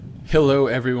Hello,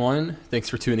 everyone. Thanks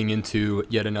for tuning into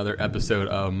yet another episode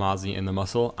of Mozzie and the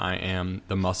Muscle. I am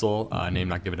the Muscle, name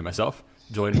not given to myself,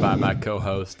 joined by my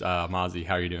co-host, Mozzie.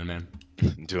 How are you doing, man?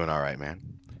 Doing all right, man.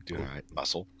 Doing all right.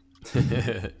 Muscle.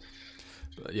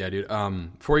 Yeah, dude.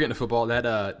 Before we get into football,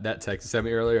 that text you sent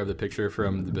me earlier of the picture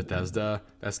from the Bethesda,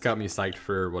 that's got me psyched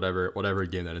for whatever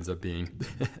game that ends up being.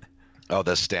 Oh,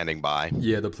 the standing by.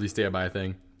 Yeah, the please stand by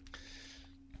thing.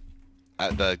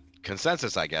 The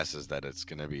consensus, I guess, is that it's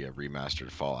going to be a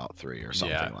remastered Fallout 3 or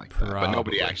something like probably. that. But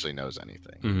nobody actually knows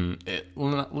anything. It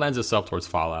lends itself towards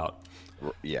Fallout.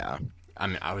 Yeah. I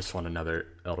mean, I just want another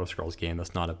Elder Scrolls game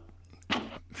that's not a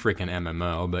freaking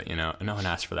MMO, but no one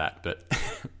asked for that. But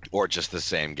Or just the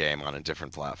same game on a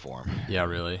different platform. yeah,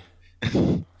 really.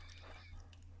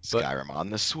 Skyrim on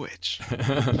the Switch.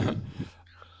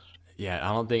 Yeah,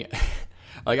 I don't think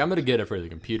I'm gonna get it for the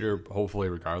computer, hopefully,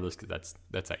 regardless, because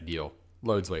that's ideal.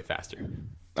 Loads way faster.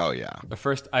 Oh, yeah. The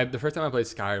first time I played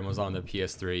Skyrim was on the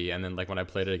PS3, and then when I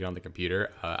played it again on the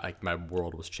computer, my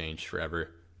world was changed forever.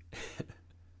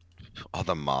 All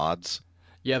the mods.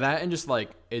 Yeah, that and just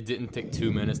it didn't take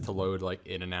 2 minutes to load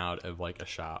in and out of a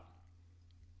shop.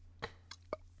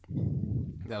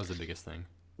 That was the biggest thing.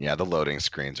 Yeah, the loading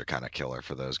screens are kind of killer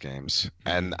for those games.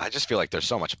 And I just feel like they're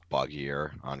so much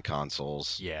buggier on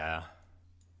consoles. Yeah.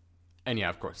 And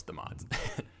yeah, of course, the mods.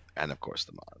 And of course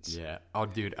the mods. Yeah. Oh,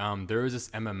 dude. There was this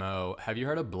MMO. Have you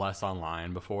heard of Bless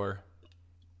Online before?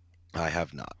 I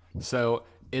have not. So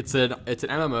it's an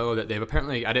MMO that they've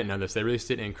apparently, I didn't know this, they released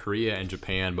it in Korea and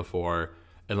Japan before,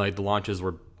 and the launches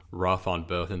were rough on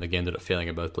both, and the game ended up failing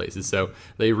in both places. So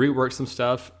they reworked some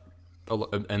stuff,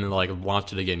 and then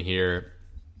launched it again here.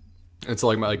 And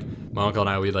so my uncle and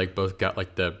I, we both got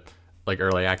the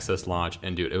early access launch,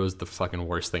 and dude, it was the fucking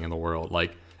worst thing in the world.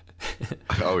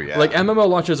 Oh yeah. MMO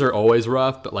launches are always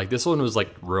rough, but this one was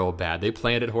real bad. They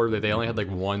planned it horribly. They only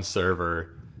had one server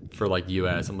for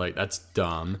US. I'm that's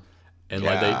dumb. And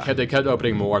they kept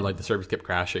opening more, and the servers kept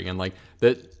crashing. And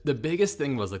the biggest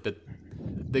thing was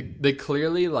they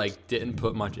clearly didn't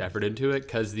put much effort into it,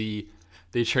 because the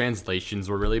translations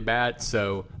were really bad.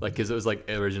 So because it was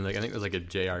originally, I think it was a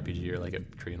JRPG or a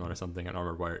Korean one or something. I don't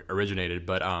remember where it originated,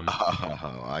 but I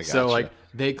got so you.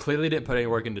 they clearly didn't put any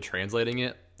work into translating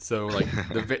it. So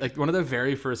one of the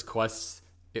very first quests,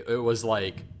 it was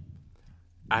I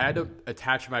had to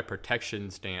attach my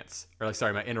protection stance, or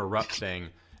my interrupt thing,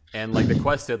 and the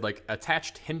quest said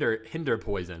attached hinder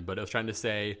poison, but it was trying to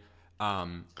say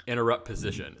interrupt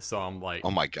position. So I'm oh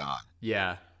my god.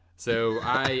 yeah. So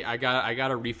I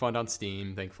got a refund on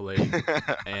Steam, thankfully,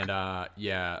 and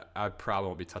yeah, I probably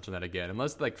won't be touching that again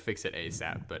unless fix it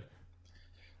ASAP. But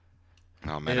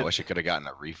oh man, I wish I could have gotten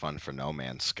a refund for No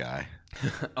Man's Sky.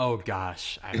 oh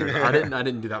gosh, I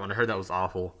didn't do that one. I heard that was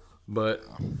awful, but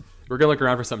we're gonna look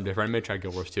around for something different. I may try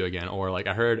Guild Wars 2 again, or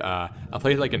I heard I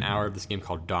played an hour of this game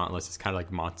called Dauntless. It's kind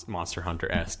of Monster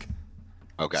Hunter-esque.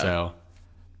 Okay. So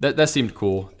that seemed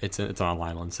cool. It's an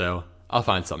online one, so I'll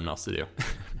find something else to do.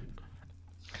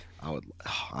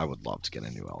 I would love to get a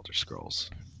new Elder Scrolls.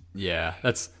 Yeah,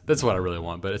 that's what I really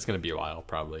want, but it's gonna be a while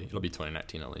probably. It'll be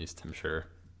 2019 at least, I'm sure.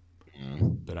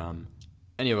 But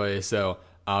anyway, so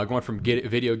going from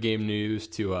video game news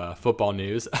to football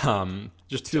news.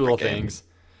 Just two little things.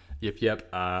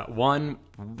 Yep. One,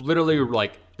 literally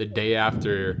the day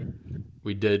after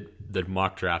we did the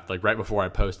mock draft, right before I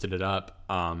posted it up,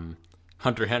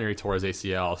 Hunter Henry tore his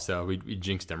ACL, so we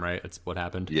jinxed him, right? That's what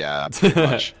happened. Yeah, pretty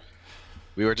much.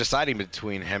 We were deciding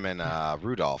between him and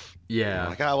Rudolph.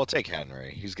 Yeah. We'll take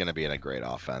Henry. He's going to be in a great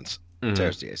offense.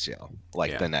 Tears the ACL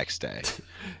the next day.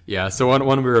 Yeah, so when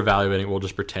we were evaluating, we'll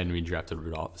just pretend we drafted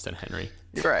Rudolph instead of Henry.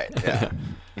 Right, yeah.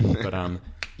 But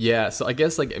yeah, so I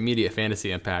guess immediate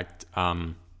fantasy impact.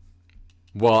 Well,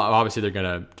 obviously they're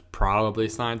gonna probably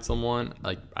sign someone.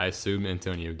 I assume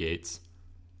Antonio Gates.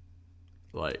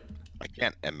 I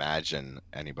can't imagine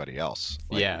anybody else.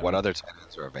 Yeah. What other tight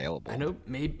ends are available? I know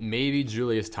maybe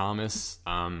Julius Thomas,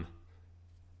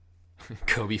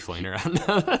 Kobe Fleener.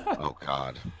 Oh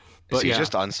God. But Is he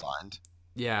just unsigned?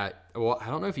 Yeah. Well, I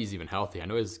don't know if he's even healthy. I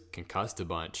know he's concussed a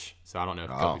bunch, so I don't know if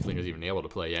Kobe Fleener's even able to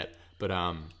play yet. But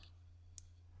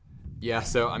yeah.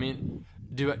 So I mean,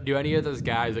 do any of those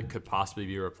guys that could possibly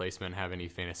be a replacement have any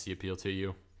fantasy appeal to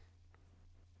you?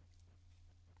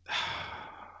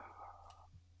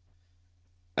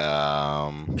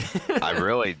 I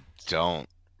really don't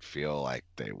feel like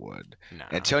they would. No.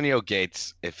 Antonio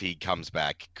Gates, if he comes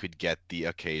back, could get the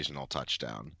occasional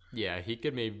touchdown. Yeah, he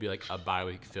could maybe be a bye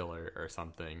week filler or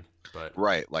something. But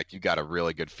right, you got a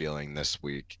really good feeling this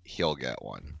week he'll get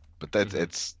one. But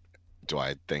it's. Do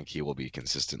I think he will be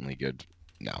consistently good?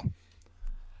 No.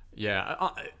 Yeah,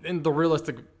 and the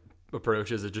realistic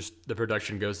approaches, it just the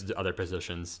production goes to other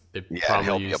positions. They Yeah,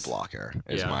 he'll be a blocker.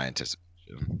 Is my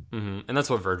anticipation. And that's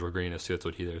what Virgil Green is too. That's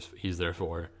what he's there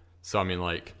for. So I mean,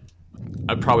 like,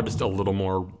 I'd probably just a little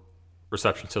more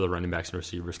reception to the running backs and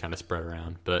receivers kind of spread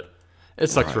around, but it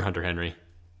sucks for Hunter Henry.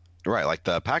 Right, like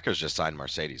the Packers just signed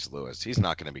Mercedes Lewis. He's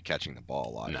not going to be catching the ball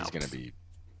a lot. No. He's going to be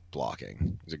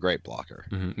blocking. He's a great blocker.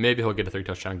 Maybe he'll get a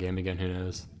 3-touchdown game again. Who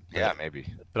knows? Yeah,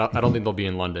 maybe. But I don't think they'll be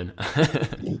in London.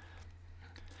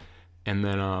 And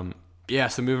then,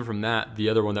 so moving from that, the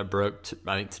other one that broke,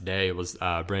 I think today was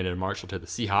Brandon Marshall to the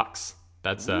Seahawks.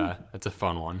 That's a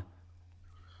fun one.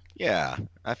 Yeah,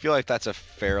 I feel like that's a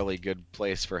fairly good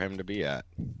place for him to be at.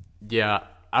 Yeah,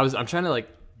 I'm trying to like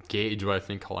gauge what I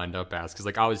think he'll end up as, because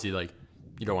like obviously like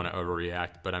you don't want to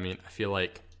overreact, but I mean I feel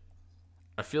like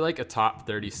a top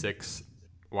 36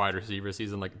 wide receiver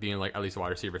season, like being like at least wide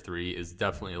receiver 3, is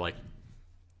definitely like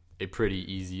a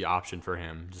pretty easy option for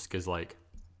him, just because like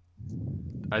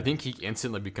I think he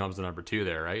instantly becomes the number 2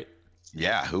 there, right?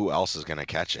 Yeah, who else is going to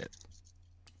catch it?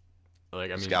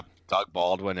 Like I mean, he's got Doug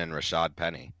Baldwin and Rashad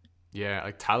Penny. Yeah,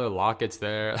 like Tyler Lockett's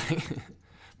there,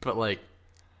 but like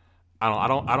I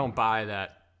don't buy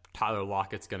that Tyler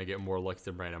Lockett's gonna get more looks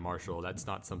than Brandon Marshall. That's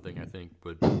not something I think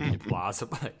would be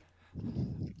plausible. I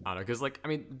don't know, because like I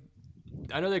mean,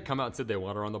 I know they come out and said they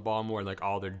want to run the ball more, and like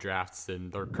all their drafts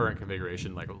and their current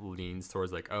configuration like leans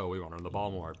towards like, oh, we want to run the ball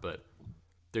more, but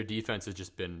their defense has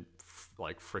just been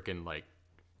like freaking like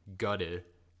gutted.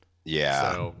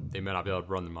 Yeah. So they may not be able to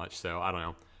run them much. So I don't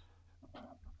know.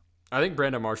 I think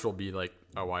Brandon Marshall will be like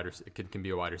can be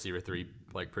a wide receiver 3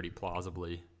 like pretty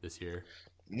plausibly this year.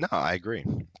 No, I agree.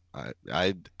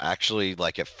 I actually,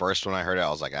 like, at first when I heard it, I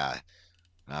was like, I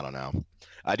don't know.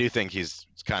 I do think he's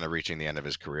kind of reaching the end of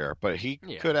his career, but he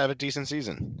could have a decent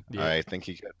season. Yeah. I think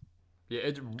he could. Yeah,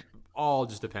 it all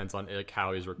just depends on like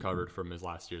how he's recovered from his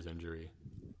last year's injury.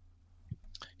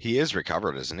 He is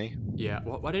recovered, isn't he? Yeah.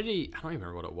 What did he? I don't even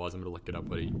remember what it was. I'm gonna look it up.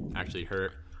 What he actually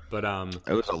hurt. But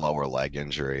it was a lower leg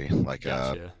injury, like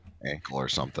a ankle or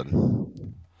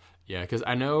something. Yeah, because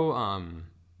I know,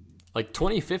 like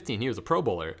 2015, he was a Pro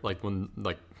Bowler. Like when,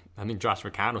 like I think Josh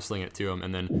McCown was slinging it to him,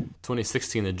 and then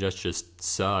 2016 the Jets just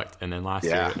sucked, and then last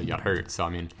year he got hurt. So I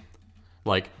mean,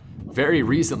 like very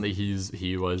recently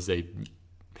he was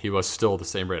still the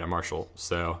same Brandon Marshall.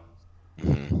 So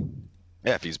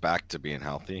yeah, if he's back to being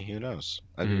healthy, who knows?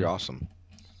 That'd be awesome.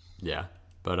 Yeah.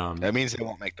 But that means they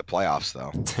won't make the playoffs,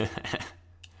 though.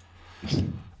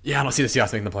 Yeah, I don't see the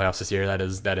Seahawks making the playoffs this year. That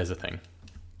is a thing.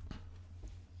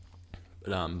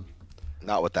 But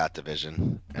not with that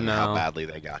division and how badly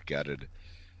they got gutted.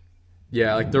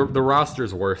 Yeah, like the roster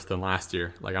is worse than last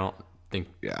year. Like I don't think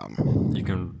you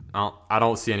can. I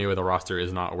don't see any way the roster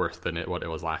is not worse than what it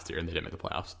was last year, and they didn't make the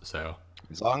playoffs. So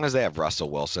as long as they have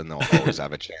Russell Wilson, they'll always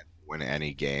have a chance to win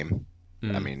any game.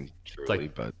 I mean, truly,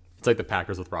 but. It's like the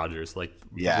Packers with Rodgers. Like,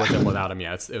 with and without him,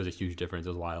 it was a huge difference. It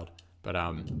was wild. But,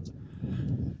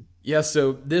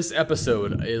 so this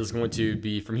episode is going to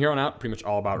be, from here on out, pretty much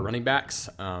all about running backs.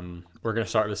 We're going to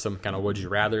start with some kind of would you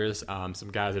rathers,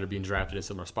 some guys that are being drafted in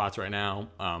similar spots right now.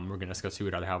 We're going to discuss who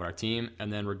we'd rather have on our team.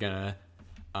 And then we're going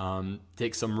to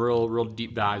take some real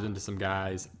deep dives into some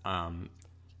guys, a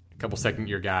couple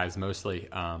second-year guys mostly.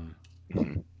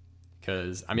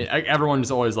 Because, I mean, everyone's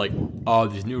always like, oh,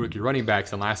 these new rookie running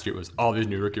backs. And last year it was all these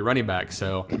new rookie running backs.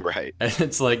 So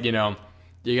it's like, you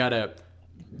got to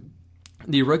 –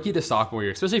 the rookie to sophomore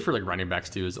year, especially for, like, running backs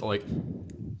too, is, like,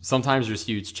 sometimes there's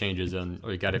huge changes. And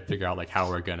we got to figure out, like, how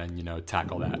we're going to,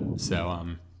 tackle that.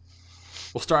 So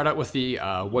we'll start out with the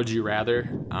would you rather.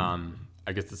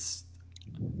 I guess it's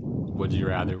would you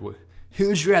rather –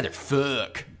 who'd you rather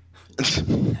fuck?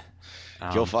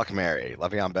 Kill, fuck, marry.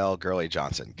 Le'Veon Bell, Gurley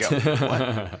Johnson. Go.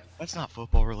 What? That's not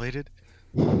football related.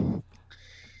 Who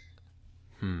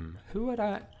would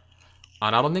I?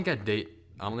 And I don't think I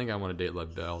want to date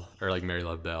Lev Bell or like marry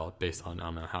Lev Bell based on I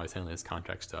don't know how he's handling his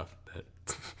contract stuff, but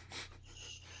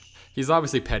he's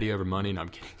obviously petty over money. No, I'm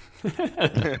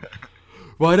kidding.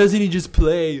 Why doesn't he just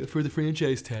play for the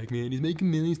franchise tag, man? He's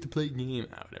making millions to play a game.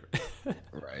 Whatever.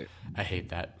 Right. I hate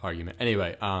that argument.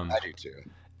 Anyway, I do too.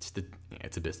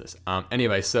 It's a business.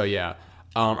 Anyway, so yeah,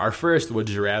 our first would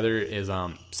you rather is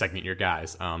second year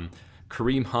guys,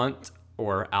 Kareem Hunt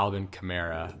or Alvin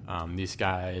Kamara. These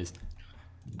guys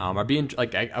are being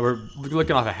like we're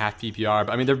looking off a half PPR,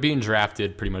 but I mean they're being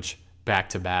drafted pretty much back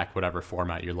to back, whatever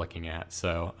format you're looking at.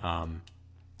 So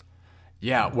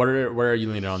where are you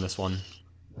leaning on this one?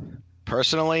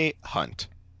 Personally, Hunt.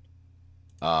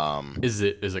 Is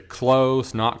it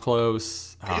close? Not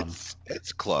close?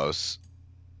 It's close.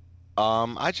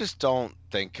 I just don't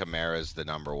think Kamara's the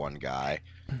number one guy.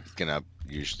 He's gonna,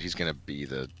 usually he's going to be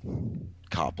the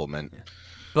complement.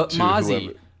 But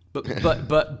Mozzie,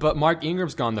 but Mark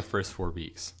Ingram's gone the first 4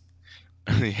 weeks.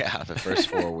 Yeah, the first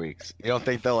 4 weeks. You don't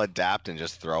think they'll adapt and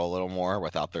just throw a little more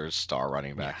without their star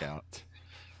running back out?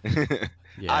 Yeah.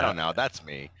 I don't know. That's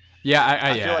me. Yeah,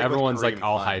 I yeah. Like everyone's like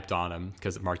all hyped on him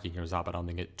because Mark Ingram's out, but I don't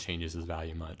think it changes his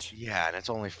value much. Yeah, and it's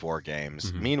only 4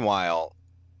 games. Mm-hmm. Meanwhile,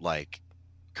 like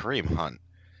Kareem Hunt,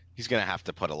 he's gonna have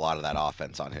to put a lot of that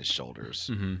offense on his shoulders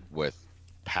with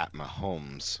Pat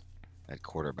Mahomes at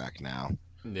quarterback now.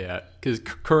 Yeah, because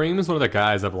Kareem is one of the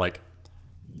guys of like,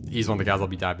 he's one of the guys I'll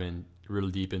be diving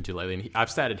really deep into lately. And I've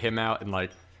statted him out, and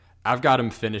like, I've got him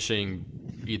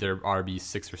finishing either RB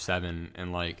 6 or 7,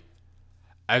 and like,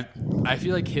 I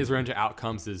feel like his range of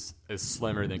outcomes is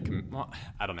slimmer than. Well,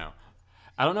 I don't know.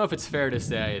 I don't know if it's fair to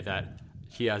say that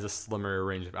he has a slimmer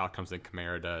range of outcomes than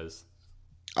Kamara does.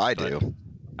 I do.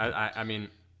 I mean,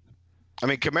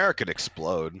 Kamara could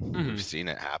explode. We've seen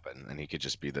it happen, and he could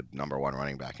just be the number 1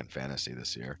 running back in fantasy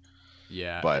this year.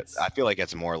 Yeah, but I feel like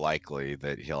it's more likely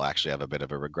that he'll actually have a bit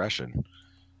of a regression.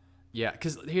 Yeah,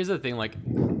 because here's the thing, like,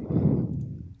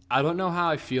 I don't know how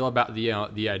I feel about the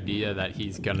idea that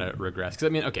he's gonna regress. Because I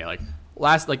mean, okay, like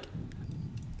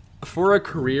for a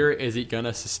career, is he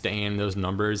gonna sustain those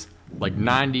numbers? Like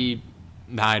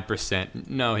 99%,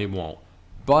 no, he won't.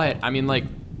 But I mean, like,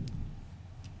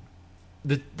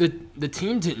 the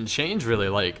team didn't change really.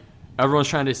 Like, everyone's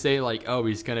trying to say like, oh,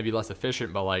 he's gonna be less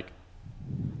efficient, but like,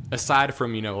 aside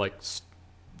from like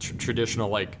traditional,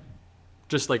 like,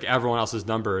 just like everyone else's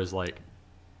numbers, like,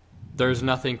 there's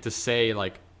nothing to say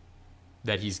like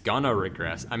that he's gonna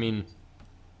regress. I mean,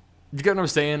 you get what I'm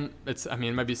saying? It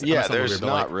might be. Yeah, there's weird,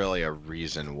 not really a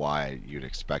reason why you'd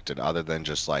expect it other than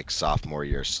just like sophomore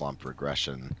year slump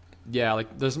regression. Yeah,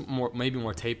 like there's maybe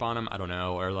more tape on him. I don't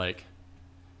know, or like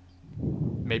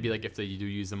maybe like if they do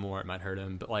use him more, it might hurt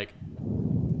him. But like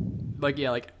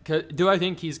yeah, like do I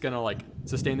think he's gonna like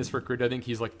sustain this for a career? Do I think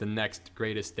he's like the next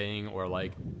greatest thing or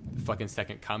like fucking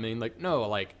second coming? Like no,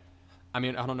 like I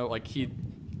mean I don't know, like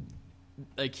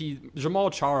Jamal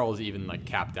Charles even like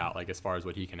capped out like as far as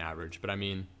what he can average, but I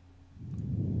mean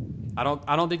I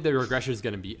don't think the regression is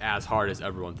going to be as hard as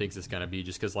everyone thinks it's going to be,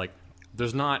 just because like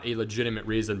there's not a legitimate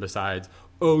reason besides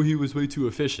he was way too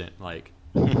efficient. Like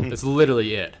that's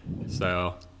literally it.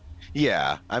 So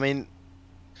yeah, I mean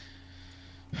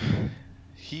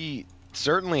he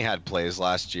certainly had plays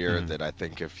last year that I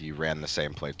think if he ran the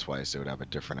same play twice, it would have a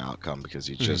different outcome because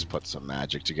he just put some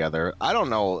magic together. I don't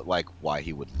know like why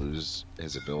he would lose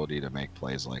his ability to make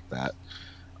plays like that.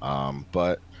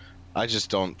 But I just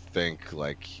don't think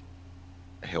like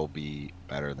he'll be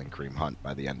better than Kareem Hunt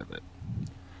by the end of it.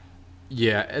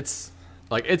 Yeah, it's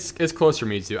like it's close for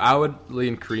me too. I would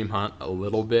lean Kareem Hunt a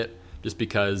little bit just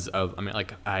because of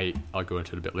I'll go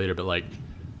into it a bit later, but like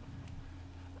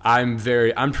I'm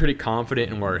pretty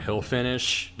confident in where he'll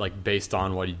finish, like based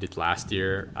on what he did last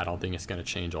year. I don't think it's going to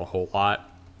change a whole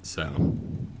lot. So,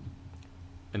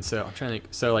 and so I'm trying to think.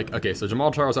 So like, okay, so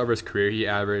Jamal Charles over his career, he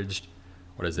averaged,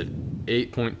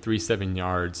 8.37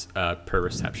 yards per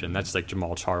reception. That's like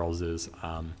Jamal Charles's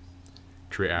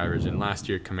career average. And last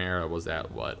year, Kamara was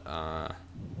at what?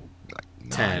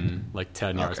 10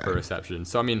 yards per reception.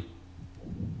 So I mean,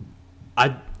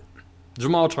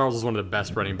 Jamal Charles is one of the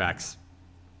best running backs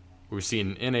we've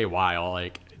seen in a while.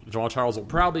 Like Jamal Charles will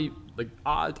probably, like,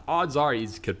 odds are he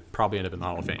could probably end up in the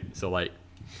Hall of Fame. So like,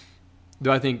 do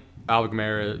I think Alvin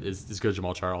Kamara is as good as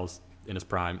Jamal Charles in his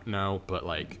prime? No, but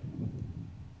like,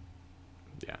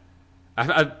 yeah,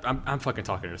 I'm fucking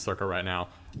talking in a circle right now.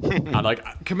 Like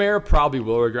Kamara probably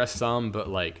will regress some, but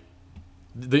like,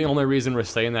 the only reason we're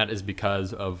saying that is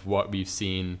because of what we've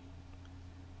seen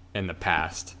in the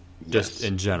past, just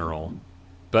in general.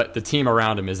 But the team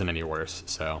around him isn't any worse,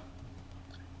 so.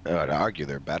 I'd argue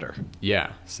they're better.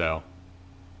 Yeah, so.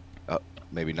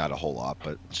 Maybe not a whole lot,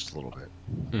 but just a little bit.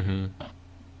 Mm-hmm.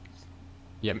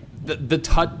 Yeah,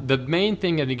 the main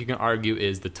thing I think you can argue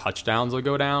is the touchdowns will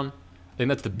go down. I think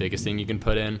that's the biggest thing you can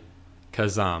put in,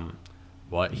 because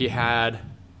he had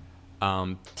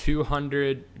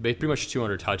 200, pretty much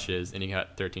 200 touches, and he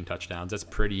got 13 touchdowns. It's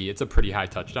a pretty high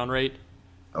touchdown rate.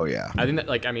 Oh yeah. I think that,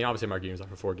 like, I mean, obviously Mark Ingram's out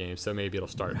for 4 games, so maybe it'll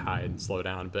start high and slow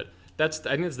down. But I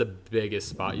think that's the biggest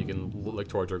spot you can look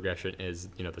towards regression is,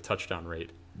 the touchdown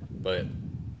rate. But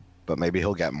maybe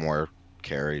he'll get more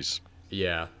carries.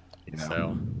 Yeah.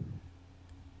 So.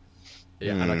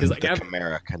 Yeah, because like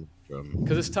Kamara conundrum.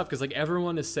 Because it's tough, because like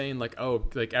everyone is saying like,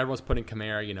 like everyone's putting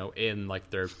Kamara, in like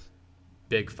their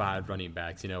big 5 running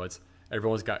backs.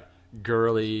 Everyone's got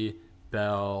Gurley,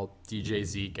 Bell, DJ,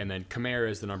 Zeke, and then Kamara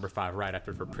is the number 5 right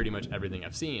after for pretty much everything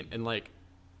I've seen. And like,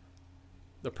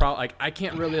 the problem, like, I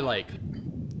can't really like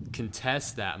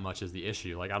contest that much is the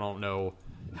issue. Like, I don't know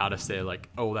how to say like,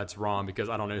 oh, that's wrong, because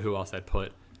I don't know who else I'd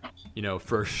put,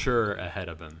 for sure ahead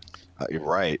of him. You're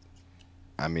right.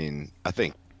 I mean, I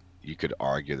think you could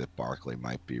argue that Barkley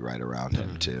might be right around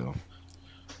him too.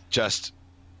 Just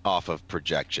off of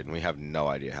projection, we have no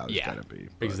idea how he's gonna be.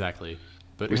 Exactly.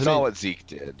 But we saw what Zeke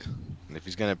did, and if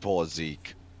he's gonna pull a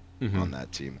Zeke on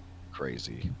that team,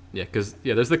 crazy. Yeah, because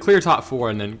there's the clear top four,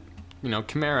 and then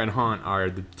Kamara and Hunt are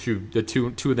the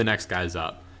two of the next guys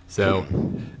up. So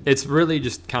it's really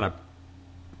just kind of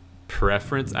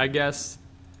preference, I guess.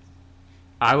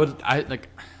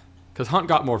 Because Hunt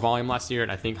got more volume last year,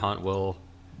 and I think Hunt will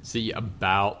see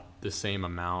about the same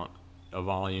amount of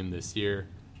volume this year.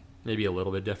 Maybe a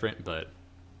little bit different, but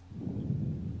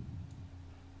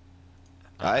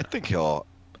I think he'll.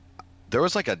 There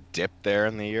was like a dip there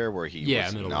in the year where he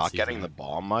was not getting the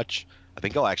ball much. I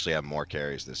think he'll actually have more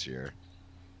carries this year.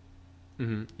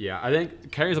 Mm-hmm. Yeah, I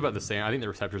think carries about the same. I think the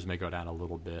receptors may go down a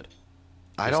little bit.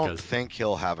 I don't think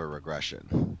he'll have a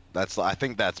regression. I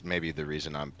think that's maybe the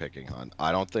reason I'm picking Hunt.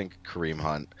 I don't think Kareem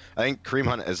Hunt. I think Kareem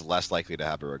Hunt is less likely to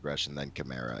have a regression than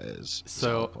Kamara is.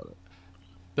 So,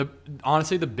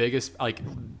 honestly, the biggest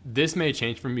this may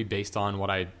change for me based on what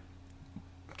I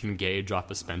can gauge off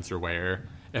of Spencer Ware.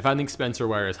 If I think Spencer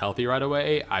Ware is healthy right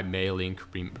away, I may lean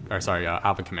Alvin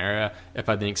Kamara. If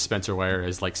I think Spencer Ware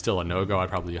is still a no-go, I'd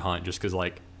probably Hunt, just because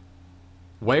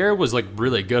Ware was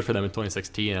really good for them in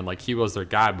 2016, and he was their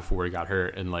guy before he got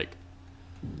hurt, and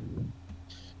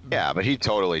yeah, but he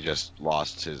totally just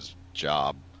lost his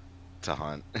job to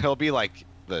Hunt. He'll be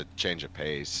the change of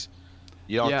pace.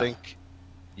 You don't think?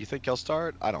 You think he'll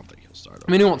start? I don't think he'll start.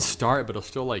 I mean, he won't start, but he'll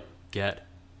still get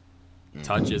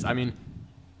touches. I mean,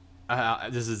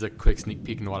 this is a quick sneak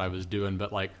peek into what I was doing,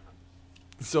 but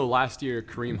so last year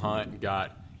Kareem Hunt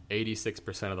got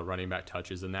 86% of the running back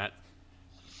touches, and that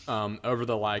over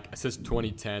the since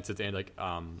 2010, since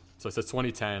since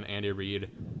 2010, Andy Reid,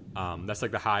 that's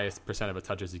the highest percent of the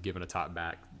touches he's given a top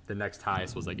back. The next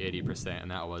highest was 80%,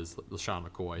 and that was LaShawn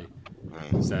McCoy.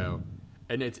 So,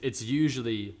 and it's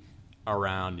usually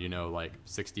around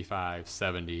 65,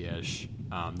 70-ish,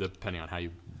 depending on how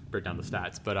you break down the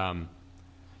stats. But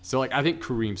so I think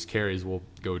Kareem's carries will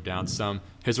go down some.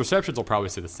 His receptions will probably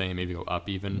stay the same, maybe go up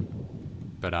even.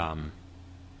 But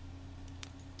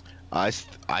I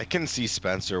can see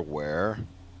Spencer Ware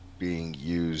being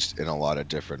used in a lot of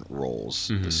different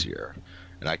roles this year.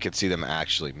 And I could see them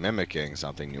actually mimicking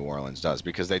something New Orleans does,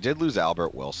 because they did lose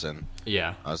Albert Wilson.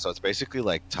 Yeah. So it's basically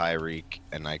like Tyreek,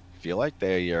 and I feel like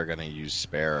they are going to use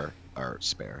spare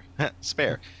Spencer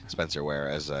Ware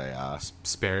as a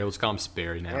spare. Let's call him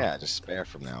Sperry now. Yeah, just spare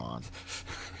from now on.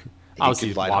 Obviously,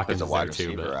 he could line up as a wide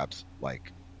receiver.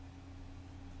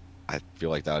 I feel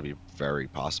like that would be very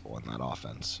possible in that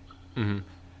offense. Mm-hmm.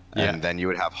 Yeah. And then you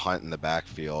would have Hunt in the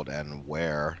backfield and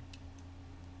Ware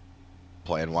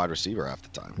playing wide receiver half the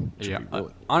time. Yeah.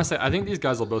 Honestly, I think these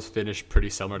guys will both finish pretty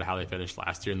similar to how they finished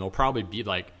last year, and they'll probably be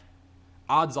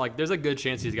odds. There's a good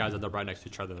chance these guys end up right next to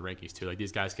each other in the rankings too.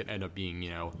 These guys could end up being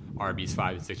RBs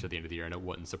 5 and 6 at the end of the year, and it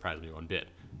wouldn't surprise me one bit.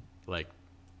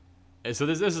 So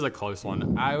this is a close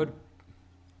one.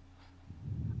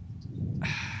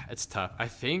 It's tough. I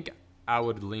think I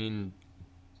would lean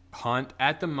Hunt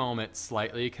at the moment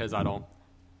slightly, because I don't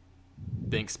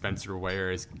think Spencer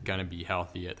Ware is going to be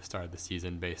healthy at the start of the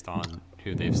season based on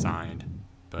who they've signed.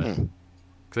 But because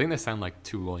I think they signed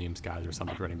 2 Williams guys or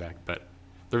something running back. But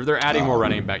they're adding more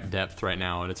running back depth right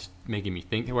now, and it's making me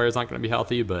think Ware's not going to be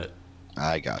healthy. But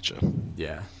I gotcha.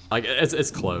 Yeah,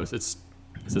 it's close. It's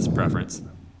just preference.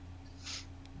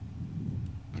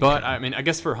 But I mean, I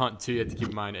guess for Hunt too, you have to keep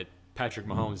in mind Patrick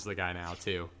Mahomes is the guy now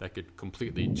too that could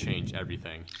completely change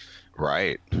everything.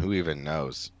 Right. Who even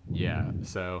knows? Yeah.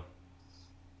 So.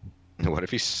 What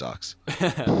if he sucks?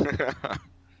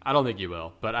 I don't think he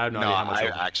will, but I have no idea how much.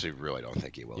 I actually really don't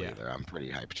think he will either. I'm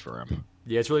pretty hyped for him.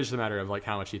 Yeah, it's really just a matter of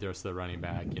how much he throws to the running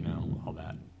back, all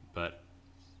that. But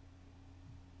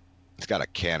he's got a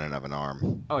cannon of an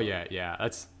arm. Oh yeah.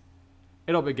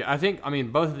 It'll be good. I think. I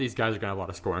mean, both of these guys are gonna have a lot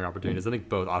of scoring opportunities. I think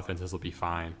both offenses will be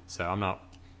fine. So I'm not.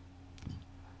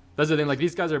 That's the thing.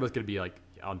 These guys are both gonna be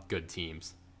on good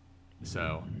teams.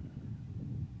 So.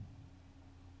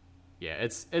 Yeah,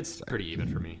 it's pretty even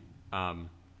for me.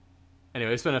 Anyway,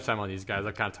 we spent enough time on these guys.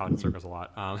 I kind of talked in circles a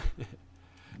lot.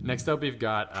 Next up, we've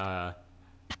got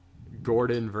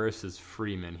Gordon versus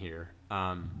Freeman here.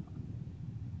 Sorry,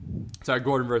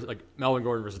 Melvin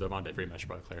Gordon versus Devontae Freeman. I should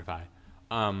probably clarify.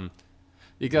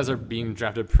 These guys are being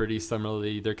drafted pretty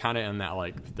similarly. They're kind of in that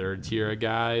third tier of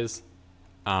guys.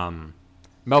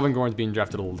 Melvin Gordon's being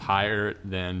drafted a little higher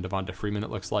than Devonta Freeman, it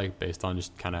looks like, based on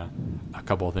just kind of a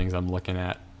couple of things I'm looking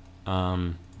at.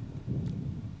 Let's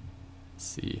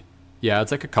see. Yeah,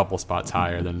 it's like a couple spots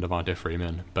higher than Devonta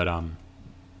Freeman, but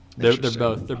they're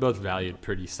both valued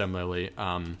pretty similarly.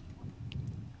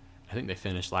 I think they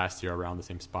finished last year around the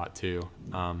same spot too.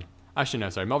 Actually, no,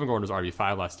 sorry. Melvin Gordon was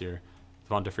RB5 last year.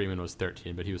 Devonta Freeman was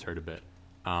 13, but he was hurt a bit.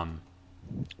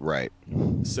 Right.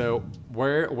 So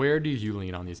where do you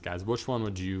lean on these guys? Which one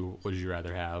would you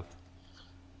rather have?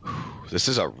 This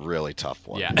is a really tough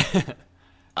one.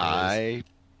 Yeah.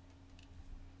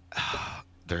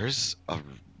 There's a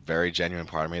very genuine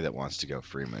part of me that wants to go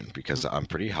Freeman because I'm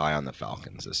pretty high on the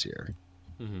Falcons this year.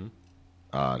 Mm-hmm.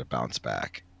 To bounce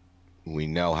back. We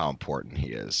know how important he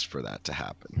is for that to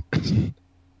happen.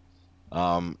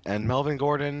 And Melvin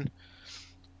Gordon,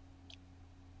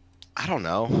 I don't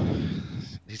know.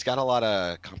 He's got a lot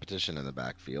of competition in the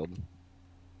backfield.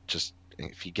 Just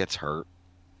if he gets hurt,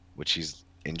 which he's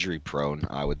injury prone,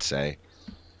 I would say.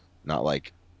 Not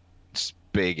like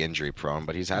big injury prone,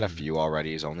 but he's had a few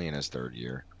already. He's only in his third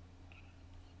year.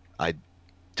 I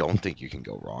don't think you can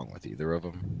go wrong with either of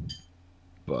them.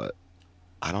 But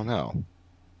I don't know.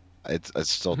 It's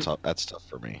still tough. That's tough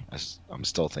for me. I'm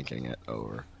still thinking it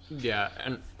over. Yeah,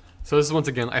 and so this is once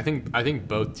again. I think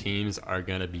both teams are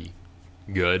gonna be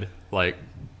good. Like,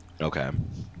 okay.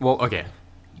 Well, okay.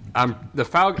 The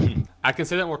Falcons. I can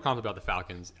say that more confident about the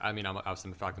Falcons. I mean, I'm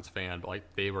obviously a Falcons fan, but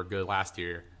like they were good last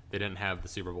year. They didn't have the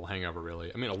Super Bowl hangover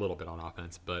really. I mean, a little bit on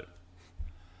offense, but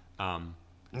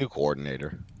new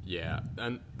coordinator. Yeah,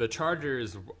 and the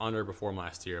Chargers underperformed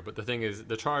last year, but the thing is,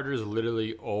 the Chargers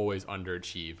literally always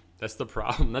underachieve. That's the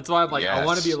problem. That's why I'm like, yes. I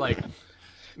want to be like,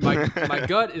 my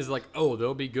gut is like, oh,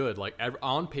 they'll be good. Like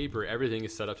on paper, everything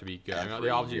is set up to be good.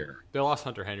 They lost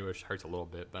Hunter Henry, which hurts a little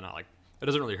bit, but not like it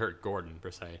doesn't really hurt Gordon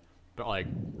per se. But like,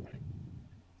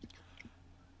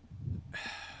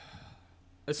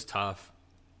 it's tough.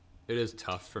 It is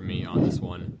tough for me on this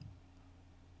one.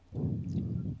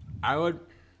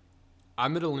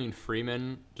 I'm going to lean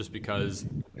Freeman just because.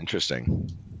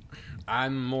 Interesting.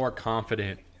 I'm more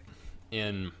confident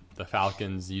in the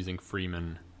Falcons using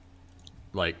Freeman.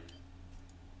 Like,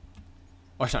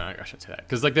 I shouldn't say that.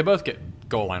 Because, like, they both get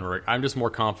goal line work. I'm just more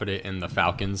confident in the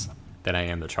Falcons than I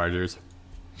am the Chargers.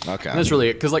 Okay. And that's really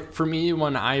it. Because, like, for me,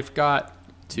 when I've got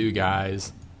two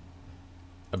guys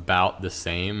about the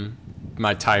same,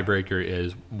 my tiebreaker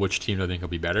is which team do I think will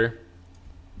be better.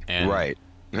 And right.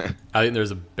 I think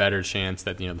there's a better chance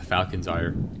that the Falcons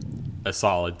are a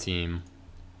solid team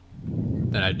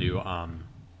than I do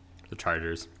the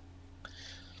Chargers.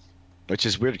 Which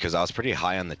is weird because I was pretty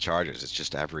high on the Chargers. It's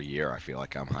just every year I feel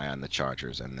like I'm high on the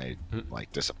Chargers and they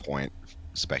like disappoint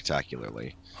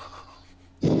spectacularly.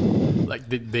 Like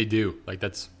they do. Like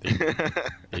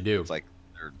they do. It's like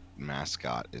their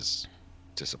mascot is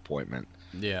disappointment.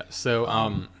 Yeah. So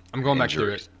I'm going back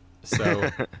through it. So.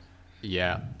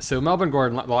 Yeah. So Melvin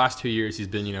Gordon, the last 2 years, he's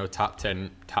been, top 10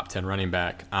 running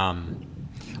back.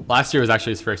 Last year was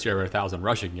actually his first year over 1,000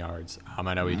 rushing yards.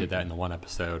 I know he did that in the one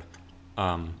episode.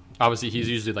 Obviously, he's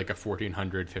usually like a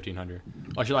 1,400, 1,500.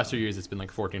 Actually, last 2 years, it's been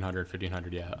like 1,400,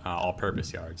 1,500,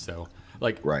 all-purpose yards. So,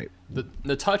 like, right.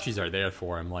 The touches are there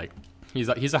for him. Like, he's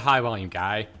a high-volume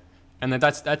guy. And then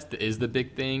that's the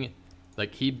big thing.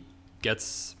 Like, he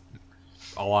gets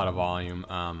a lot of volume.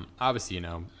 Obviously,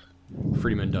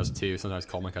 Freeman does too. Sometimes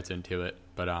Coleman cuts into it,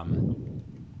 but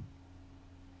I'm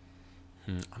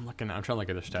trying to look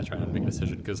at the stats right now to make a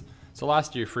decision because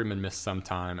last year Freeman missed some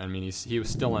time. I mean, he was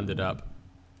still ended up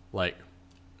like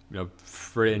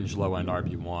fringe low end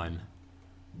RB1,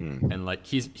 and like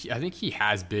I think he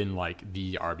has been like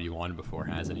the RB1 before,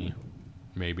 hasn't he?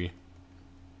 Maybe.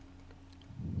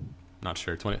 Not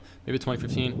sure. Maybe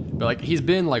 2015, but like he's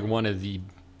been like one of the.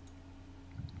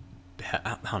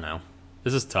 I don't know.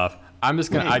 This is tough. I'm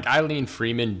just gonna. I lean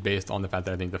Freeman based on the fact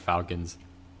that I think the Falcons,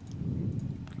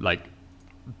 like,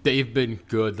 they've been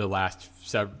good the last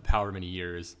however many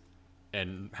years,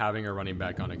 and having a running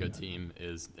back on a good team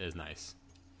is nice.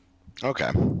 Okay.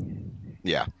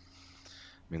 Yeah. I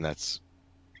mean it's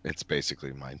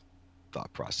basically my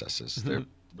thought processes. They're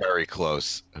very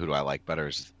close. Who do I like better?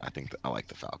 I think I like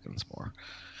the Falcons more,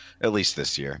 at least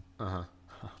this year.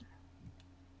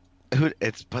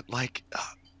 But like.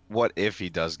 What if he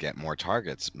does get more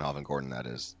targets, Melvin Gordon, that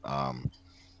is,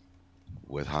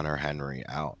 with Hunter Henry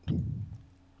out?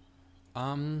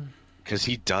 Because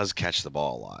he does catch the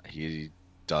ball a lot. He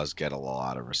does get a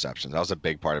lot of receptions. That was a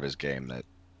big part of his game that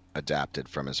adapted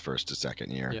from his first to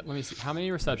second year. Yeah, let me see. How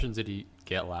many receptions did he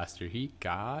get last year? He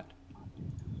got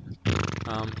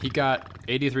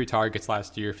 83 targets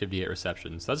last year, 58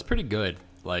 receptions. That's pretty good.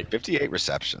 Like 58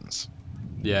 receptions.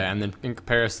 Yeah, and then in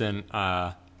comparison,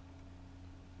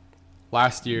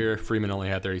 last year Freeman only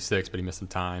had 36, but he missed some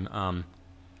time.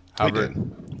 However,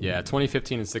 yeah,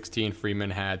 2015 and 16, Freeman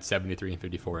had 73 and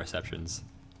 54 receptions.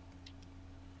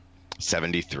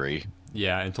 73.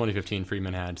 Yeah, in 2015,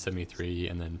 Freeman had 73,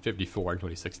 and then 54 in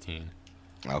 2016.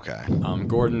 Okay.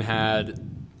 Gordon had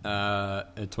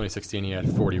in 2016 he had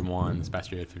 41. This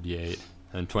past year he had 58,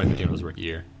 and 2015 was rookie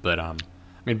year. But I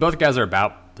mean, both guys are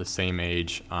about the same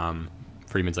age.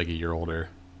 Freeman's like a year older.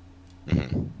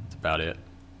 Mm-hmm. That's about it.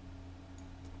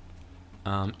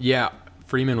 Yeah,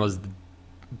 Freeman was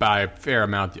by a fair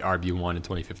amount the RB1 in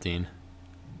 2015.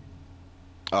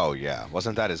 Oh yeah,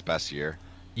 wasn't that his best year?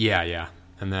 Yeah.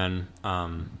 And then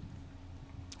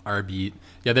RB,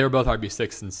 yeah, they were both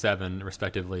RB6 and 7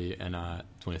 respectively in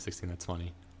 2016. That's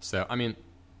funny. So I mean,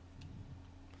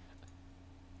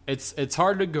 it's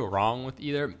hard to go wrong with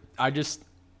either.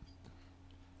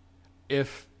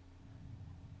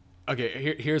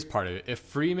 Here's part of it. If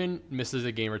Freeman misses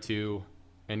a game or two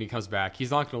and he comes back, he's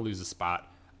not going to lose a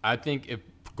spot. I think if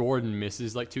Gordon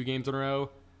misses like 2 games in a row,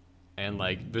 and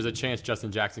like there's a chance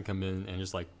Justin Jackson come in and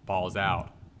just like balls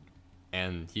out,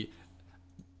 and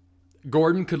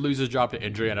Gordon could lose his job to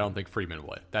injury, and I don't think Freeman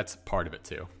would. That's part of it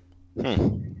too.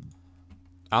 I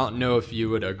don't know if you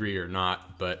would agree or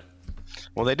not, but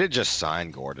well, they did just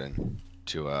sign Gordon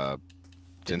to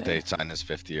didn't they sign his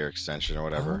 5th-year extension or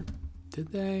whatever? Did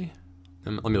they?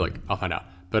 Let me look. I'll find out.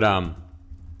 But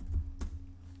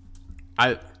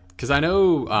because I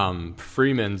know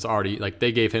Freeman's already, like,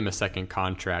 they gave him a second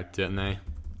contract, didn't they?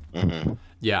 Mm-hmm.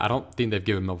 Yeah, I don't think they've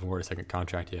given Melvin Gordon a second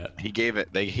contract yet. He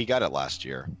got it last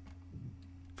year.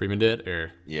 Freeman did,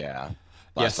 or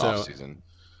last offseason.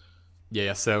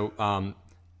 Yeah. So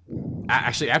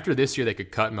actually, after this year, they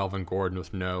could cut Melvin Gordon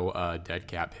with no dead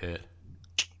cap hit.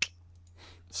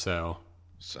 So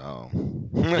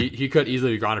he could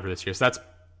easily be gone for this year. So that's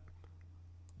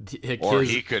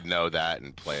he could know that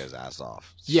and play his ass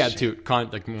off. Yeah, too.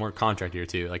 Like more contract year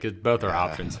too. Like both are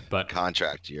options, but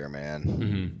contract year, man.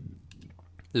 Mm-hmm.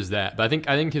 There's that, but I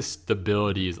think his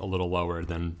stability is a little lower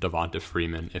than Devonta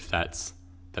Freeman, if that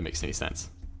makes any sense.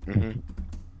 Mm-hmm.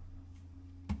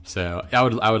 So I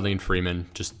would lean Freeman,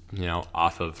 just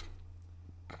off of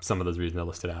some of those reasons I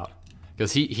listed out,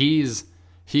 because he's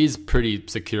pretty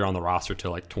secure on the roster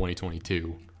till like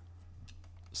 2022.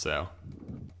 So.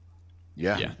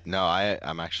 Yeah. No,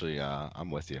 I'm actually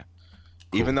I'm with you.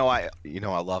 Cool. Even though I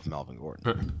love Melvin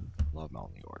Gordon. Love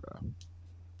Melvin Gordon.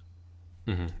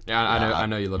 Mm-hmm. Yeah, I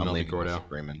know you love Melvin Gordon.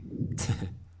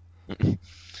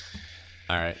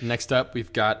 All right. Next up,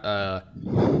 we've got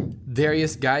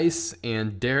Darius Geis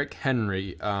and Derrick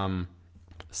Henry.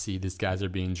 See, these guys are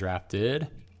being drafted.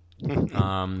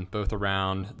 Both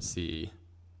around, let's see,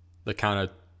 the kind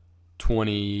of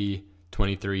 20,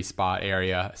 23 spot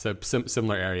area. So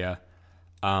similar area.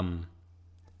 I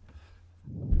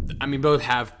mean, both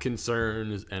have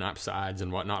concerns and upsides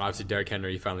and whatnot. Obviously, Derrick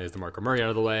Henry finally has DeMarco Murray out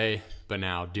of the way, but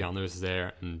now Dion Lewis is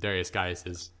there, and Darius Geis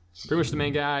is pretty much the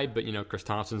main guy, but, Chris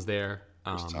Thompson's there.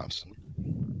 Chris Thompson.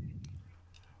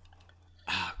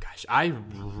 Oh, gosh. I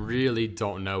really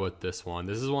don't know with this one.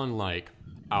 This is one, like,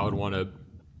 I would want to...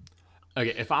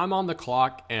 Okay, if I'm on the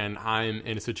clock and I'm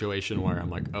in a situation where I'm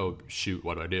like, oh, shoot,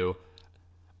 what do I do?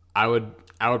 I would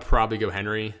probably go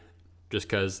Henry, just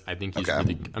because I think he's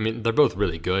really... I mean, they're both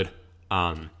really good.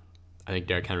 I think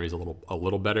Derrick Henry's a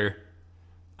little better.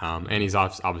 And he's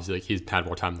obviously, like, he's had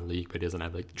more time in the league, but he doesn't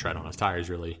have, like, the tread on his tires,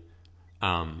 really.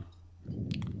 I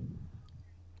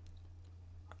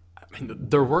mean,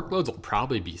 their workloads will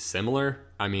probably be similar.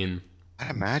 I mean... I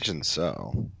imagine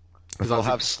so. Because they'll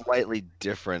have slightly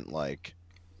different, like...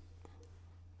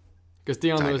 Because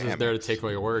Dion Lewis is there to take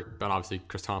away work, but obviously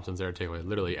Chris Thompson's there to take away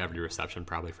literally every reception,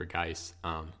 probably for Geis.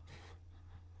 Because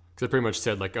they pretty much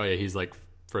said, like, oh yeah, he's like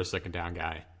first, second down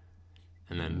guy.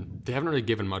 And then they haven't really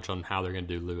given much on how they're going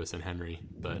to do Lewis and Henry.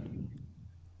 But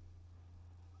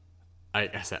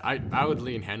I said I would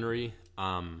lean Henry,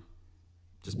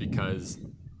 just because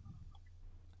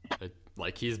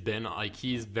he's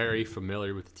very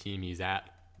familiar with the team he's at,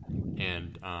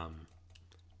 and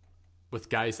with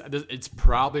Geis, it's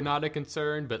probably not a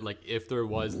concern, but like if there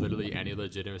was literally any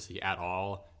legitimacy at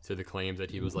all to the claims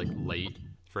that he was like late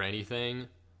for anything,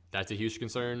 that's a huge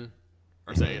concern.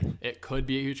 Or say it could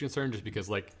be a huge concern, just because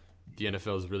like the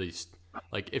NFL is really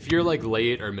like, if you're like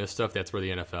late or miss stuff, that's where the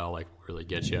NFL like really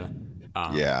gets you.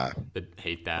 They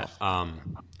hate that. But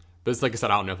it's like I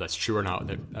said, I don't know if that's true or not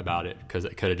about it, because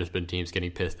it could have just been teams getting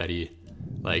pissed that he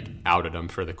like outed them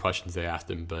for the questions they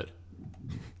asked him. But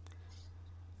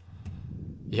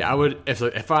yeah, I would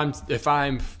if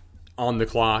I'm on the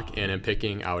clock and in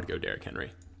picking, I would go Derrick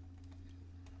Henry.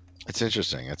 It's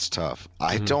interesting. It's tough.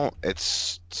 I don't.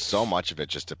 It's so much of it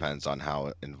just depends on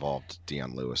how involved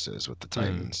Dion Lewis is with the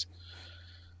Titans.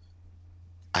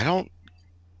 I don't.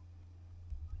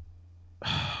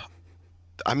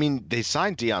 I mean, they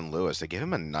signed Dion Lewis. They gave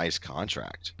him a nice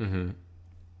contract.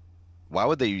 Why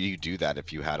would you do that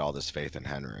if you had all this faith in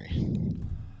Henry?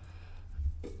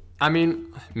 I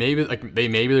mean, maybe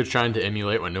they're trying to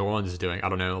emulate what New Orleans is doing. I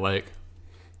don't know.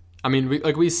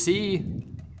 We see.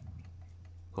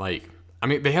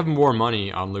 They have more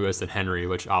money on Lewis than Henry,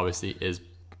 which obviously is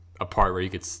a part where you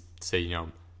could say,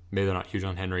 maybe they're not huge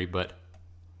on Henry, but.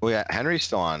 Well, yeah, Henry's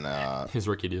still on his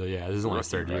rookie deal. Yeah, this is only his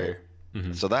third year.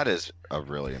 So that is a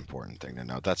really important thing to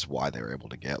note. That's why they were able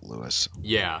to get Lewis.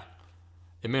 Yeah,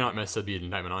 it may not necessarily be an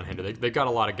indictment on Henry. They got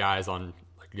a lot of guys on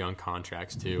young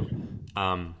contracts too.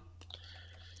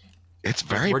 It's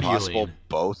very possible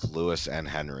both Lewis and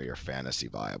Henry are fantasy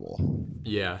viable.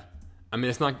 Yeah. I mean,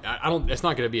 it's not. It's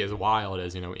not going to be as wild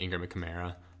as Ingram and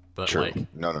Kamara, but True.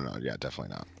 No. Yeah,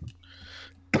 definitely not.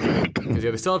 Because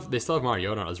they still have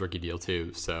Mariota on his rookie deal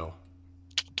too, so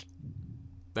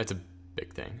that's a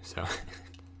big thing. So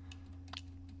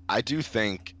I do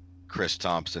think Chris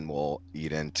Thompson will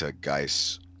eat into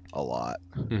Geis a lot.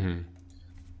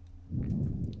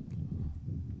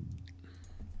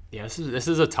 Yeah, this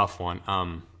is a tough one.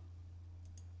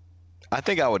 I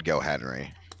think I would go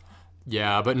Henry.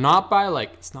 Yeah, but not by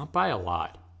it's not by a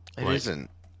lot. It isn't.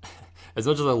 As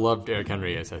much as I love Derrick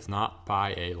Henry, it's not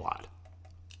by a lot.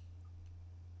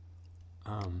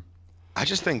 I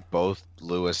just think both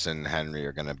Lewis and Henry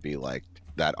are going to be like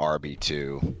that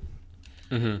RB2.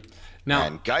 Now,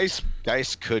 and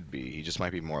Geis could be. He just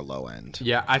might be more low end.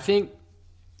 Yeah, I think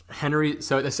Henry.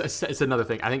 So it's another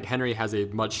thing. I think Henry has a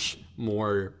much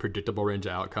more predictable range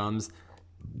of outcomes.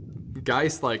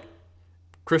 Geis,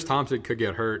 Chris Thompson could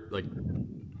get hurt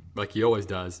like he always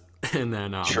does, and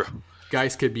then True.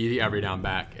 Geis could be the every down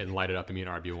back and light it up and be an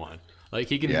RB1.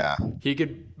 He could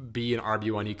be an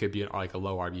RB1. He could be a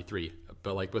low RB3.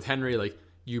 But with Henry,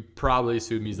 you probably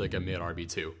assume he's a mid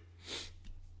RB2.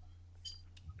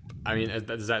 I mean,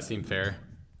 does that seem fair?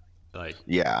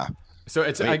 Yeah. So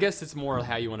I guess it's more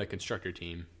how you want to construct your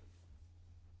team.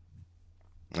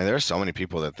 I mean, there are so many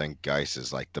people that think Geis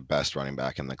is the best running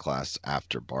back in the class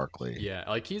after Barkley.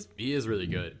 Yeah, he is really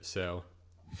good. So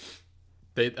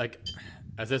they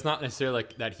as it's not necessarily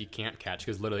that he can't catch,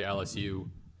 because literally LSU,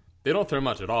 they don't throw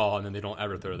much at all, and then they don't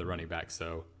ever throw the running back.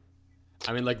 So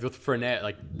I mean, with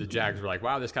Fournette, the Jags were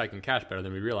wow, this guy can catch better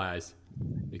than we realized,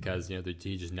 because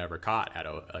he just never caught at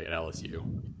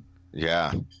LSU.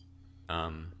 Yeah.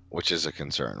 Which is a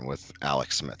concern with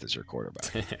Alex Smith as your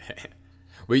quarterback.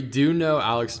 We do know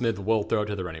Alex Smith will throw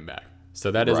to the running back, so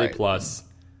that is a plus.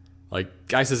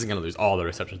 Geis isn't going to lose all the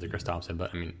receptions to Chris Thompson, but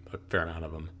I mean a fair amount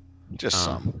of them. Just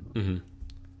some.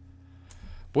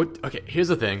 Okay, here's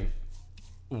the thing.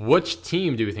 Which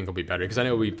team do we think will be better? Because I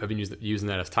know we have been using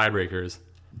that as tiebreakers.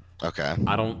 Okay.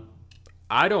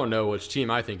 I don't know which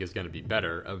team I think is going to be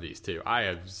better of these two. I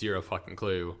have zero fucking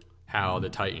clue how the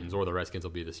Titans or the Redskins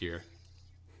will be this year.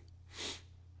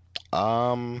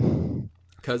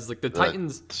 Because the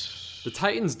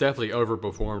Titans definitely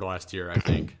overperformed last year, I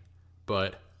think,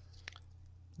 but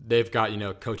they've got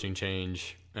coaching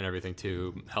change and everything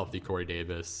too. Healthy Corey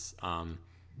Davis,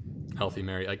 healthy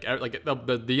Mary,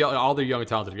 all the young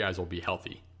talented guys will be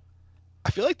healthy.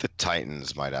 I feel like the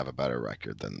Titans might have a better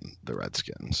record than the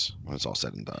Redskins when it's all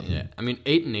said and done. Yeah, I mean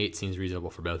 8-8 seems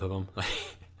reasonable for both of them.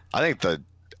 I think the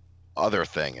other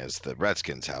thing is the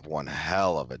Redskins have one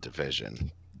hell of a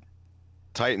division.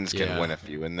 Titans can win a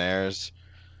few in theirs.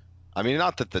 I mean,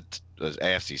 not that the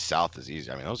AFC South is easy.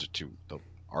 I mean, those are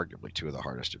arguably two of the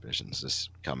hardest divisions this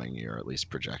coming year, at least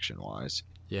projection-wise.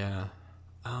 Yeah.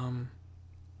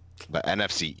 But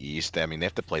NFC East, they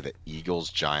have to play the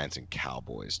Eagles, Giants, and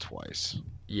Cowboys twice.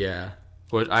 Yeah.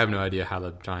 Which I have no idea how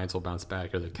the Giants will bounce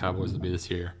back or the Cowboys will be this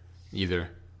year either.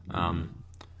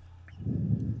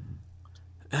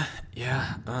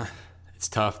 It's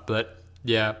tough, but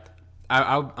yeah.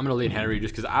 I'm going to lean Henry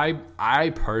just because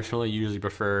I personally usually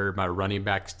prefer my running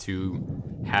backs to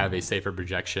have a safer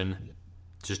projection.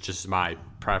 Just my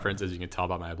preference, as you can tell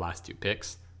by my last two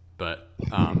picks. But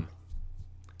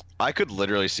I could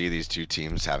literally see these two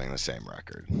teams having the same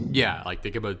record. Yeah, they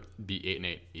could both be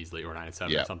 8-8 easily, or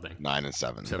 9-7 or something.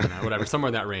 9-7, 7-9, whatever, somewhere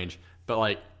in that range.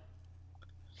 But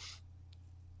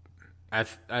I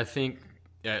think.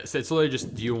 Yeah, so it's literally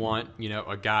just, do you want,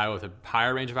 a guy with a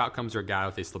higher range of outcomes or a guy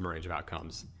with a slimmer range of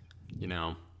outcomes,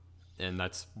 and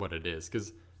that's what it is.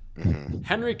 Because Mm-hmm.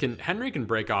 Henry can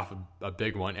break off a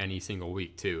big one any single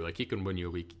week too. Like he can win you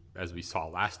a week, as we saw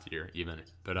last year, even.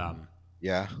 But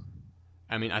yeah.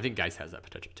 I mean, I think Geis has that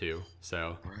potential too.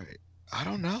 So Right. I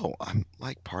don't know. I'm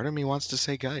like, part of me wants to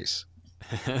say Geis.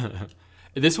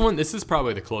 this is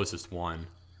probably the closest one.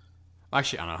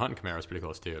 Actually, I don't know. Hunt and Kamara is pretty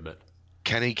close too, but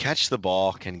Can he catch the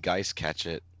ball? Can Geis catch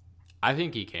it? I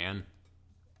think he can.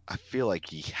 I feel like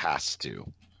he has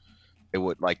to. It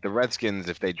would, like the Redskins,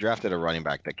 if they drafted a running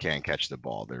back that can't catch the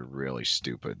ball, they're really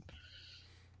stupid.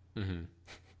 Mm-hmm.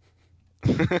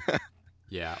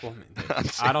 Yeah, well,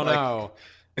 I don't know.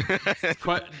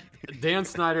 Dan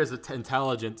Snyder's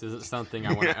intelligence isn't something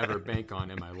I want to ever bank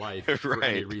on in my life for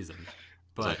any reason.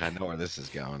 But like, I know where this is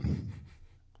going.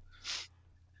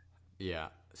 Yeah,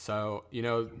 so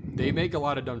they make a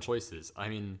lot of dumb choices. I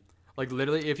mean, like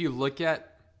literally, if you look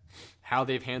at how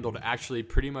they've handled actually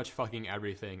pretty much fucking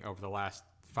everything over the last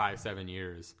 5-7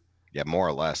 years. Yeah, more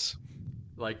or less.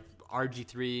 Like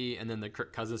RG3 and then the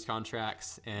Kirk Cousins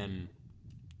contracts and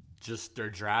just their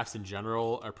drafts in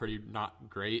general are pretty not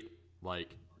great.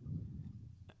 Like,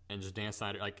 and just Dan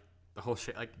Snyder, like the whole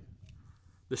shit, like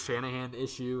the Shanahan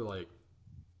issue, like,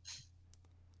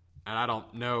 and I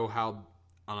don't know how.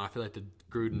 I don't know. I feel like the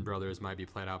Gruden brothers might be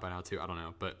played out by now too. I don't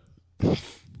know, but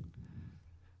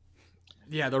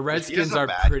yeah, the Redskins are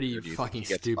pretty fucking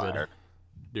stupid. Fired?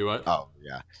 Do what? Oh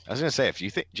yeah, I was gonna say, do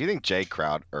you think Jay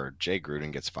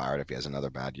Gruden gets fired if he has another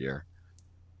bad year?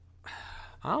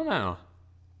 I don't know.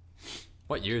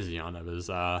 What year is he on of his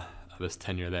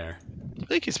tenure there? I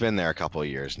think he's been there a couple of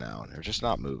years now, and they're just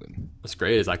not moving. What's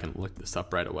great is I can look this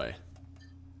up right away.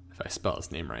 If I spell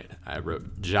his name right, I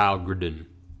wrote Jao Gruden.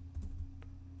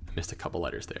 I missed a couple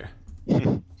letters there.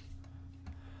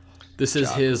 This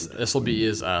will be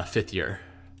his 5th year.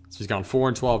 So he's gone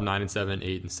 4-12,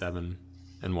 9-7, 8-7,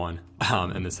 and 1,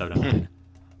 and then 7-9.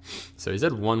 So he's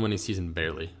had 1 winning season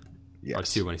barely, or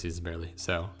 2 winning seasons barely.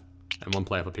 So, and 1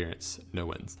 playoff appearance, no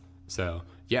wins. So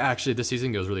yeah, actually, this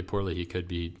season goes really poorly. He could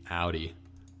be outie.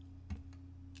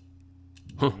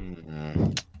 Huh.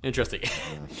 Interesting.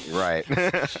 Right.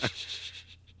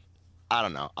 I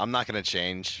don't know. I'm not going to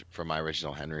change from my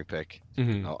original Henry pick.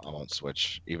 Mm-hmm. I won't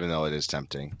switch, even though it is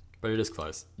tempting. But it is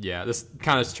close. Yeah, this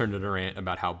kind of turned into a rant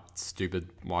about how stupid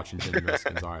Washington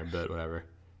Redskins are, but whatever.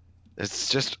 It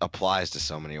just applies to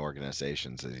so many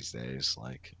organizations these days.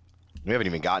 Like, we haven't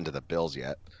even gotten to the Bills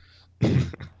yet.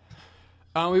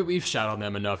 We've shouted on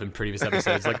them enough in previous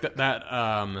episodes. Like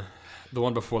the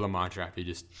one before the mock draft, you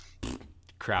just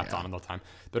crapped on them all the time.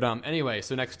 But anyway,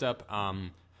 so next up,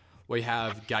 we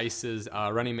have Geis's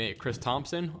running mate Chris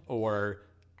Thompson or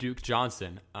Duke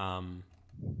Johnson.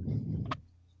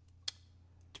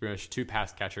 Pretty much 2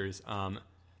 pass catchers.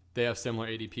 They have similar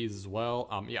ADPs as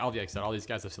well. Yeah, like I said, all these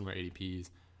guys have similar ADPs.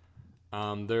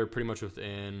 They're pretty much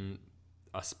within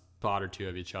a spot or 2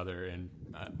 of each other in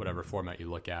whatever format you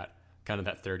look at, kind of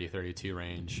that 30-32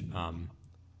 range.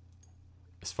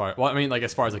 As far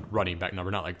as like running back number,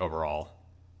 not like overall.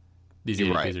 These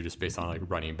ADPs are just based on like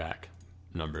running back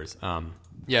numbers.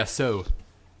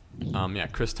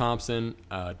 Chris Thompson,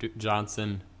 Duke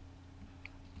Johnson.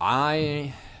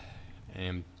 I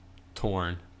am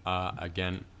torn.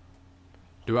 Again,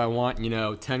 do I want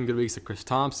 10 good weeks of Chris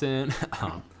Thompson?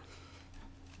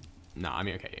 No, I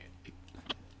mean, okay.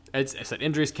 It's said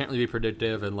injuries can't really be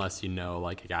predictive unless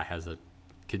like a guy has a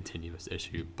continuous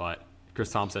issue. But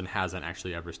Chris Thompson hasn't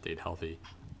actually ever stayed healthy.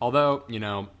 Although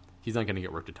he's not going to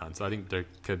get worked a ton, so I think there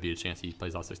could be a chance he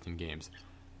plays all 16 games,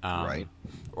 right?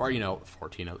 Or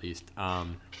 14 at least.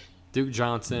 Duke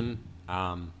Johnson.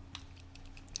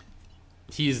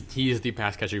 He's the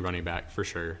pass catching running back for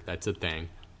sure. That's a thing.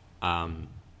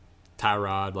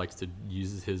 Tyrod likes to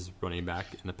use his running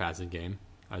back in the passing game,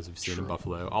 as we've seen in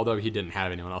Buffalo. Although he didn't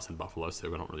have anyone else in Buffalo, so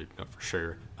we don't really know for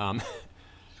sure.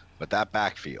 But that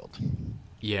backfield.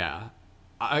 Yeah.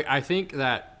 I think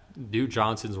that Duke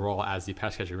Johnson's role as the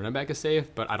pass catching running back is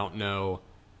safe, but I don't know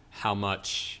how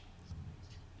much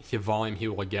volume he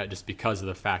will get just because of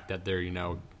the fact that they're,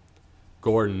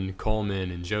 Gordon,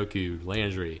 Coleman, and Njoku,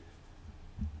 Landry.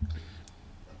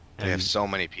 They have so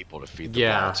many people to feed the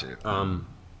ball to.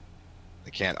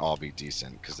 They can't all be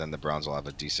decent because then the Browns will have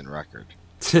a decent record.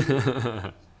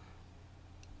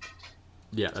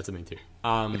 Yeah, that's a thing too.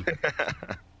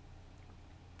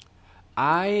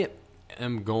 I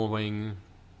am going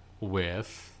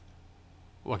with.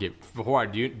 Okay, before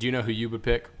do you know who you would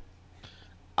pick?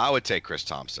 I would take Chris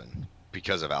Thompson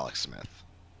because of Alex Smith.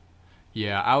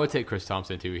 Yeah, I would take Chris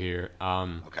Thompson too here.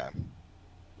 Okay.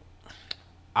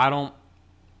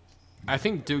 I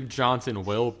think Duke Johnson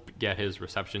will get his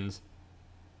receptions.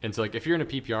 And so, like, if you're in a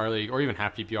PPR league or even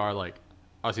half PPR, like,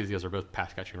 obviously these guys are both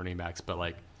pass catching running backs, but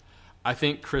like I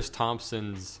think Chris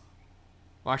Thompson's.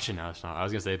 Well, actually, no, it's not. I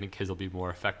was gonna say I think his will be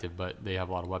more effective, but they have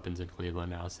a lot of weapons in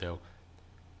Cleveland now, so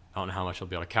I don't know how much he'll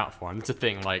be able to count for him. That's the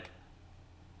thing, like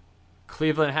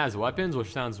Cleveland has weapons,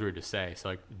 which sounds weird to say. So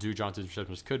like Duke Johnson's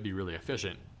receptions could be really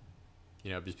efficient,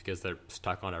 just because they're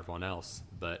stuck on everyone else.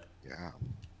 But yeah,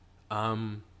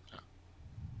 trying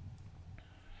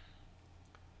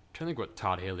to think what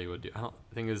Todd Haley would do. I don't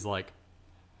think is like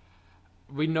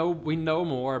we know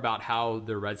more about how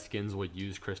the Redskins would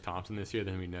use Chris Thompson this year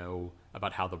than we know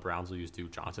about how the Browns will use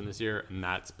Duke Johnson this year, and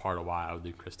that's part of why I would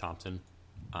do Chris Thompson.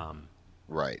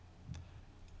 Right.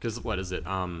 Because what is it?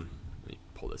 Let me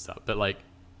pull this up. But like,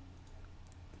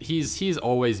 he's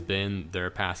always been their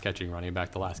pass catching running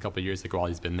back the last couple of years. Like while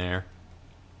he's been there,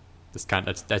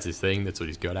 that's his thing. That's what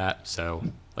he's good at. So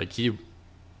like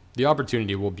the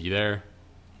opportunity will be there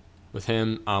with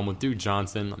him. With Duke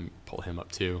Johnson, let me pull him up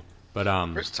too. But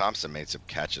Chris Thompson made some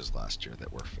catches last year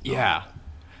that were phenomenal. Yeah,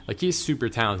 like he's super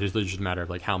talented. It's just a matter of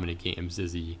like how many games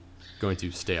is he going to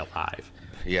stay alive.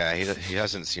 Yeah, he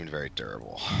hasn't seemed very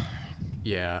durable.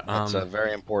 Yeah, that's a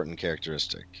very important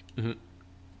characteristic. Mm-hmm.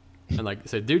 And like I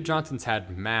said, Duke Johnson's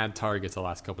had mad targets the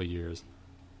last couple of years,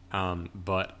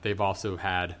 but they've also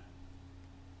had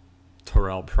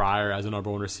Terrell Pryor as a number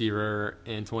one receiver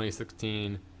in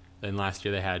 2016. Then last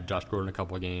year they had Josh Gordon a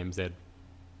couple of games. They had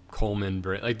Coleman,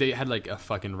 like they had like a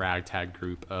fucking ragtag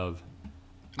group of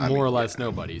more or less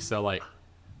nobody. So like,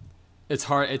 it's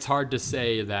hard to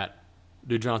say that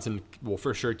Duke Johnson will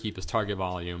for sure keep his target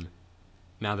volume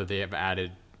now that they have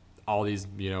added all these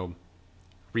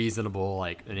reasonable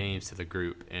like names to the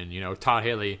group. And Todd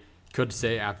Haley could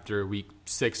say after week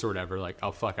 6 or whatever, like,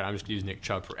 oh fuck it, I'm just gonna use Nick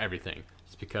Chubb for everything,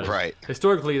 just because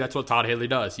historically that's what Todd Haley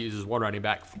does. He uses one running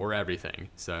back for everything.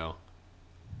 So.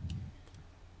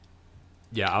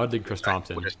 Yeah, I would think Chris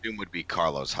Thompson. I would assume would be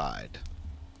Carlos Hyde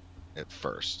at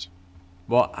first.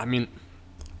 Well, I mean,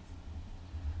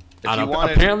 I don't know.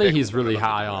 Apparently he's really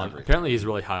high on. Apparently he's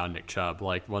really high on Nick Chubb.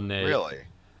 Like when they really.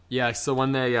 Yeah, so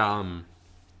when they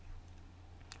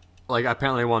like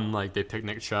apparently when like they picked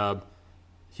Nick Chubb,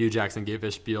 Hugh Jackson gave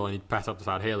his spiel and he passed up to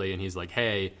Todd Haley and he's like,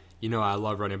 hey, I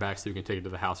love running backs so you can take it to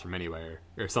the house from anywhere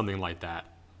or something like that.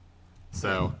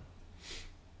 So,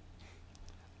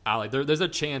 there's a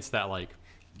chance that like.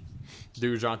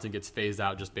 Duke Johnson gets phased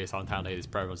out just based on Todd Haley's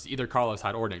preference. Either Carlos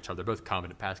Hyde or Nick Chubb. They're both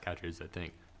competent pass catchers, I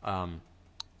think.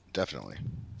 Definitely.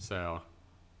 So,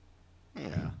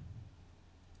 yeah.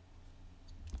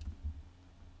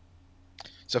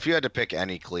 So if you had to pick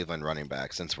any Cleveland running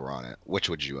back, since we're on it, which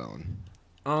would you own?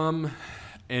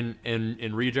 In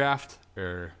redraft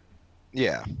or?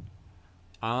 Yeah.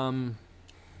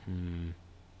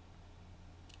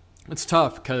 It's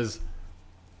tough because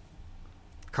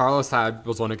Carlos Hyde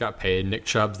was one who got paid. Nick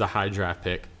Chubb's the high draft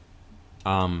pick.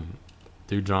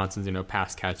 Duke Johnson's,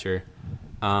 pass catcher.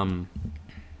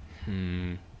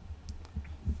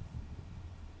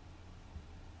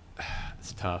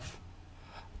 It's tough.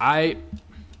 I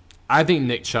think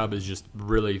Nick Chubb is just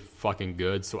really fucking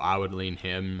good, so I would lean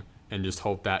him and just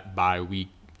hope that by week,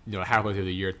 halfway through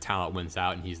the year, talent wins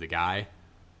out and he's the guy.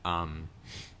 And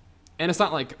it's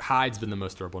not like Hyde's been the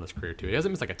most durable in his career too. He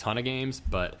hasn't missed like a ton of games,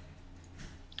 but.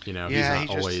 He's not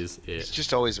always it. He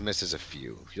just always misses a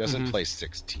few. He doesn't play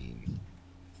 16.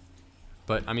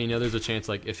 But I mean, there's a chance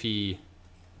like if he,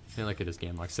 look at his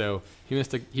game, like so he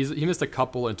missed a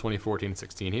couple in 2014 and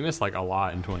 16. He missed like a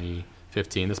lot in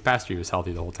 2015. This past year he was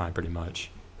healthy the whole time, pretty much.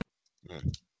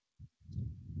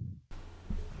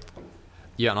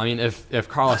 Yeah, I mean, if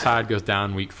Carlos Hyde goes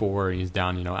down week 4 and he's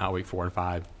down, out week 4 and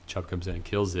 5, Chubb comes in and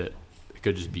kills it. It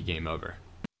could just be game over.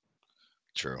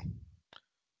 True.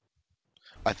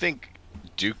 I think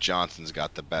Duke Johnson's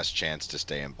got the best chance to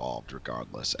stay involved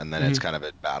regardless, and then it's kind of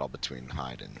a battle between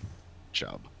Hyde and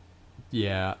Chubb.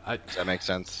 Yeah. Does that make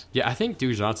sense? Yeah, I think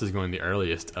Duke Johnson's going the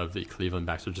earliest of the Cleveland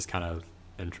backs, which is kind of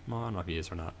I don't know if he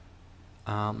is or not.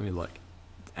 Let me look.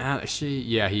 Actually,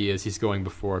 yeah, he is. He's going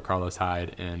before Carlos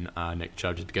Hyde and Nick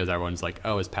Chubb just because everyone's like,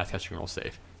 oh, his pass catching role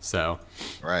safe. So,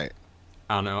 right.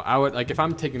 I don't know. I would if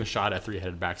I'm taking a shot at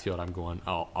 3-headed backfield, I'm going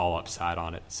all upside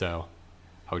on it. So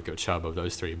I would go Chubb of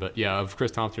those 3. But yeah, of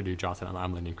Chris Thompson or Duke Johnson,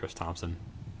 I'm leaning Chris Thompson.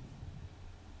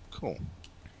 Cool.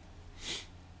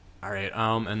 All right.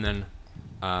 And then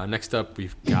next up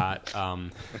we've got.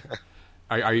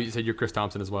 Are you said you're Chris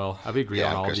Thompson as well? Have we agreed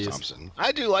on all Chris of these? Thompson.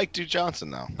 I do like Duke Johnson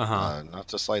though. Not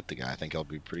to slight the guy. I think he'll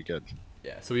be pretty good.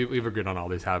 Yeah. So we've agreed on all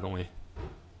these, haven't we?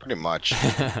 Pretty much.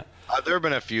 There have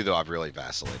been a few though I've really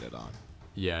vacillated on.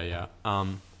 Yeah.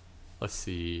 Let's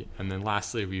see. And then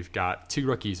lastly, we've got 2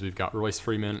 rookies. We've got Royce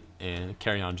Freeman and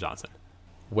Kerryon Johnson.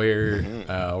 Where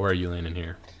are you leaning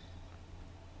here?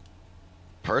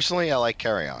 Personally, I like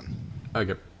Kerryon.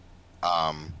 Okay.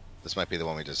 This might be the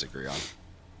one we disagree on.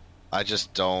 I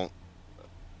just don't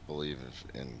believe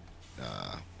in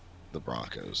the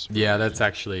Broncos. Yeah, that's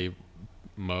actually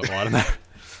a lot of that.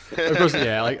 Of course,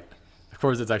 yeah, like, of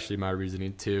course, it's actually my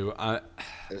reasoning too.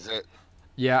 Is it?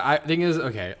 Yeah, I think is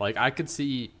okay. Like, I could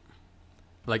see,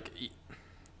 like,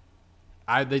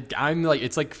 I'm like,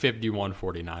 it's like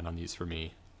 51-49 on these for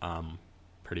me,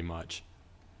 pretty much.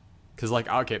 Because, like,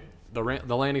 okay, the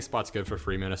landing spot's good for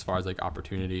Freeman as far as like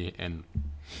opportunity, and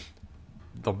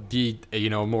they'll be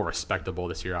more respectable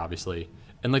this year, obviously.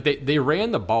 And like they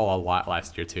ran the ball a lot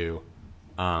last year too.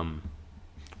 I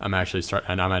might actually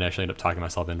end up talking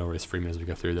myself into Royce Freeman as we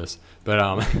go through this.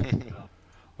 But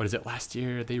what is it? Last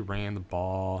year they ran the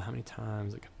ball how many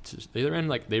times?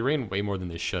 Like they ran way more than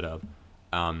they should have,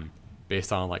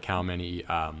 based on like how many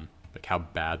like how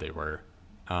bad they were.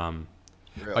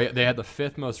 Really? Oh yeah, they had the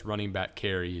 5th most running back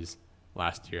carries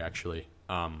last year, actually.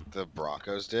 The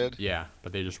Broncos did? Yeah,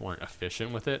 but they just weren't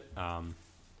efficient with it. I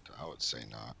would say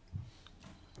not.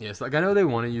 Yeah, so like I know they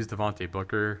want to use Devontae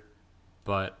Booker,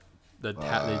 but they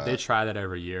try that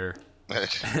every year.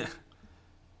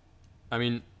 I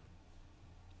mean,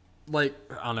 like,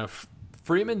 I don't know.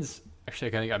 Freeman's actually.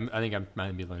 I think I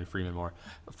might be learning Freeman more.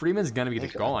 Freeman's gonna be the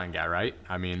goal line guy, right?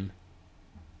 I mean,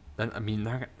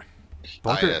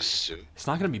 Booker, it's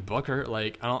not gonna be Booker.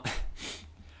 Like, I don't.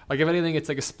 Like, if anything, it's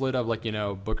like a split of like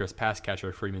Booker's pass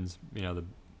catcher, Freeman's the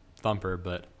thumper.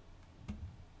 But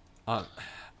I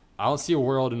don't see a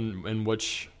world in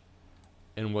which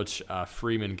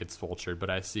Freeman gets vultured. But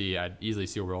I'd easily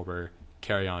see a world where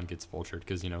Kerryon gets vultured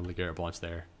because LeGarrette Blount's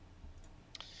there.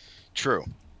 True,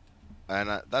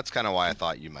 and that's kind of why I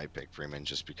thought you might pick Freeman,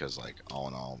 just because like all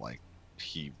in all, like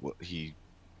he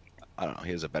I don't know,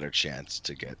 he has a better chance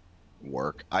to get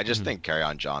work. I just think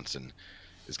Kerryon Johnson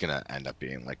is gonna end up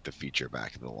being like the feature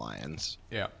back of the Lions.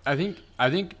 Yeah, I think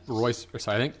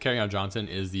Kerryon Johnson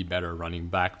is the better running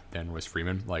back than Royce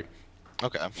Freeman. Like,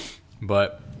 okay,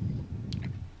 but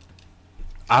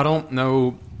I don't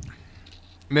know.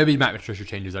 Maybe Matt Patricia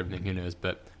changes everything. Who knows?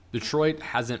 But Detroit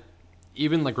hasn't,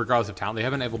 even like regardless of talent, they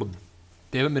haven't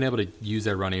been able to use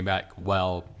their running back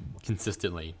well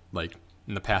consistently. Like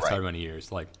in the past however many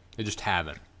years, like they just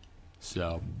haven't.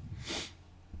 So.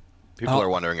 People are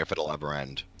wondering if it'll ever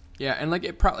end. Yeah, and like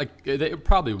it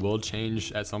probably will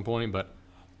change at some point, but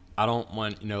I don't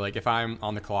want like if I'm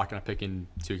on the clock and I'm picking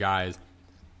 2 guys,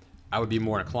 I would be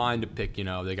more inclined to pick the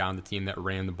guy on the team that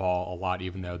ran the ball a lot,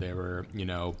 even though they were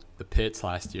the Pits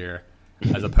last year,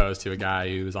 as opposed to a guy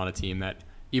who's on a team that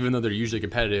even though they're usually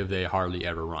competitive, they hardly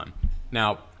ever run.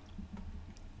 Now,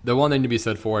 the one thing to be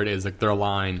said for it is like their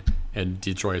line and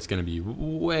Detroit is going to be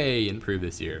way improved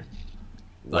this year.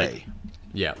 Like,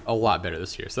 yeah, a lot better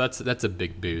this year. So that's a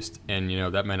big boost, and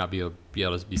that might not be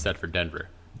able to be said for Denver.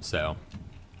 So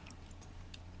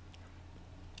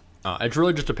it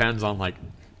really just depends on like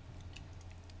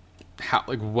how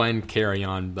when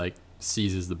Kerryon like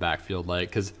seizes the backfield, like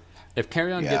because if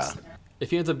Kerryon if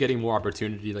he ends up getting more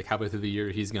opportunity like halfway through the year,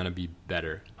 he's gonna be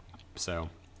better. So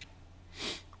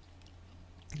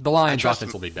the Lions'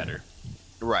 offense will be better.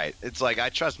 Right. It's like I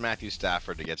trust Matthew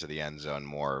Stafford to get to the end zone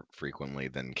more frequently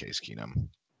than Case Keenum.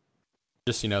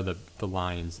 Just the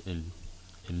Lions in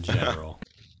general.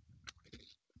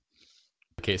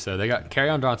 Okay, so they got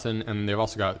Kerryon Johnson, and they've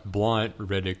also got Blount,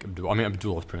 Riddick, Abdul. I mean,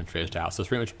 Abdul is pretty much phased out, so it's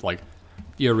pretty much like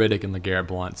Riddick and LeGarrette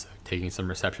Blount taking some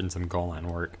receptions, some goal line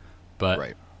work. But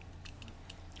right.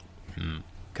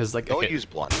 Because like don't use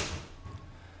Blount.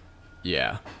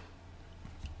 Yeah.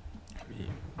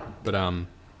 But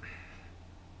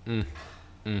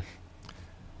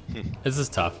this is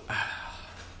tough.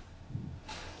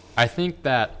 I think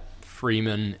that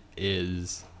Freeman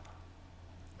is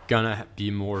gonna be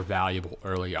more valuable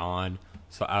early on,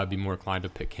 so I would be more inclined to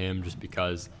pick him just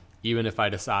because even if I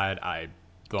decide I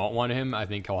don't want him, I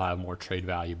think he'll have more trade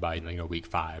value by week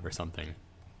 5 or something.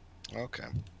 Okay.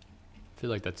 I feel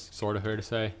like that's sort of fair to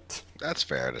say. That's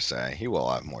fair to say. He will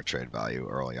have more trade value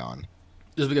early on.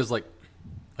 Just because like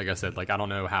I said, like I don't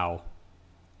know how.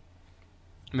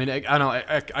 I mean, I don't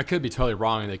know. I could be totally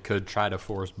wrong. They could try to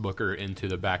force Booker into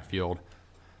the backfield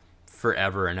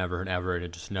forever and ever and ever, and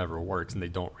it just never works, and they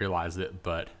don't realize it.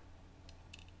 But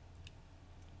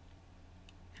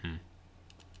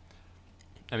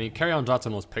I mean, Kerryon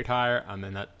Johnson was picked higher. I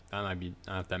mean, that might be. I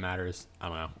don't know if that matters. I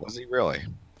don't know. Was he really?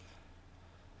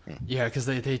 Yeah, because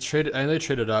they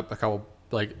traded up a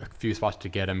few spots to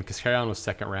get him because Kerryon was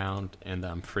 2nd round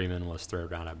and Freeman was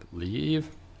 3rd round, I believe.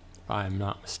 If I'm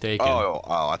not mistaken. Oh!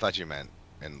 I thought you meant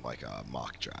in like a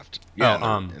mock draft.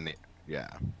 Yeah. Yeah.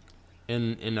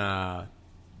 In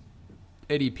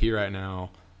ADP right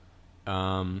now,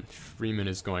 Freeman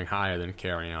is going higher than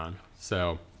Carrion.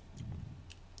 So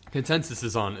consensus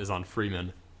is on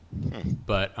Freeman.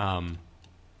 But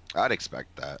I'd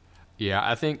expect that. Yeah,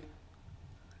 I think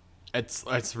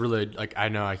it's really, like, I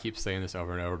know I keep saying this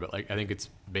over and over, but like I think it's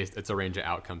a range of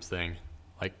outcomes thing.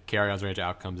 Like Carrion's range of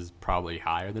outcomes is probably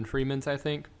higher than Freeman's, I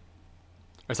think.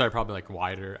 Or sorry, probably like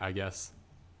wider, I guess.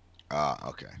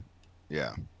 Okay.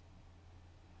 Yeah.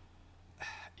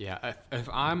 Yeah, if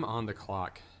I'm on the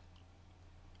clock,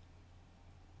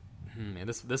 man,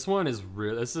 this one is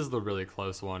real. This is the really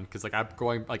close one because like I'm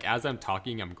going, like, as I'm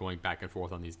talking, I'm going back and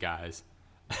forth on these guys,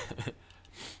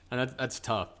 and that's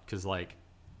tough because like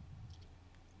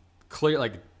clear,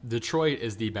 like Detroit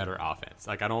is the better offense.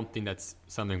 Like I don't think that's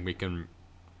something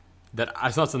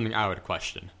that's not something I would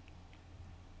question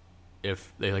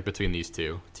if they, like, between these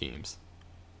two teams.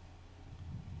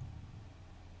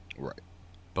 Right.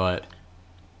 But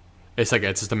it's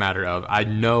just a matter of, I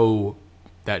know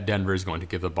that Denver is going to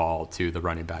give the ball to the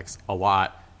running backs a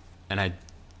lot, and I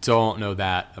don't know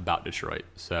that about Detroit.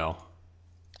 So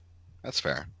that's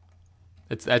fair.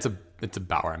 It's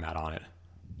about where I'm at on it.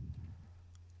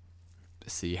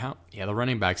 See the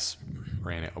running backs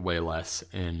ran it way less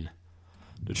in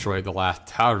Detroit the last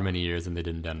however many years than they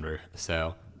did in Denver.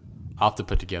 So I'll have to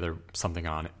put together something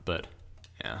on it, but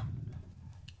yeah,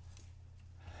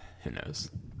 who knows?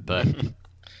 But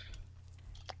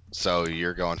so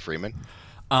you're going Freeman?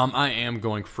 I am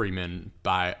going Freeman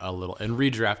by a little. In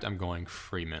redraft, I'm going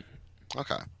Freeman.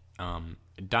 Okay.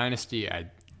 Dynasty, I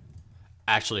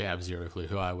actually have zero clue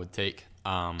who I would take.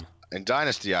 In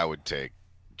Dynasty, I would take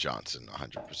Johnson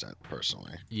 100%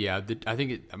 personally. Yeah, I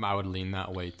think I would lean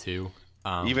that way too.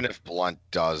 Even if Blunt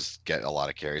does get a lot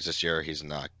of carries this year, he's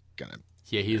not gonna.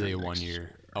 Yeah, he's a 1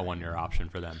 year option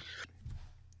for them.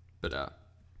 But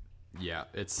yeah,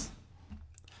 it's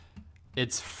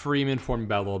Freeman for me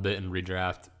by a little bit in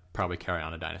redraft. Probably carry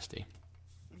on a Dynasty.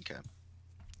 Okay.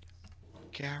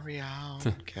 Carry on,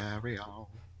 carry on.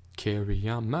 Carry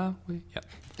on my way. Yeah.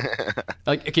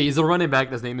 Like, okay, he's a running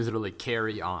back. His name is literally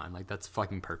Carry On. Like, that's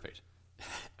fucking perfect.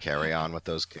 Carry on with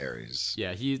those carries.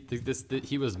 Yeah, he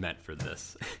was meant for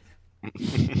this.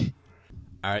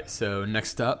 All right, so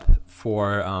next up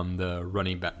for the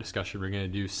running back discussion, we're gonna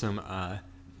do some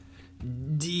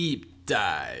deep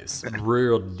dives,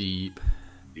 real deep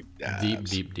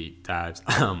dives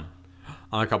on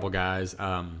a couple guys.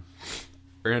 We're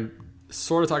gonna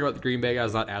sort of talk about the Green Bay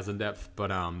guys, not as in depth,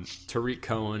 but Tariq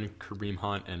Cohen, Kareem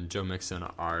Hunt, and Joe Mixon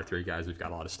are three guys we've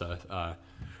got a lot of stuff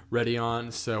ready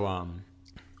on. So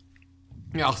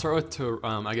yeah, I'll start with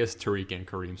I guess Tariq and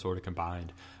Kareem sort of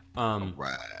combined.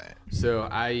 Right. So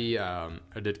I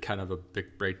did kind of a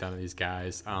big breakdown of these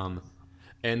guys,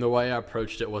 and the way I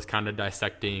approached it was kind of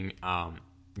dissecting, how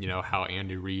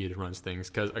Andy Reid runs things.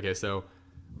 So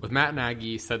with Matt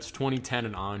Nagy, since 2010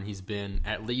 and on, he's been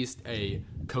at least a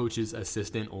coach's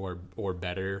assistant or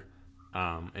better,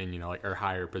 and or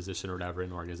higher position or whatever in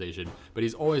the organization. But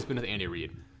he's always been with Andy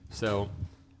Reid, so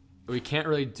we can't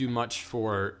really do much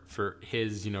for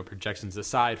his projections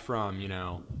aside from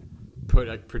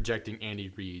projecting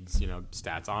Andy Reid's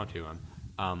stats onto him.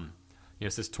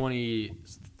 Since in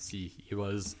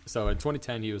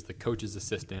 2010 he was the coach's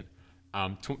assistant.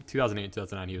 2008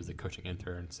 2009 he was the coaching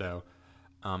intern. So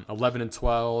 11 and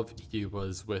 12 he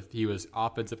was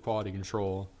offensive quality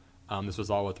control. This was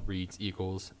all with Reid's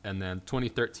Eagles, and then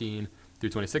 2013 through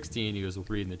 2016 he was with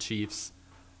Reid and the Chiefs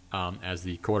as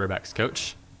the quarterback's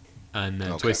coach, and then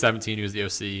 2017 he was the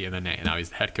OC, and then now he's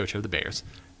the head coach of the Bears.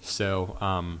 So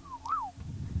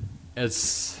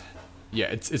it's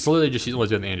literally just he's always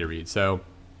been Andy Reid. So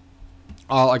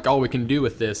all we can do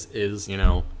with this is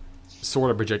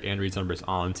sort of project Andy Reid's numbers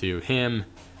onto him,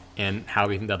 and how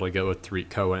we think that'll go with Tariq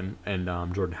Cohen and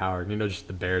Jordan Howard, just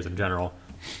the Bears in general.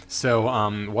 So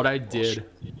what I did,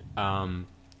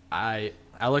 I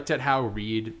looked at how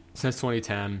Reid since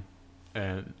 2010,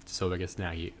 and so I guess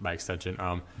Nagy by extension,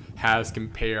 has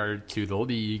compared to the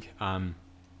league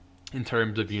in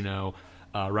terms of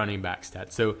running back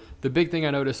stats. So the big thing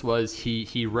I noticed was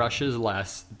he rushes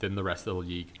less than the rest of the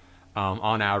league.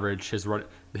 On average,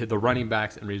 the running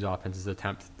backs in Reid's offenses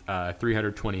attempt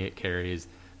 328 carries.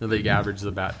 The league average is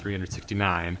about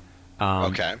 369.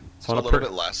 Okay, so a little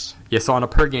bit less. Yeah, so on a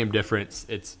per game difference,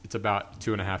 it's about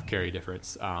 2.5 carry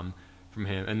difference from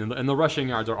him, and the rushing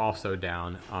yards are also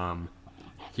down.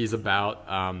 He's about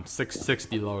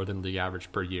 660 lower than league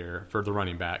average per year for the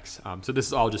running backs. So this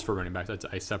is all just for running backs.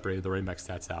 I separated the running back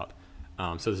stats out.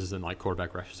 So this isn't like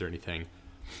quarterback rushes or anything,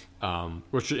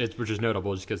 which is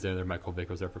notable just because Michael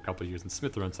Vick was there for a couple of years, and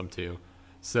Smith runs some too.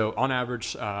 So on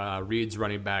average, Reed's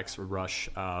running backs rush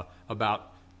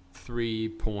about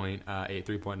 3.8,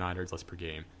 3.9 yards less per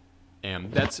game, and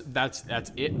that's it. That's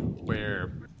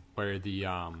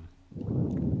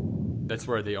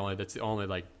the only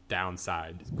like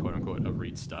downside, quote unquote, of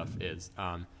Reed's stuff is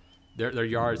their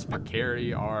yards per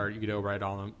carry are right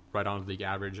on the league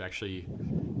average, actually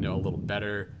a little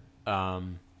better.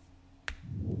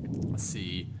 Let's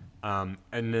see, and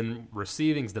then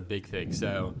receiving's the big thing.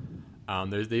 So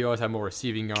they always have more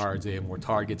receiving yards, they have more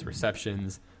targets,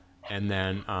 receptions, and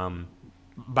then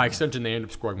by extension they end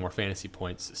up scoring more fantasy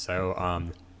points.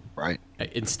 So right,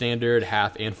 in standard,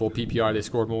 half, and full PPR they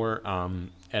scored more.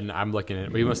 And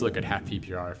we must look at half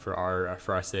PPR for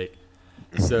our sake.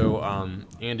 So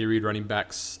Andy Reid running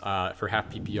backs for half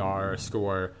PPR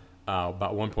score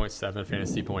about 1.7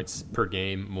 fantasy points per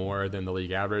game more than the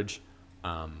league average.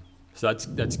 So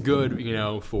that's good,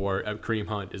 for Kareem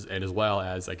Hunt and as well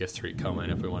as, I guess, Tariq Cohen,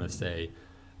 if we want to say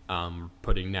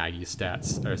putting Reed's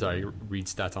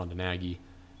stats onto Nagy.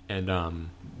 And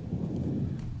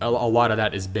a lot of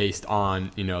that is based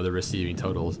on the receiving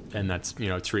totals, and that's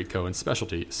Tariq Cohen's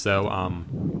specialty. So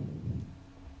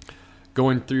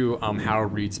going through how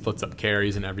Reed splits up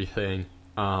carries and everything,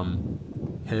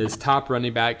 his top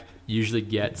running back usually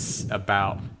gets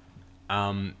about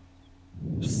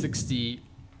 60.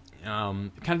 It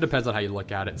kind of depends on how you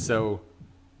look at it. So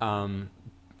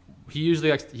he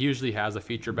usually has a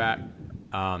feature back,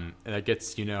 and that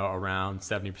gets around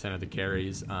 70% of the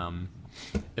carries.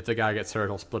 If the guy gets hurt,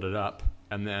 he'll split it up.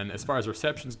 And then as far as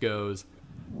receptions goes,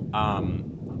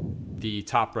 the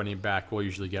top running back will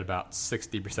usually get about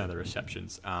 60% of the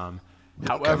receptions.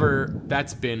 However,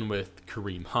 that's been with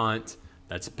Kareem Hunt.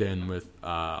 That's been with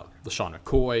LaShawn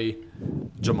McCoy,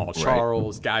 Jamal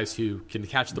Charles, guys who can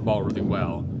catch the ball really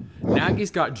well.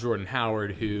 Nagy's got Jordan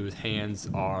Howard, whose hands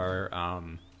are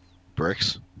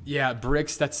bricks. Yeah,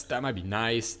 bricks. That might be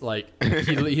nice. Like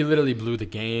he literally blew the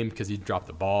game because he dropped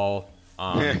the ball.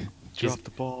 Dropped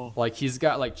the ball. Like he's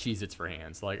got like Cheez-Its for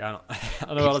hands. Like I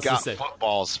don't know what else to say. He's got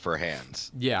footballs for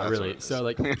hands. Yeah, that's really. So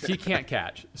like he can't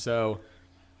catch. So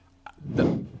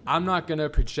I'm not gonna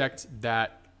project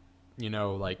that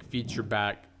like feature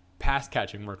back pass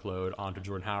catching workload onto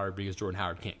Jordan Howard because Jordan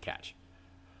Howard can't catch.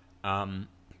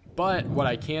 But what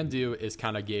I can do is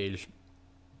kind of gauge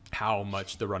how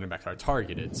much the running backs are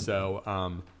targeted.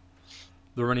 So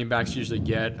the running backs usually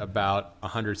get about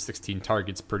 116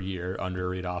 targets per year under a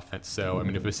Reid offense. So, I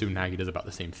mean, if we assume Nagy does about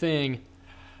the same thing,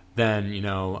 then,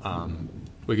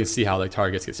 we can see how the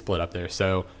targets get split up there.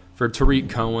 So for Tariq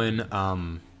Cohen,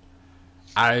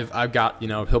 I've got,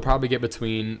 he'll probably get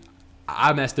between,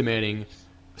 I'm estimating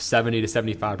 70 to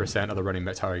 75% of the running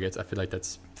back targets. I feel like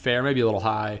that's fair, maybe a little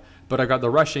high, but I got the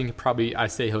rushing, probably I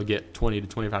say he'll get 20 to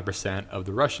 25% of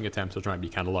the rushing attempts, which might be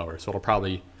kind of lower. So it'll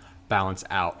probably balance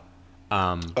out.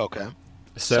 Okay.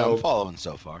 So I'm following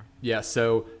so far. Yeah.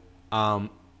 So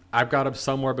I've got him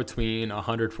somewhere between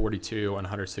 142 and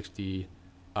 160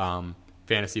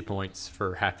 fantasy points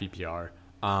for half PPR.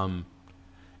 And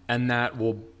that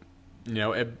will,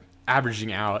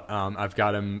 averaging out, I've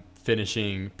got him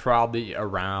finishing probably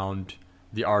around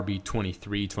the RB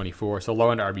 23, 24, so low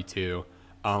end RB2.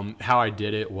 How I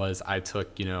did it was I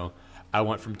took, I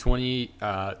went from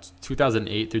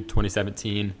 2008 through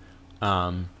 2017,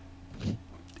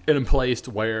 in place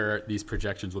where these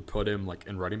projections would put him like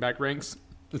in running back ranks.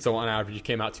 And so on average, it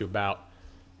came out to about,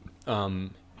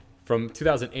 from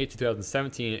 2008 to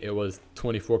 2017, it was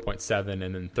 24.7,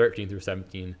 and then 13 through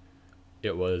 17,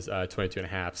 it was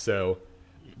 22.5. So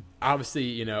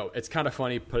obviously, it's kind of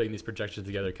funny putting these projections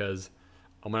together because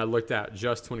when I looked at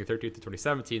just 2013 to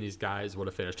 2017, these guys would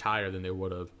have finished higher than they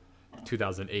would have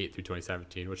 2008 through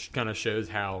 2017, which kind of shows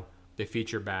how the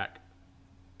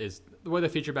way the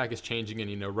feature back is changing,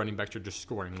 and running backs are just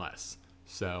scoring less.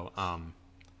 So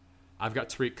I've got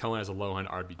Tariq Cohen as a low end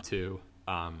RB2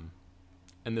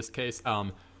 in this case.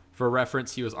 For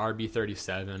reference, he was RB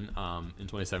 37 in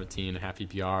 2017 and half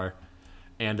PPR.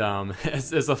 And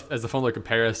as a fun little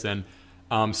comparison,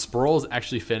 Sproles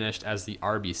actually finished as the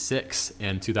RB6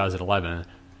 in 2011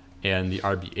 and the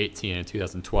RB18 in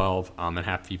 2012 and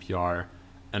half PPR.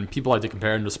 And people like to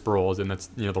compare him to Sproles, and that's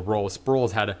the role.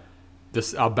 Sproles had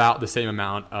about the same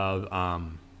amount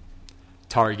of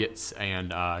targets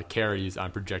and carries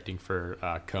I'm projecting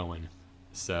for Cohen.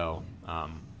 So,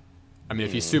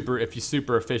 if he's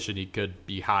super efficient, he could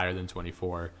be higher than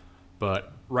 24.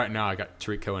 But right now, I got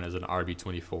Tariq Cohen as an RB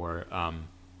 24,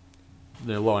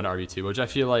 the low end RB 2, which I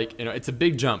feel like it's a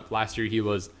big jump. Last year he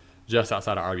was just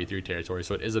outside of RB 3 territory,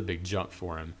 so it is a big jump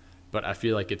for him. But I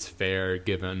feel like it's fair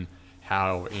given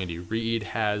how Andy Reid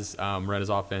has run his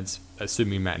offense,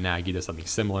 assuming Matt Nagy does something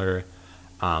similar.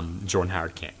 Jordan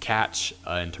Howard can't catch,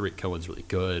 and Tariq Cohen's really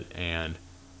good, and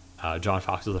John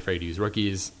Fox is afraid to use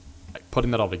rookies. Like,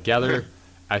 putting that all together,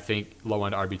 I think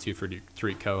low-end RB2 for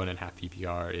Tariq Cohen and half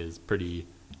PPR is pretty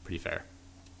fair.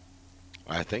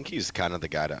 I think he's kind of the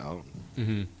guy to own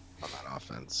on that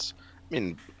offense. I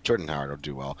mean, Jordan Howard will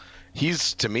do well.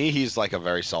 To me, he's like a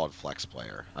very solid flex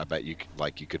player. I bet you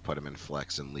could put him in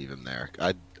flex and leave him there.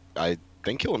 I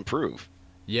think he'll improve.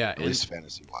 Yeah, at least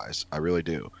fantasy wise, I really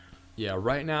do. Yeah,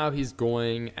 right now he's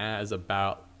going as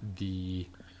about the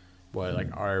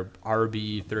our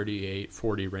RB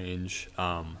 38-40 range.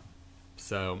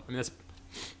 So I mean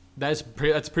that's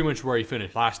pretty much where he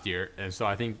finished last year, and so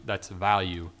I think that's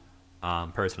value,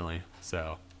 personally.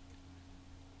 So.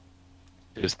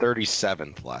 It was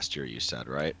 37th last year, you said,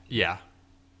 right? Yeah.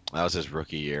 That was his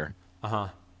rookie year. Uh-huh.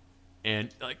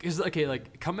 And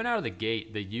coming out of the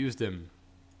gate, they used him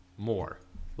more.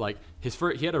 Like he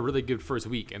had a really good first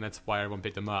week, and that's why everyone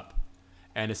picked him up.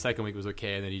 And his second week was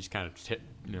okay, and then he just kind of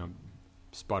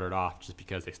sputtered off just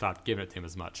because they stopped giving it to him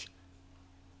as much.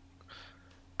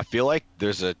 I feel like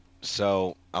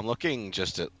so I'm looking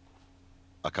just at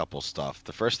a couple stuff.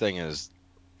 The first thing is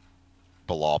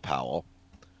Bilal Powell.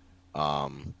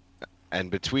 And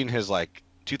between his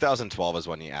 2012 is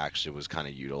when he actually was kind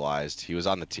of utilized. He was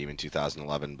on the team in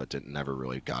 2011, but never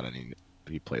really got any.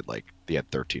 He played he had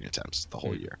 13 attempts the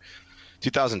whole year.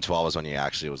 2012 is when he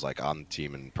actually was on the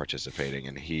team and participating,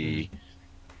 and he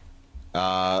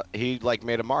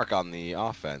made a mark on the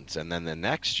offense. And then the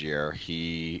next year,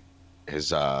 his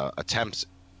attempts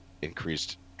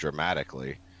increased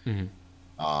dramatically.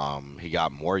 He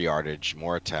got more yardage,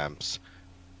 more attempts,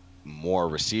 more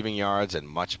receiving yards, and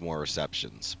much more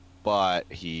receptions, but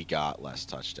he got less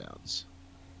touchdowns.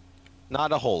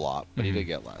 Not a whole lot, but he did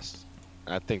get less.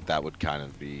 I think that would kind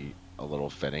of be a little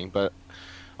fitting, but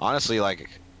honestly,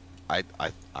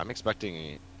 I'm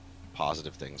expecting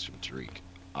positive things from Tariq.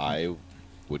 I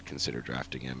would consider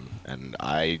drafting him, and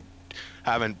I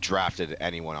haven't drafted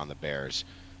anyone on the Bears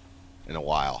in a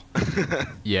while.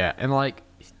 Yeah, and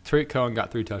Tariq Cohen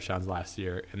got 3 touchdowns last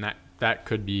year, and that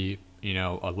could be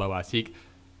a low ass. He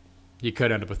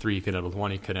could end up with 3, he could end up with 1,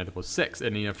 he could end up with 6.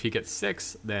 And if he gets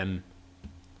 6, then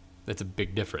that's a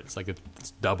big difference.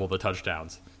 It's double the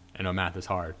touchdowns. I know math is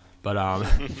hard, but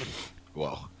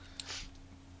well,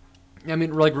 I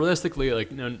mean, realistically,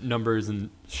 numbers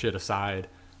and shit aside,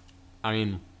 I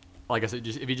mean, like I said,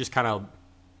 if you just kind of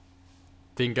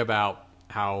think about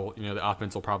how the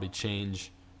offense will probably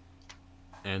change,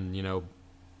 and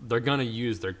they're gonna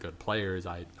use their good players,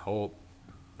 I hope.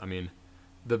 I mean,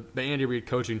 the Andy Reid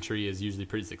coaching tree is usually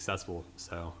pretty successful,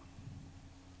 so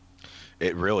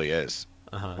it really is.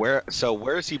 Where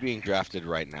is he being drafted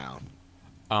right now?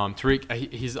 Tariq, I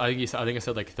think I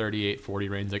said 38-40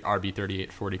 range, RB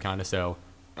 38-40 kind of. So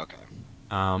okay.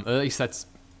 At least that's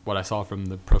what I saw from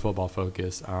the Pro Football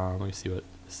Focus. Let me see what it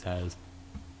says.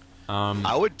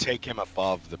 I would take him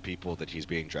above the people that he's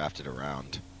being drafted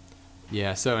around.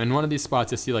 Yeah. So in one of these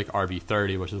spots, I see RB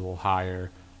 30, which is a little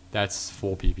higher. That's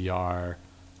full PPR,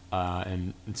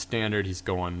 and in standard he's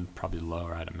going probably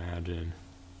lower, I'd imagine.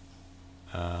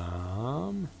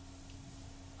 I'm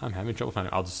having trouble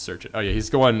finding it. I'll just search it. Oh yeah, he's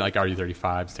going RB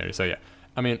 35 standard. So yeah,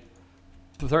 I mean,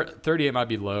 38 might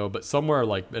be low, but somewhere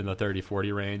in the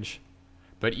 30-40 range.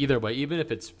 But either way, even if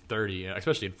it's 30,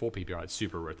 especially in full PPR, it's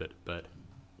super worth it. But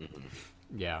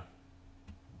yeah,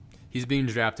 he's being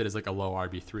drafted as a low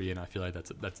RB3, and I feel like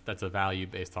that's a value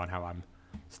based on how I'm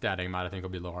statting him out. I think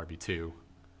it'll be low RB2,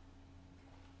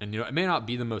 and it may not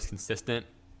be the most consistent,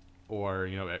 or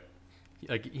he'll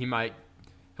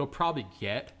probably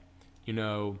get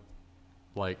the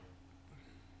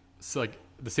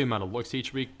same amount of looks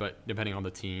each week, but depending on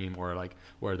the team or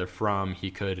where they're from, he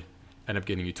could end up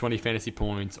getting you 20 fantasy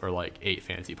points or 8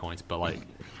 fantasy points. But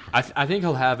I think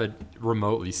he'll have a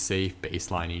remotely safe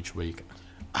baseline each week.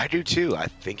 I do too. I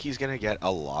think he's going to get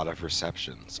a lot of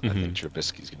receptions. I think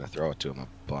Trubisky's going to throw it to him a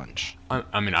bunch.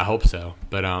 I mean, I hope so.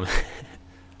 But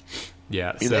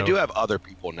yeah. I mean, they do have other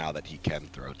people now that he can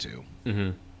throw to.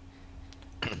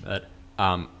 But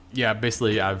yeah,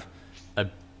 basically I've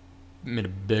made a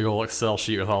big old Excel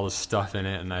sheet with all this stuff in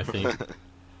it, and I think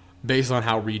based on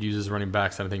how Reid uses running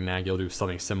backs, I think Nagy will do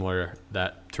something similar,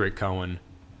 that Tariq Cohen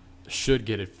should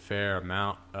get a fair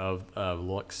amount of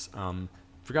looks.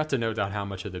 Forgot to note down how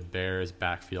much of the Bears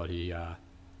backfield he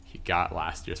got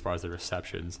last year as far as the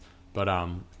receptions, but I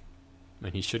mean,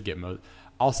 he should get most.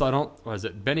 Also,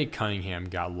 Benny Cunningham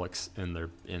got looks in their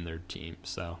team,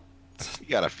 so he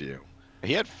got a few.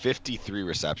 He had 53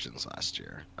 receptions last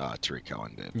year. Tariq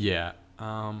Cohen did. Yeah,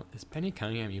 Is Benny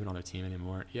Cunningham even on their team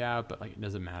anymore? Yeah, but like it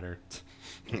doesn't matter.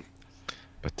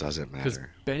 But doesn't Because matter.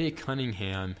 Benny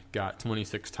Cunningham got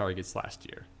 26 targets last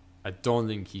year. I don't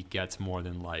think he gets more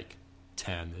than like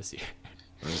 10 this year.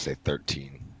 I'm going to say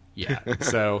 13. Yeah.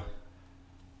 So,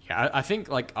 yeah, I think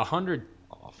like 100.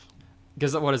 Off.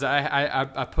 Because what is it?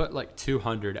 I put like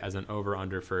 200 as an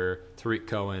over-under for Tariq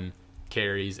Cohen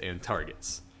carries and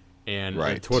targets. And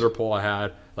in the Twitter poll I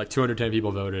had, like 210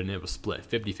 people voted, and it was split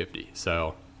 50-50.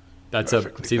 So that's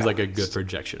seems like a good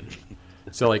projection.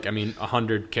 So, like, I mean,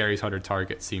 100 carries, 100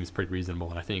 targets seems pretty reasonable,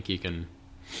 and I think he can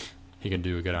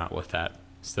do a good amount with that.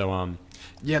 So,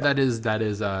 yeah, that is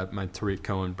my Tariq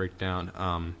Cohen breakdown.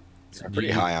 I'm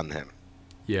pretty high on him.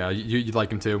 Yeah, you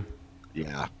like him too?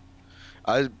 Yeah.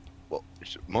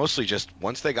 Mostly just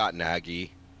once they got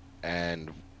Nagy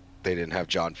and they didn't have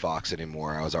John Fox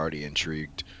anymore, I was already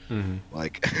intrigued. Mm-hmm.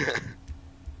 Like,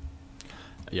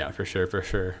 yeah, for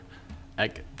sure.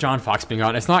 Like John Fox being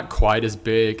on, it's not quite as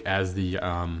big as the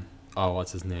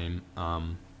what's his name?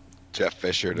 Jeff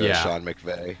Fisher to Sean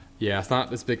McVay. Yeah, it's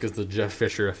not as big as the Jeff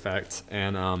Fisher effect.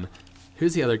 And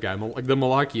who's the other guy? Like the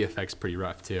Malarkey effect's pretty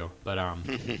rough too. But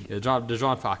the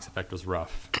John Fox effect was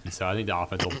rough. And so I think the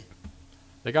offense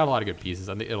they got a lot of good pieces.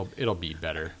 I think it'll be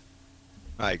better.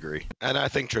 I agree. And I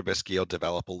think Trubisky will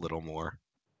develop a little more.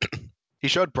 He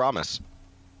showed promise.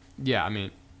 Yeah, I mean,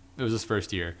 it was his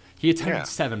first year. He attempted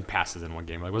 7 passes in one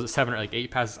game. Like, was it 7 or like 8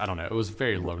 passes? I don't know. It was a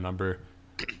very low number.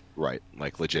 Right.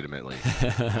 Like, legitimately.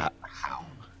 How?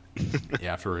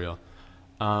 Yeah, for real.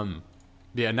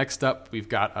 Yeah, next up, we've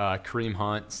got Kareem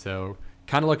Hunt. So,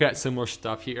 kind of looking at similar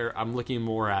stuff here. I'm looking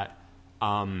more at,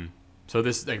 so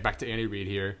this, like, back to Andy Reid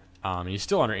here. And he's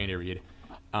still under Andy Reid.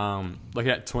 Looking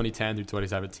at 2010 through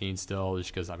 2017 still,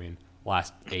 just because, I mean,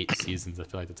 last 8 seasons, I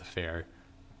feel like that's a fair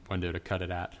window to cut it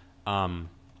at. So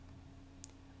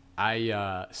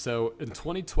in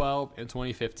 2012 and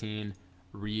 2015,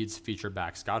 Reid's feature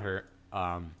backs got hurt.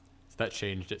 So that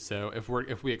changed it. So if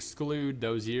we exclude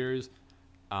those years,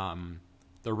 the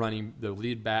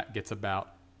lead back gets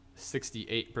about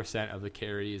 68% of the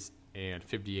carries and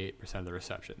 58% of the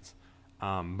receptions.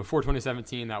 Before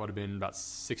 2017, that would have been about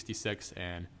 66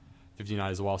 and 59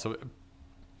 as well. So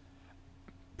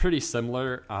pretty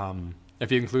similar.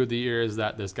 If you include the years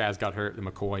that this guy's got hurt, the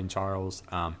McCoy and Charles,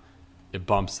 it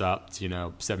bumps up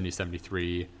to 70,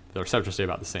 73. The receptions stay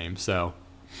about the same. So,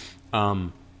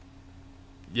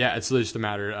 yeah, it's just a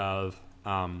matter of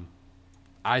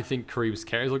I think Kareem's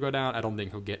carries will go down. I don't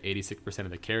think he'll get 86% of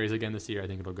the carries again this year. I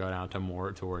think it'll go down to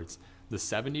more towards the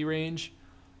 70 range.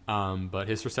 But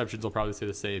his receptions will probably stay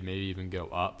the same, maybe even go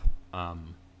up,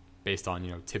 based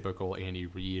on typical Andy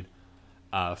Reid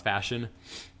fashion.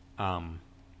 And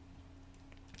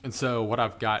so what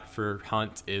I've got for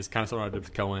Hunt is kind of similar to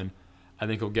Cohen. I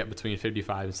think he'll get between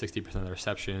 55 and 60% of the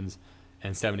receptions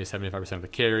and 70 to 75% of the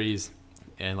carries.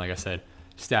 And like I said,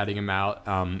 statting him out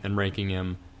and ranking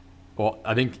him, well,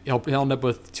 I think he'll end up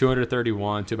with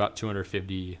 231 to about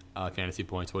 250 fantasy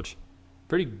points, which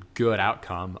pretty good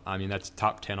outcome. I mean, that's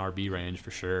top 10 RB range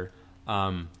for sure.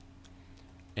 And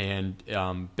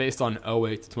based on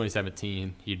 08 to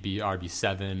 2017, he'd be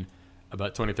RB7.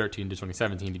 About 2013 to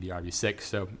 2017, he'd be RB6.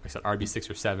 So, like I said,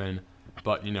 RB6 or 7.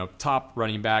 But, top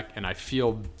running back, and I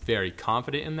feel very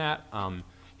confident in that.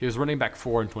 He was running back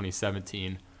 4 in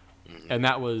 2017. And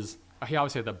that was, he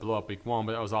obviously had that blow up week 1,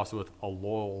 but that was also with a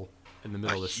lull in the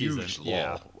middle of the season. Lull.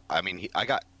 Yeah. I mean,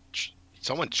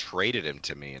 someone traded him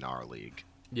to me in our league.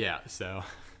 Yeah, so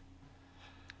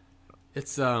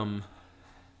it's I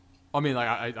mean,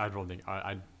 like I don't think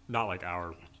I not like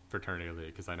our fraternity league,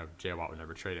 because I know Jay Watt would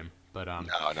never trade him, but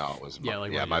no, it was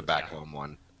my back home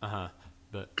one.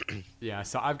 But yeah,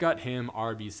 so I've got him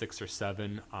RB6 or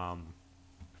 7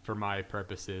 for my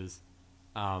purposes.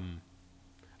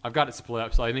 I've got it split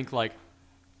up, so I think like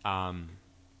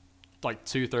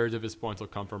 2/3 of his points will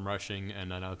come from rushing,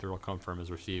 and another third will come from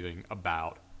his receiving.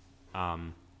 About.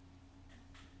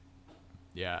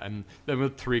 Yeah, and then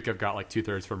with Tariq, I've got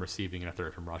 2/3 from receiving and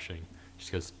 1/3 from rushing,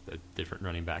 just because they're different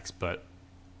running backs. But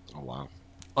oh wow,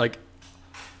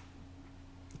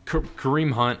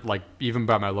 Kareem Hunt, even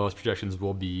by my lowest projections,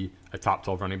 will be a top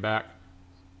 12 running back,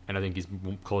 and I think he's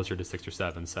closer to 6 or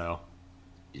 7. So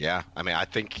yeah, I mean, I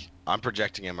think I'm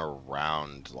projecting him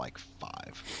around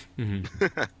 5. Mm-hmm.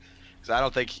 Because I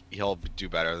don't think he'll do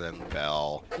better than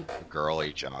Bell,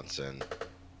 Gurley, Johnson.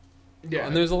 Yeah,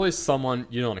 and there's always someone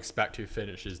you don't expect who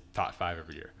finishes top 5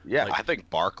 every year. Yeah, I think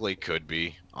Barkley could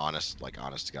be, honest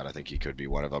to God, I think he could be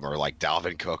one of them, or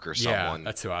Dalvin Cook or someone. Yeah,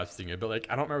 that's who I was thinking. But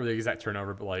I don't remember the exact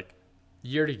turnover, but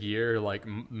year to year, like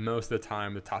most of the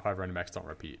time, the top 5 running backs don't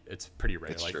repeat. It's pretty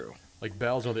rare. It's true. Like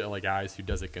Bell's one of the only guys who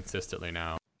does it consistently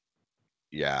now.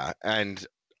 Yeah, and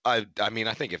I mean,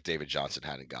 I think if David Johnson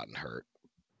hadn't gotten hurt,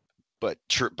 but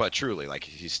truly, like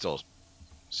he still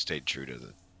stayed true to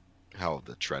how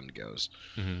the trend goes.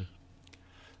 Mm-hmm.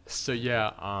 So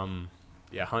yeah,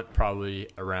 Hunt probably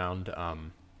around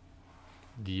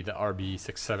the RB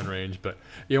 6-7 range, but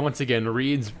yeah, once again,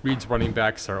 Reed's running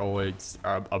backs are always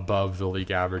above the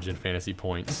league average in fantasy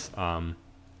points,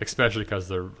 especially because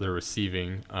they're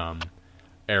receiving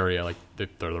area, like they're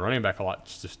the running back a lot.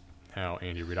 It's just how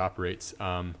Andy Reid operates.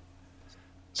 So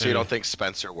you don't think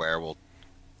Spencer Ware will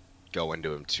go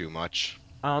into him too much?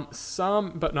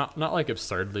 Some, but not like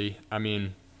absurdly. I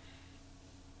mean,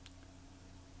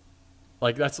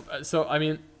 like that's so. I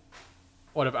mean,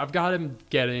 what if I've got him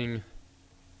getting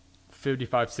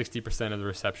 55-60% of the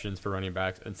receptions for running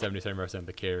backs and 77% of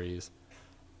the carries?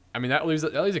 I mean, that leaves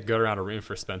a good amount of room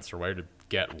for Spencer Ware to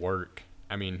get work.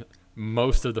 I mean,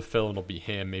 most of the fill-in will be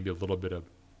him, maybe a little bit of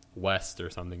West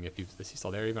or something. Is he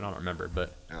still there even? I don't remember,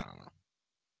 but I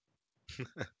don't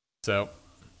know. So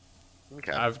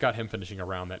okay. I've got him finishing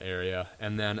around that area.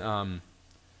 And then,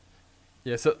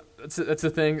 so that's the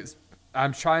thing.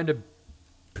 I'm trying to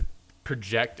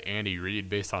project Andy Reid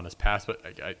based on his past, but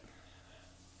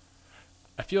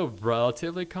I feel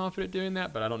relatively confident doing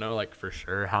that, but I don't know, like, for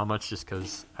sure how much, just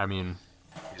because, I mean...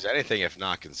 He's anything if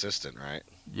not consistent, right?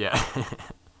 Yeah.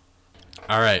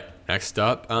 All right, next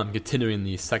up, continuing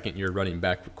the second-year running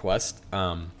back request,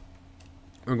 we're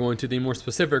going to the more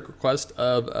specific request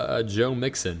of Joe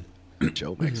Mixon.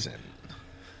 Joe Mixon.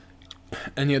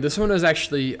 And yeah, this one was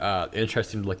actually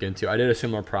interesting to look into. I did a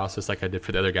similar process like I did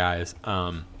for the other guys.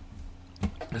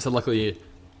 So luckily,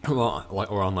 well,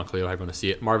 or unluckily, however you want to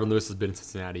see it, Marvin Lewis has been in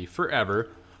Cincinnati forever.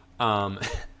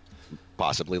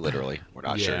 Possibly, literally. We're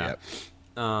not sure yet.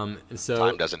 And so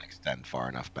time doesn't extend far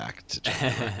enough back to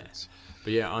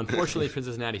But yeah, unfortunately for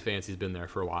Cincinnati fans, he's been there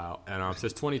for a while. And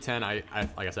since 2010, I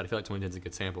like I said, I feel like 2010 is a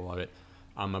good sample of it.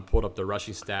 I pulled up the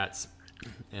rushing stats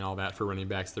and all that for running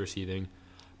backs, the receiving.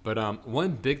 But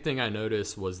one big thing I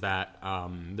noticed was that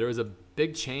there was a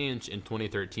big change in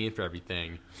 2013 for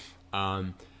everything. I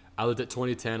looked at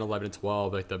 2010, 11, and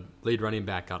 12. Like the lead running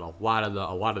back got a lot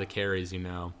of the carries, in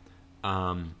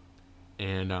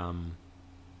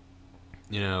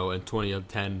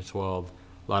 2010 to 12,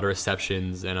 a lot of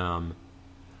receptions and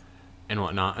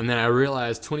whatnot. And then I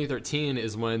realized 2013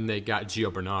 is when they got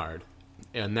Gio Bernard,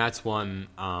 and that's when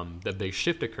the big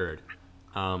shift occurred.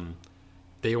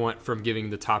 They went from giving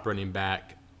the top running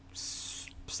back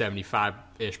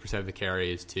 75-ish% of the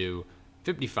carries to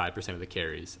 55% of the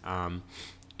carries.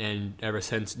 And ever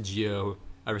since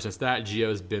that,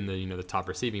 Gio's been the top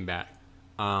receiving back.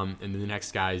 And the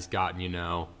next guy's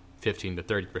gotten 15 to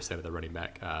 30% of the running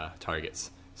back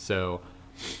targets. So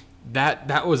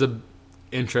that was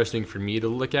interesting for me to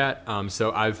look at.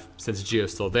 So since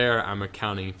Gio's still there, I'm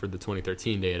accounting for the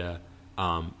 2013 data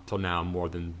till now more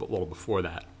than a little before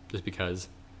that, just because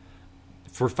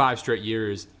for 5 straight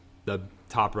years the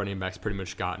top running back's pretty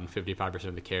much gotten 55%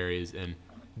 of the carries, and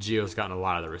Gio's gotten a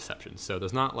lot of the receptions. So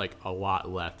there's not like a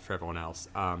lot left for everyone else.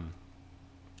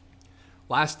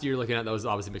 Last year, looking at that was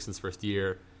obviously Mixon's first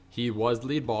year. He was the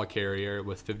lead ball carrier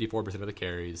with 54% of the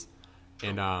carries,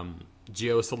 and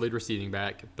Gio was the lead receiving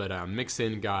back, but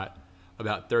Mixon got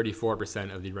about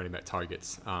 34% of the running back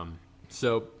targets.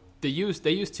 So they use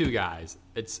 2 guys.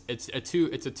 It's a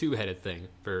two-headed thing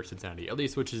for Cincinnati, at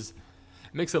least, which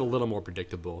makes it a little more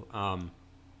predictable.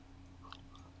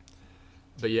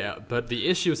 But the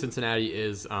issue with Cincinnati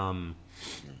is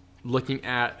looking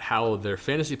at how their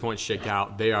fantasy points shake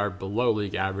out. They are below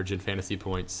league average in fantasy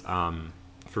points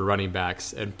for running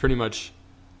backs, and pretty much,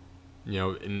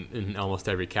 in almost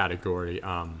every category.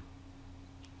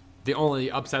 The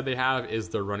only upside they have is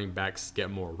the running backs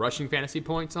get more rushing fantasy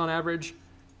points on average,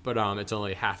 but it's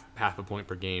only half a point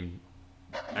per game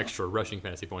extra rushing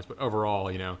fantasy points. But overall,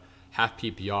 half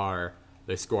PPR,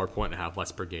 they score a point and a half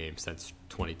less per game since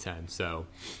 2010. So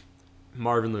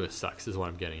Marvin Lewis sucks is what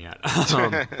I'm getting at.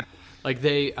 Like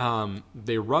they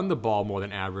run the ball more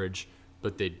than average,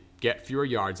 but they get fewer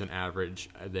yards than average.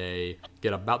 They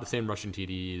get about the same rushing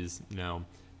TDs.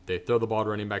 They throw the ball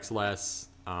to running backs less.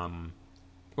 Well,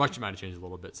 actually, might have changed a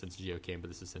little bit since Gio came, but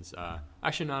this is since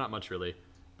actually not much really.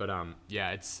 But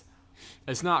it's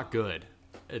not good.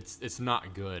 It's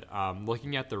not good.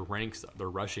 Looking at the ranks, the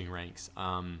rushing ranks,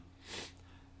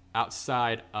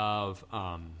 outside of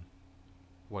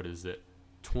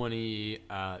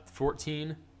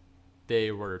 2014,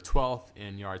 they were 12th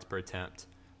in yards per attempt.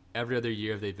 Every other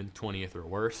year they've been 20th or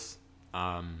worse.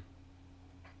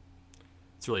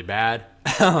 It's really bad.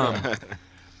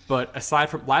 But aside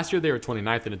from last year, they were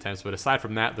 29th in attempts. But aside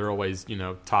from that, they're always,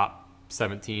 top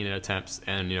 17 in attempts.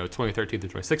 And, 2013 through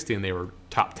 2016, they were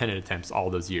top 10 in attempts all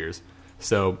those years.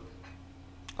 So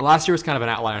last year was kind of an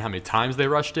outlier on how many times they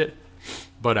rushed it.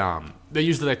 But they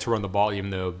usually like to run the ball,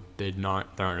 even though they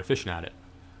aren't efficient at it.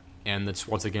 And that's,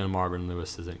 once again, Marvin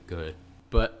Lewis isn't good.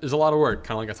 But there's a lot of work,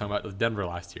 kind of like I was talking about with Denver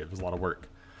last year. There's a lot of work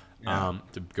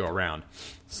to go around.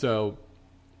 So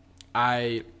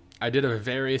I did a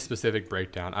very specific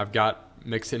breakdown. I've got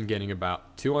Mixon getting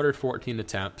about 214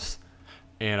 attempts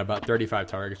and about 35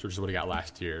 targets, which is what he got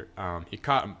last year. He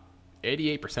caught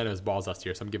 88% of his balls last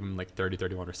year, so I'm giving him like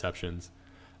 31 receptions.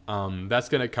 That's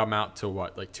going to come out to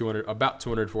about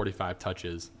 245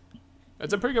 touches.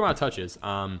 That's a pretty good amount of touches.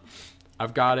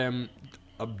 I've got him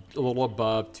a little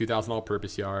above 2,000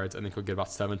 all-purpose yards. I think he'll get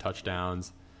about 7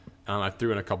 touchdowns. I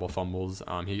threw in a couple of fumbles.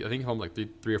 I think he fumbled like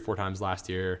three or four times last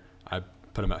year. I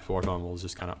put him at 4 fumbles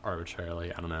just kind of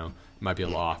arbitrarily. I don't know. It might be a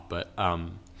little off, but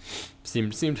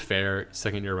seemed fair.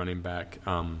 Second-year running back.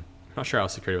 I'm not sure how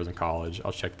security was in college.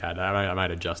 I'll check that. I might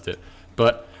adjust it.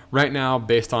 But right now,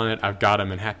 based on it, I've got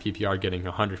him in half PPR getting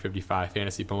 155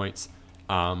 fantasy points.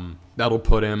 That'll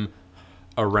put him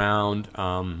around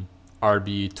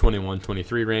RB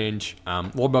 21-23 range, a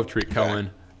little above Tariq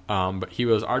Cohen. But he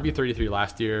was RB 33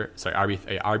 last year. Sorry,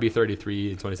 RB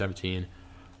 33 in 2017.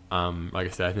 Like I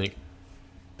said, I think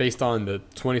based on the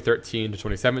 2013 to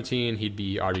 2017, he'd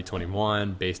be RB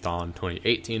 21. Based on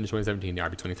 2018 to 2017, the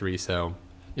RB 23. So,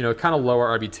 kind of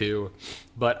lower RB 2.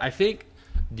 But I think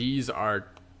these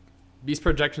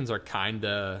projections are kind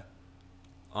of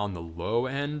on the low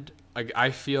end.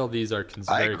 I feel these are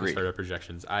very conservative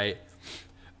projections.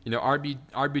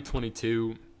 RB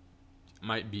 22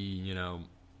 might be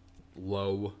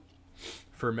low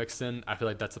for Mixon. I feel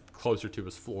like that's closer to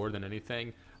his floor than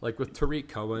anything. Like with Tariq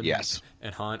Cohen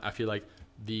and Hunt, I feel like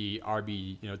the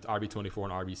RB 24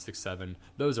 and RB 6-7,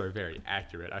 those are very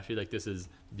accurate. I feel like this is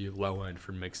the low end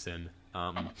for Mixon,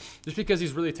 just because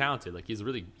he's really talented. Like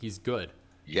he's good.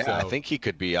 Yeah, so, I think he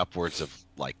could be upwards of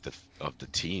like the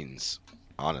teens,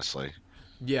 honestly.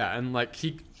 Yeah, and like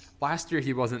last year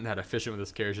he wasn't that efficient with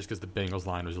his carries just because the Bengals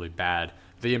line was really bad.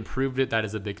 They improved it. That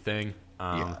is a big thing.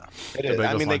 It is.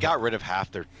 I mean, they got rid of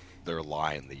half their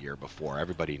line the year before.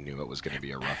 Everybody knew it was going to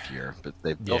be a rough year, but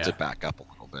they built it back up a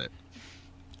little bit.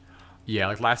 Yeah,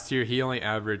 like last year he only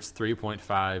averaged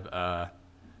 3.5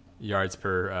 yards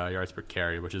per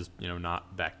carry, which is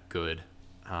not that good.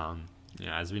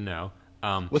 As we know.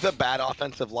 With a bad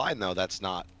offensive line though, that's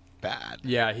not bad.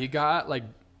 Yeah, he got like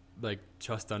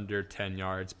just under 10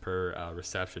 yards per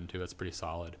reception too. That's pretty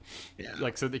solid. Yeah.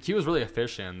 So he was really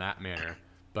efficient in that manner.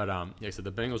 But so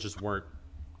the Bengals just weren't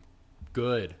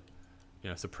good.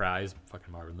 Surprise,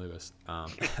 fucking Marvin Lewis.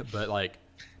 But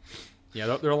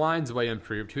their line's way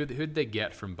improved. Who'd they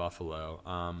get from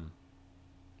Buffalo?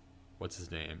 What's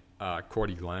his name?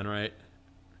 Cordy Glenn, right?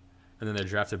 And then they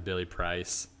drafted Billy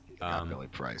Price. Billy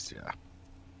Price, yeah.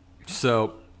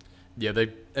 So, yeah,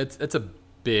 it's a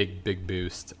big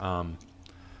boost.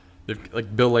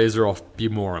 Like Bill Lazor will be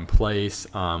more in place.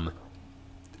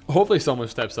 Hopefully, someone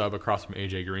steps up across from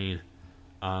AJ Green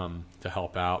to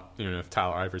help out. If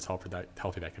Tyler Eifert's healthy, that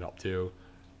could help too.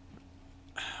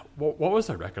 What was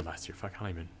their record last year? Fuck, I don't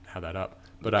even have that up.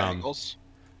 But Bengals.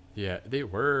 Yeah, they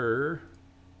were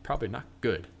probably not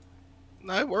good.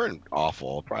 No, they weren't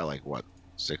awful. Probably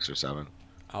 6 or 7.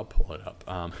 I'll pull it up.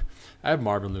 I have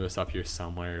Marvin Lewis up here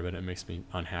somewhere, but it makes me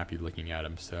unhappy looking at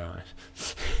him. So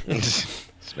they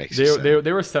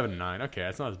were 7-9. Okay,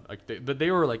 it's not but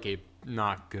they were like a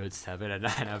not good 7-9.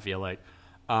 I feel like,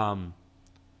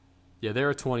 they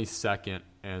were 22nd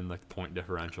in like point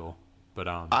differential. But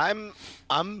I'm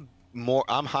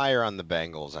higher on the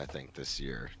Bengals. I think this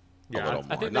year a little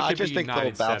more. I just think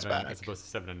they'll bounce back as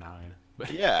opposed to 7-9.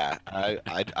 But yeah,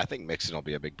 I think Mixon will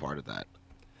be a big part of that.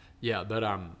 Yeah, but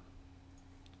I'll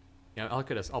look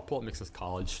at this. I'll pull up Mixon's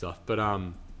college stuff, but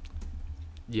so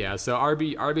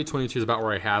RB 22 is about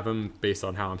where I have him based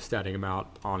on how I'm statting him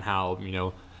out on how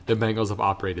the Bengals have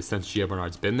operated since Gio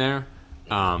Bernard's been there.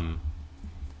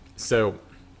 So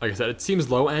like I said, it seems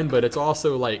low end, but it's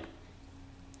also like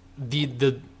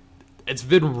it's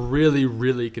been really,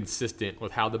 really consistent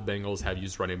with how the Bengals have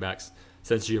used running backs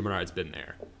since Gio Bernard's been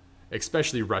there,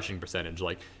 especially rushing percentage.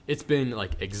 Like it's been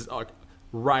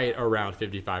right around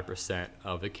 55%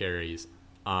 of the carries,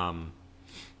 and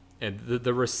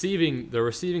the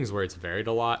receiving's where it's varied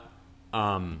a lot.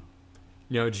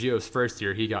 Gio's first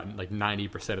year he got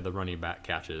 90% of the running back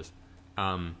catches.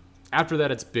 After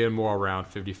that it's been more around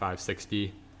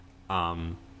 55-60.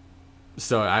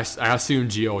 So I assume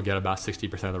Gio will get about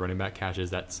 60% of the running back catches.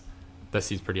 That's that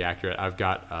seems pretty accurate. I've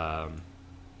got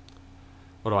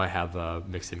what do I have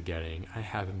Mixon getting? I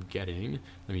have him getting.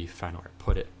 Let me find where I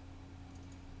put it.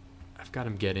 I've got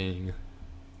him getting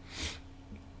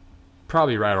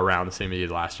probably right around the same he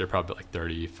did last year, probably like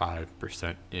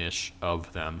 35% ish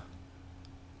of them.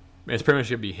 I mean, it's pretty much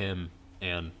gonna be him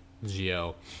and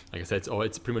Gio. Like I said,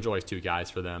 it's pretty much always 2 guys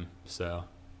for them. So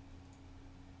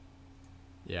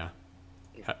yeah.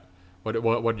 What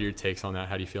are your takes on that?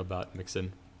 How do you feel about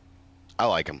Mixon? I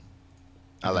like him.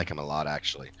 I like him a lot,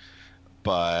 actually.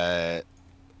 But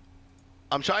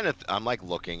I'm like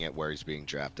looking at where he's being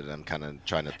drafted. And I'm kind of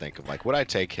trying to think of like, would I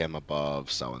take him above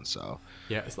so and so?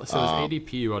 Yeah. So his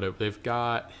ADP, they've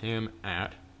got him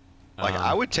at. Like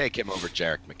I would take him over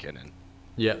Jerick McKinnon.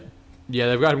 Yeah,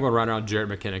 they've got him going right around Jerick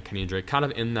McKinnon, Kenyan Drake, kind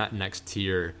of in that next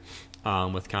tier,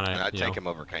 with kind of. And I'd take him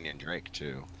over Kenyan Drake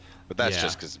too, but that's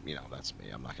just because that's me.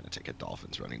 I'm not going to take a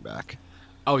Dolphins running back.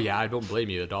 Oh yeah, I don't blame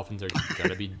you. The Dolphins are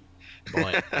gonna be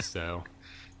blank, so.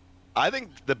 I think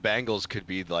the Bengals could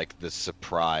be like the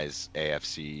surprise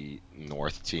AFC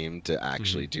North team to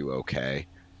actually do okay.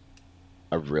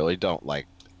 I really don't like.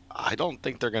 I don't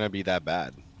think they're going to be that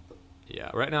bad. Yeah,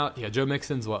 right now, Joe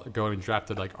Mixon's going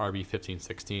drafted like RB 15,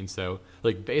 16. So,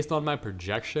 like, based on my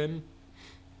projection,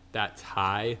 that's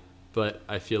high, but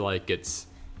I feel like it's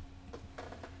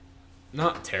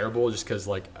not terrible just because,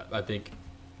 like, I think.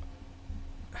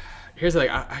 Here's the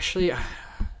thing.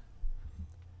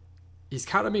 He's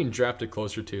kind of being drafted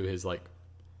closer to his, like,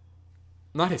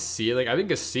 not his ceiling. I think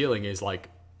his ceiling is, like,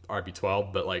 RB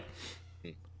 12, but, like,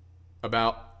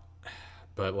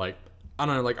 I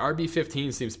don't know, like RB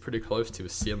 15 seems pretty close to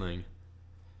his ceiling,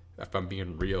 if I'm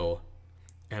being real,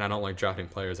 and I don't like drafting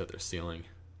players at their ceiling.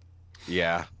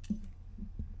 Yeah.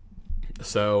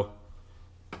 So,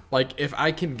 like, if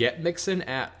I can get Mixon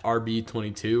at RB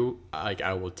 22, like,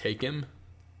 I will take him,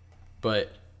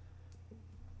 but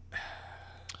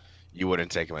you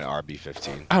wouldn't take him at RB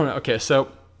 15. I don't know. Okay,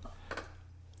 so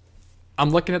I'm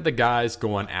looking at the guys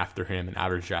going after him in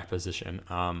average draft position.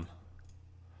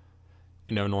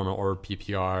 Normal or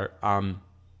PPR.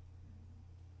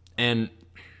 And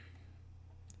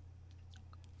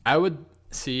I would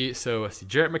see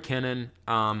Jerick McKinnon.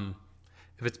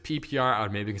 If it's PPR, I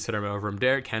would maybe consider him over him.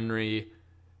 Derrick Henry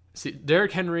and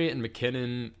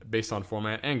McKinnon, based on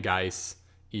format, and Geis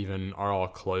even, are all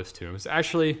close to him. It's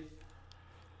actually,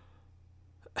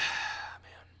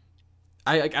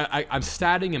 I'm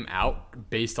statting him out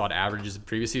based on averages of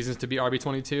previous seasons to be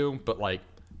RB22, but like,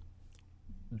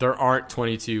 there aren't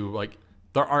 21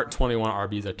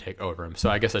 RBs that take over him. So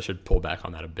I guess I should pull back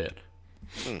on that a bit.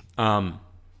 So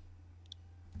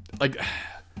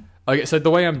the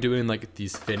way I'm doing like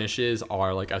these finishes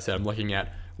are, like I said, I'm looking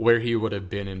at where he would have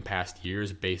been in past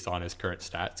years based on his current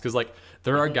stats. Because like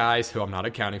there are guys who I'm not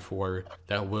accounting for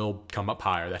that will come up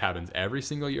higher. That happens every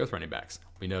single year with running backs.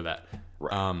 We know that.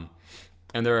 Right.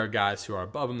 And there are guys who are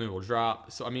above him who will drop.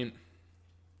 So I mean,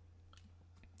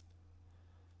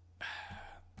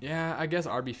 yeah, I guess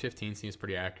RB 15 seems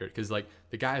pretty accurate because like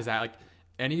the guys that like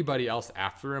anybody else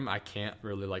after him, I can't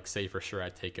really like say for sure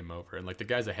I'd take him over, and like the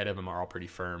guys ahead of him are all pretty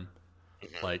firm.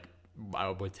 Like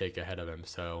I would take ahead of him.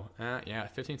 So yeah,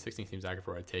 15, 16 seems accurate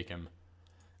for where I'd take him.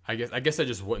 I guess I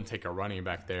just wouldn't take a running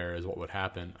back there is what would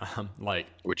happen. Like,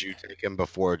 would you take him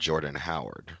before Jordan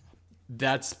Howard?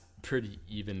 That's pretty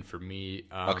even for me.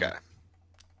 Okay.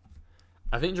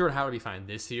 I think Jordan Howard would be fine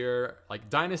this year. Like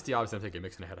Dynasty, obviously I'm taking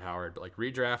Mixon ahead of Howard, but like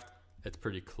redraft, it's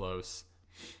pretty close.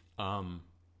 Because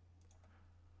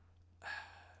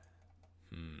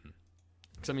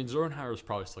I mean, Jordan Howard's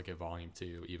probably still get volume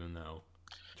too, even though.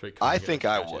 I think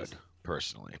I would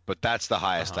personally, but that's the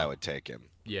highest I would take him.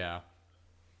 Yeah.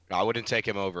 I wouldn't take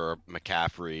him over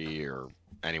McCaffrey or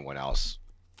anyone else.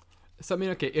 So I mean,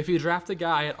 okay, if you draft a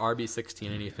guy at RB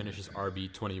 16 and he finishes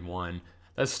RB 21.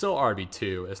 That's still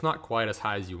RB2. It's not quite as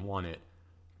high as you want it,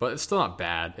 but it's still not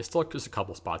bad. It's still just a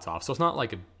couple spots off, so it's not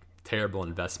like a terrible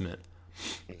investment.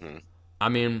 I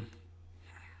mean,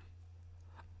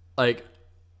 like,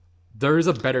 there is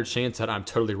a better chance that I'm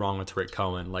totally wrong with Tariq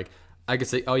Cohen. Like, I could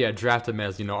say, oh yeah, draft him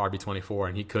as, RB24,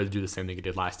 and he could do the same thing he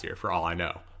did last year, for all I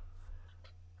know.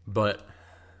 But,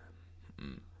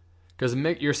 because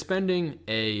you're spending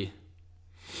a,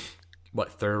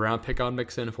 third round pick on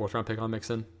Mixon, fourth round pick on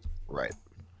Mixon? Right.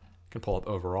 Can pull up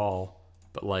overall,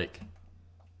 but like,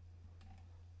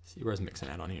 see where's Mixon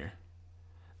at on here?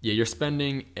 Yeah, you're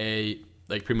spending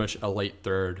pretty much a late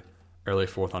third, early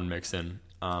fourth on Mixon.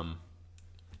 And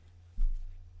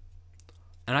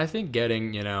I think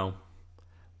getting,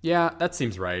 yeah, that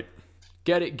seems right.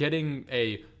 Getting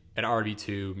an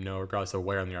RB2, regardless of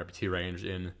where in the RB2 range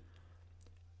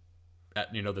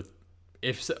at the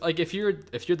if you're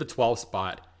the 12th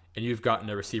spot and you've gotten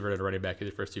a receiver and a running back as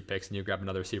your first 2 picks, and you grab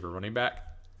another receiver running back,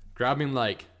 grabbing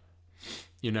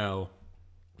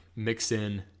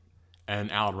Mixon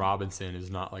and Allen Robinson is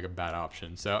not like a bad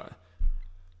option. So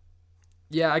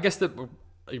yeah, I guess that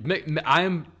if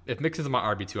Mixon's my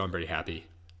RB2, I'm pretty happy.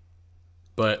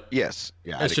 But yes,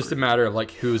 yeah, it's just a matter of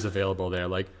like who's available there.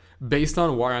 Like based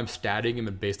on where I'm statting him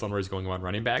and based on where he's going on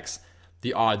running backs,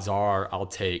 the odds are I'll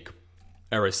take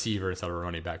a receiver instead of a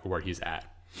running back where he's at.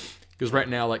 Because right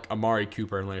now, like Amari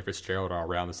Cooper and Larry Fitzgerald are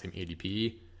around the same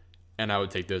ADP, and I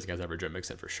would take those guys over Joe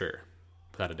Mixon for sure,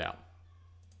 without a doubt.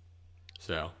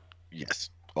 So yes,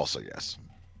 also yes.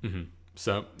 Mm-hmm.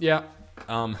 So yeah,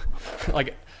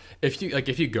 like if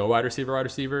you go wide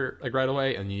receiver like right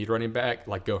away and you need running back,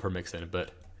 like go for Mixon.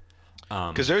 But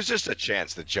because there's just a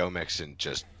chance that Joe Mixon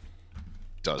just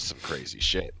does some crazy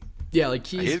shit. Yeah, like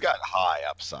he's got high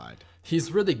upside.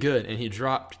 He's really good, and he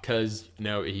dropped because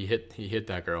he hit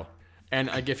that girl. And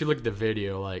like if you look at the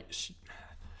video, like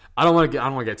I don't want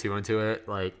to get too into it.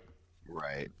 Like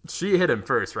right, she hit him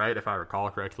first, right? If I recall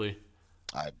correctly.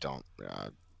 I don't.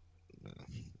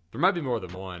 There might be more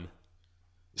than one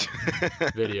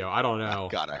video. I don't know.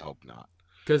 God, I hope not.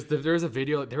 Because there's a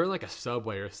video. They were like a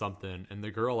subway or something, and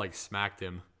the girl like smacked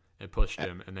him and pushed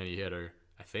him, and then he hit her.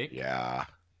 I think. Yeah.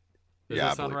 Does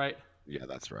that sound right? Yeah,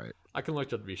 that's right. I can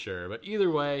look up to be sure, but either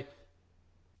way,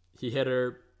 he hit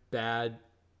her. Bad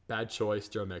choice,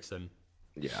 Joe Mixon.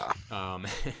 Yeah.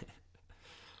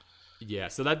 Yeah.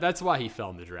 So that's why he fell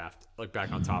in the draft. Like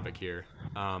back on topic here.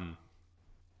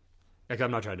 Like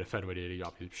I'm not trying to defend what he did. He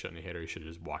obviously shouldn't have hit her. He should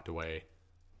have just walked away.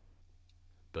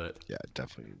 But yeah,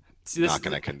 definitely not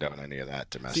going to condone any of that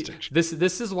domestic.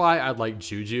 This is why I like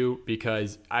Juju,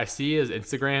 because I see his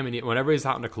Instagram, and whenever he's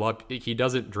out in the club, he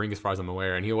doesn't drink as far as I'm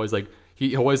aware, and he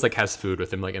always has food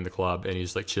with him like in the club, and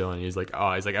he's like chilling. He's like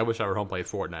I wish I were home playing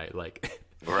Fortnite. Like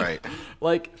right.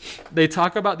 Like they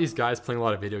talk about these guys playing a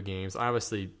lot of video games.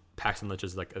 Obviously Paxton Lynch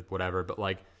is like whatever, but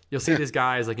like you'll see these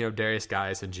guys like Darius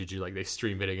Guice and Juju, like they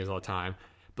stream video games all the time.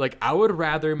 But like I would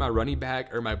rather my running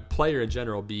back or my player in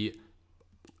general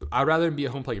I'd rather him be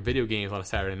at home playing video games on a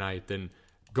Saturday night than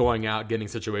going out getting a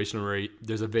situation where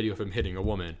there's a video of him hitting a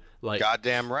woman. Like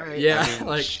goddamn right. Yeah, I mean,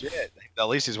 like shit. At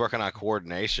least he's working on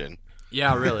coordination.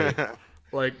 Yeah, really.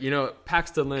 Like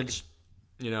Paxton Lynch,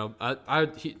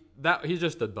 he's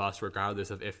just a bust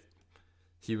regardless of if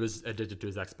he was addicted to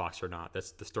his Xbox or not.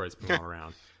 That's the story that's been going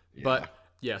around. Yeah. But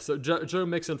yeah, so Joe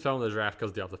Mixon fell in the draft because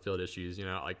of the off the field issues.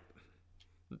 Like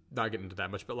not getting into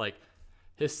that much, but like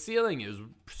his ceiling is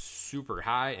super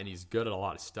high and he's good at a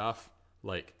lot of stuff.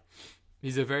 Like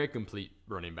he's a very complete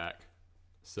running back.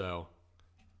 So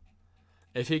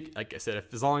if he, like I said,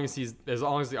 as long as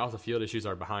the off the field issues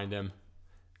are behind him,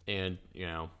 and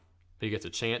if he gets a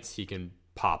chance, he can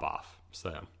pop off.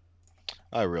 So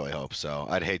I really hope so.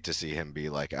 I'd hate to see him be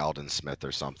like Aldon Smith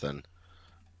or something.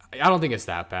 I don't think it's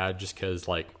that bad, just because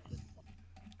like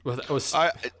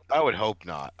I would hope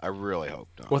not. I really hope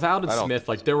not. With Aldon Smith,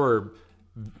 like there were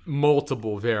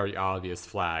multiple very obvious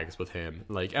flags with him.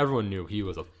 Like everyone knew he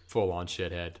was a full on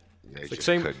shithead. Like,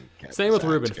 same with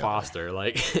Reuben Foster.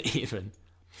 Like even,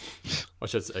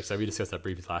 which is we discussed that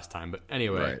briefly last time. But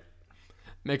anyway, right.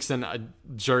 Mixon,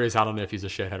 jury's out on if he's a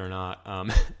shithead or not.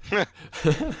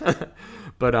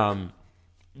 But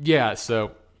yeah.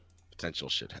 So potential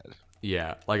shithead.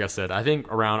 Yeah, like I said, I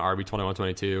think around RB 21,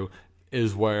 22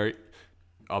 is where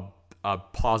a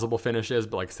plausible finish is,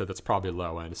 but like I said, that's probably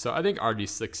low end. So I think RB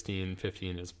 16,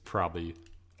 15 is probably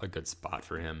a good spot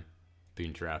for him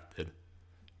being drafted.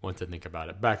 Want to think about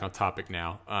it. Back on topic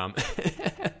now.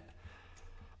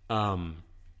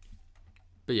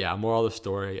 But yeah, moral of the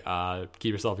story: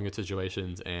 keep yourself in good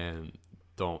situations and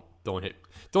don't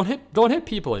hit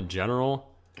people in general.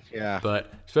 Yeah.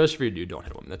 But especially if you do, don't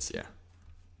hit them. That's yeah.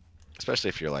 Especially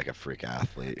if you're like a freak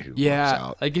athlete who works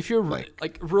out. Like if you're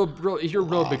like real if you're a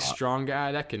real big strong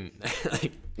guy, that can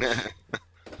like yeah.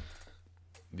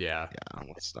 Yeah,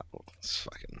 it's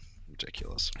fucking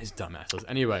ridiculous. It's dumbasses.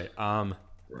 Anyway,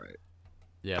 right.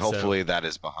 Yeah. Hopefully that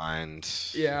is behind.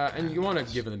 Yeah, and you want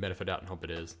to give them the benefit of the doubt and hope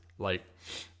it is. Like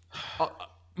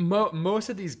most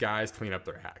of these guys clean up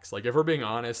their acts. Like if we're being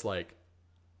honest, like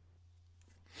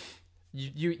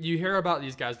you hear about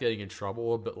these guys getting in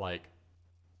trouble, but like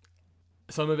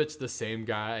some of it's the same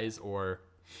guys, or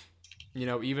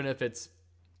even if it's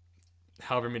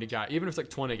however many guys, even if it's like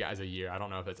 20 guys a year, I don't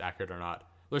know if it's accurate or not.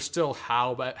 There's still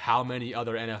how many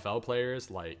other NFL players,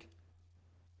 like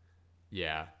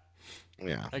yeah.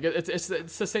 Like it's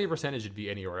the same percentage it'd be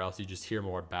anywhere else. You just hear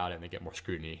more about it and they get more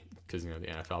scrutiny because the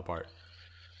NFL part.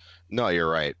 No, you're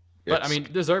right. But I mean,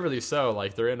 deservedly so.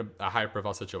 Like they're in a high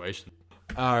profile situation.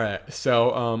 All right.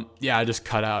 So, yeah, I just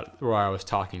cut out where I was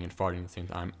talking and farting at the same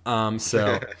time.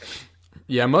 So,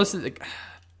 yeah, most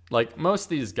of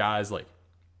these guys like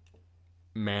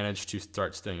manage to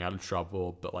start staying out of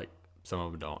trouble, but like some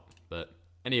of them don't. But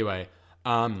anyway,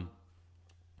 oh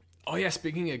yeah,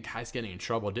 speaking of guys getting in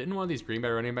trouble, didn't one of these Green Bay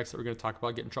running backs that we're going to talk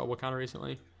about get in trouble kind of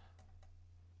recently?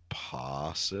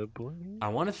 Possibly. I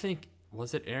want to think,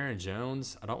 was it Aaron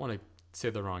Jones? I don't want to say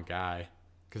the wrong guy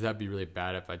because that'd be really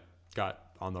bad if I got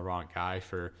on the wrong guy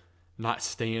for not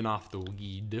staying off the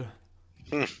weed.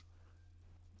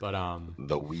 But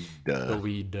the weed. The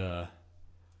weed.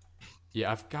 Yeah,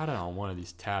 I've got it on one of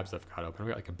these tabs I've got open. I've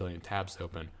got like a billion tabs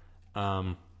open.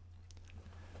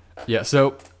 Yeah,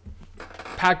 so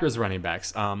Packers running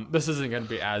backs. This isn't going to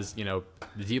be as,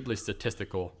 deeply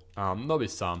statistical. There'll be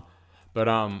some.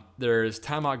 But there's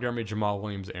Ty Montgomery, Jamal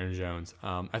Williams, Aaron Jones.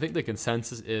 I think the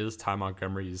consensus is Ty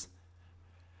Montgomery's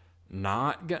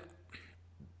not going to...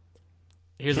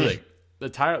 Here's the thing.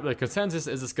 The consensus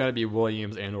is it's going to be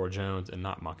Williams and or Jones and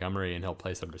not Montgomery, and he'll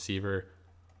play some receiver.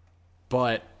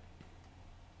 But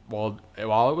while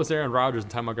it was Aaron Rodgers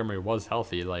and Ty Montgomery was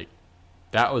healthy, like,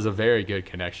 that was a very good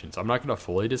connection. So I'm not going to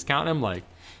fully discount him. Like,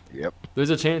 yep, there's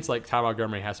a chance like Ty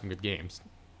Montgomery has some good games.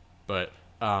 But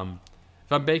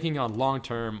if I'm banking on long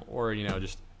term or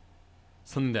just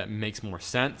something that makes more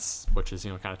sense, which is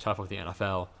kind of tough with the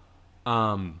NFL,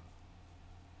 I'm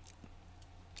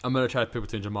going to try to pick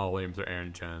between Jamal Williams or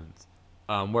Aaron Jones.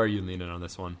 Where are you leaning on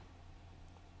this one?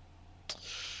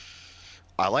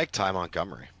 I like Ty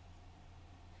Montgomery.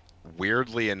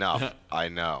 Weirdly enough, I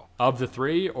know. Of the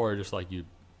three, or just like you?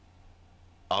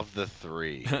 Of the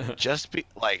three.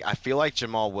 I feel like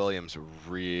Jamal Williams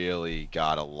really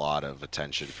got a lot of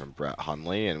attention from Brett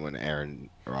Hundley, and when Aaron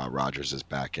Rodgers is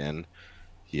back in,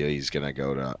 he's going to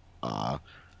go to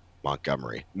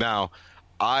Montgomery. Now,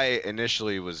 I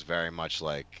initially was very much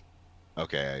like,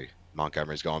 okay,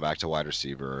 Montgomery's going back to wide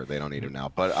receiver. They don't need him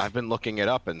now. But I've been looking it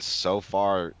up, and so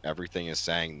far everything is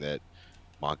saying that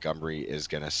Montgomery is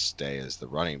going to stay as the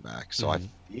running back. So I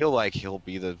feel like he'll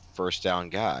be the first down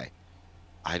guy.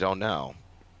 I don't know.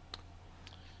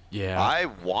 Yeah. I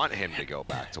want him to go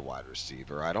back to wide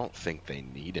receiver. I don't think they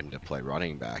need him to play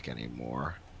running back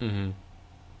anymore. Mm-hmm.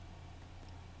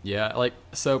 Yeah,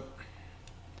 so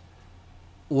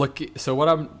what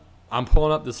I'm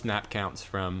pulling up the snap counts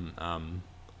from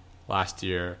last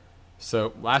year.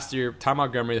 So last year, Ty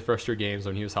Montgomery, the first 3 games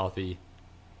when he was healthy,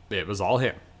 it was all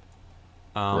him.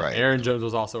 Right. Aaron Jones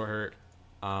was also hurt.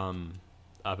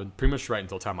 Up and pretty much right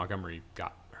until Ty Montgomery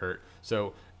got hurt.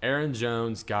 So Aaron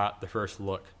Jones got the first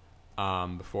look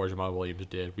before Jamal Williams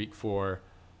did. Week 4,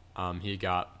 he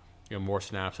got more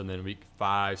snaps, and then week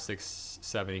 5, 6,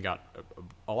 7, he got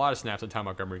a lot of snaps, and Ty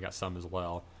Montgomery got some as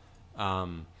well.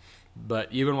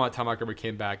 But even when Ty Montgomery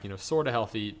came back, sort of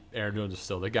healthy, Aaron Jones was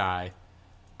still the guy.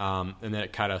 And then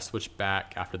it kind of switched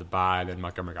back after the bye. Then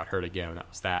Montgomery got hurt again, and that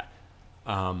was that.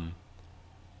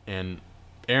 And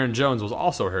Aaron Jones was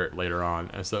also hurt later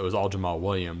on, and so it was all Jamal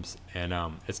Williams. And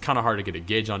it's kind of hard to get a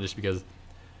gauge on just because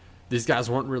these guys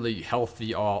weren't really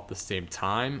healthy all at the same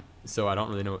time, so I don't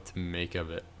really know what to make of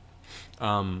it.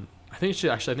 I think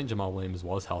Jamal Williams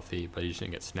was healthy, but he just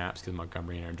didn't get snaps because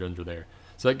Montgomery and Aaron Jones were there.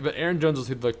 So, but Aaron Jones was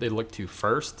who they looked to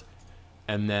first,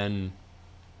 and then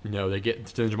they get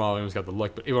to Jamal Williams got the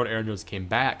look. But even when Aaron Jones came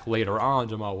back later on,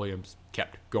 Jamal Williams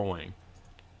kept going.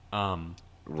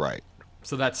 Right.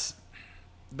 So that's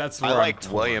where I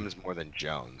like Williams more than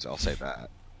Jones. I'll say that.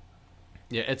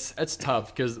 Yeah, it's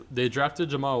tough because they drafted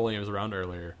Jamal Williams around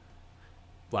earlier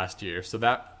last year, so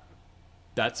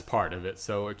that's part of it.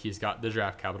 So he's got the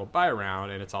draft capital by a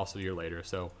round, and it's also a year later.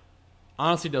 So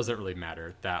honestly, doesn't really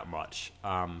matter that much.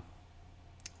 Let's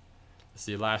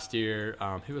see, last year,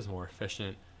 who was more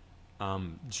efficient?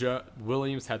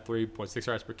 Williams had 3.6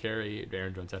 yards per carry.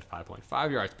 Aaron Jones had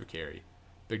 5.5 yards per carry.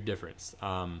 Big difference.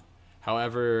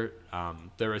 However,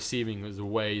 the receiving was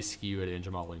way skewed in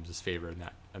Jamal Williams' favor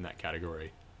in that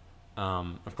category.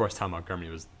 Of course, Ty Montgomery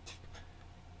was,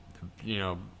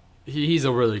 he's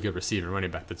a really good receiver,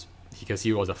 running back. That's because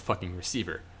he was a fucking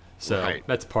receiver. So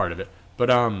That's part of it. But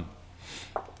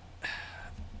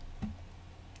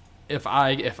if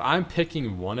I'm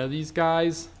picking one of these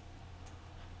guys,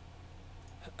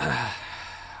 I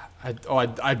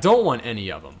don't want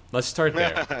any of them. Let's start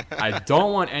there. I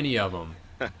don't want any of them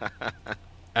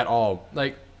at all.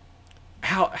 Like,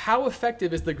 how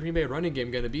effective is the Green Bay running game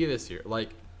going to be this year? Like,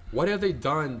 what have they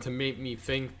done to make me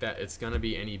think that it's going to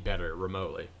be any better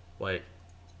remotely? Like,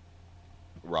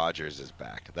 Rodgers is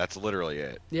back. That's literally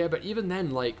it. Yeah, but even then,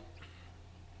 like,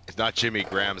 it's not Jimmy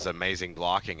Graham's amazing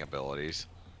blocking abilities.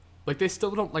 Like, they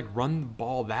still don't run the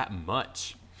ball that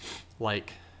much.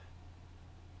 like,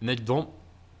 and they don't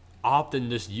often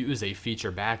just use a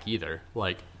feature back either.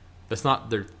 Like, that's not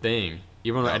their thing.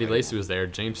 Even when Eddie Lacy was there,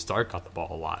 James Stark got the ball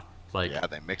a lot. Like, yeah,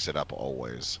 they mix it up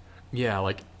always. Yeah,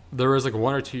 like there was like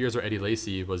 1 or 2 years where Eddie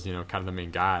Lacy was, kind of the main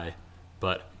guy,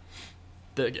 but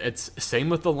it's same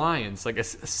with the Lions. Like,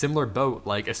 it's a similar boat.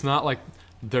 Like, it's not like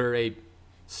they're a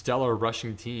stellar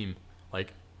rushing team.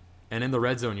 Like, and in the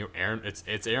red zone,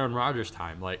 it's Aaron Rodgers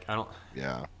time. Like, I don't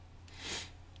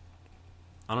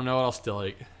know what else to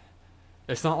like.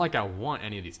 It's not like I want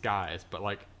any of these guys, but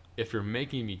like if you're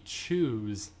making me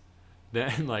choose,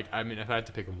 then like if I had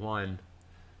to pick one.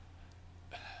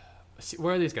 See,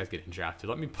 where are these guys getting drafted?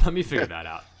 Let me figure that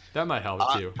out. That might help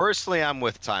too. Personally, I'm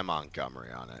with Ty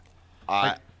Montgomery on it.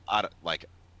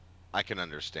 I can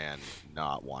understand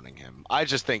not wanting him. I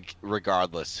just think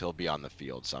regardless, he'll be on the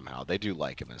field somehow. They do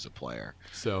like him as a player.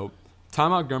 So Ty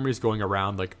Montgomery's going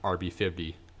around like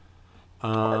RB50.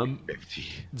 RB50.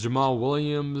 Jamal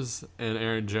Williams and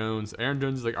Aaron Jones. Aaron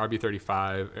Jones is like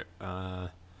RB35.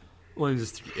 Williams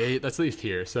is 38. That's at least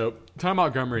here. So Ty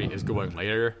Montgomery is going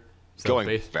later. So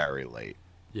going very late.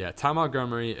 Yeah, Ty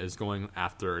Montgomery is going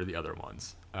after the other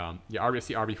ones.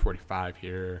 RB45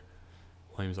 here.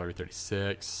 Williams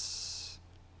RB36.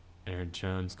 Aaron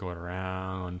Jones going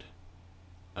around.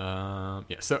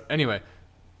 So anyway,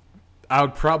 I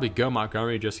would probably go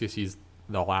Montgomery just because he's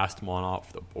the last one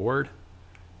off the board.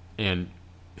 And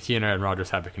he and Aaron Rodgers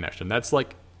have a connection. That's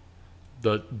like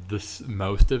the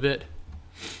most of it.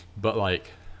 But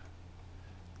like,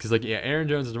 because Aaron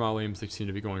Jones and Jamal Williams seem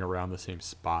to be going around the same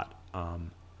spot.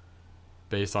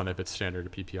 Based on if it's standard or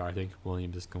PPR, I think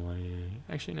Williams is going.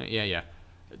 Actually, no, yeah.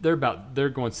 They're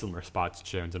going similar spots.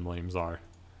 Jones and Williams are,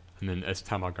 and then it's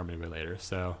Ty Montgomery way later.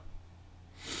 So,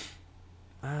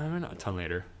 not a ton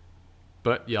later.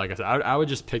 But yeah, like I said, I would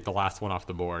just pick the last one off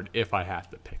the board if I have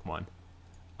to pick one.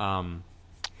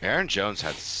 Aaron Jones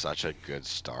had such a good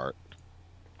start.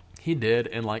 He did,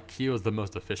 and like he was the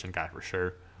most efficient guy for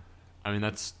sure. I mean,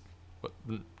 that's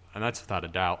without a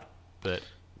doubt. But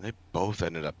they both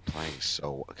ended up playing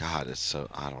so. God, it's so.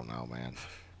 I don't know, man.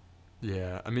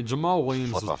 Yeah, I mean Jamal Williams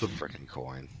Flip was off the freaking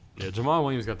coin. Yeah, Jamal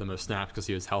Williams got the most snaps because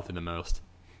he was healthy the most.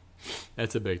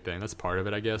 That's a big thing. That's part of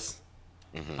it, I guess.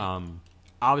 Mm-hmm.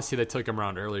 Obviously, they took him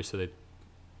around early, so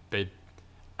they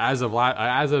as of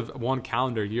one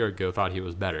calendar year ago thought he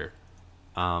was better.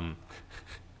 I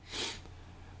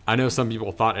know some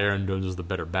people thought Aaron Jones was the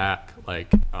better back,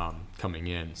 coming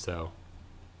in, so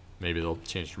maybe they'll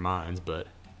change their minds. But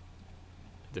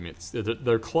I mean,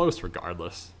 they're close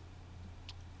regardless.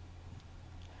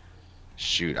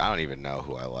 Shoot, I don't even know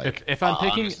who I like. If I'm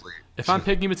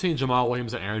picking between Jamal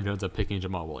Williams and Aaron Jones, I'm picking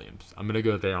Jamal Williams. I'm gonna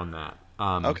go there on that.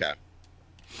 Okay.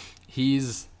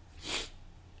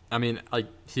 I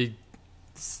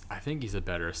think he's a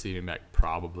better receiving back,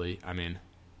 probably. I mean,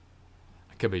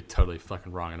 I could be totally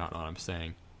fucking wrong and not know what I'm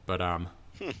saying, but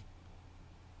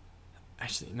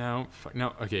actually no.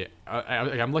 Okay,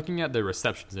 I'm looking at the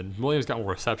receptions, and Williams got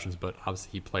more receptions, but obviously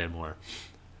he played more.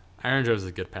 Aaron Jones is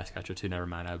a good pass catcher too. Never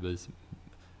mind.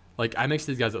 I mix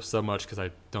these guys up so much because I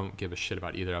don't give a shit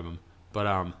about either of them.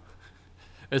 But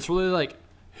it's really like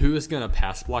who is gonna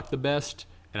pass block the best,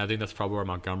 and I think that's probably where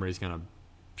Montgomery's gonna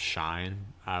shine.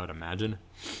 I would imagine,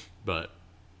 but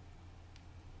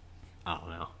I don't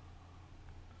know.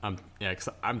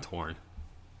 I'm torn,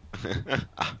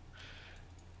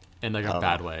 in like a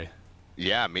bad way.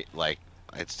 Yeah,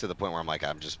 it's to the point where I'm like,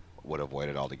 I'm just would avoid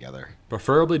it altogether.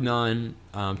 Preferably none.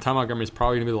 Ty Montgomery is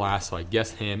probably going to be the last, so I guess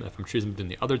him. If I'm choosing between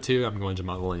the other two, I'm going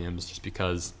Jamal Williams just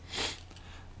because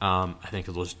I think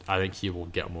he will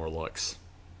get more looks.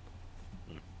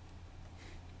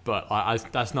 But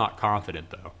that's not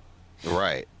confident, though.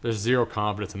 Right. There's zero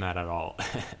confidence in that at all.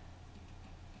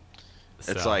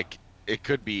 It's like it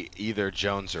could be either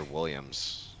Jones or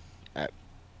Williams.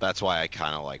 That's why I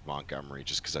kind of like Montgomery,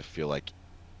 just because I feel like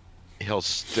he'll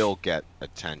still get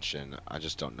attention. I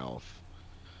just don't know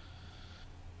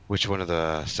which one of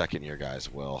the second-year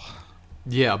guys will.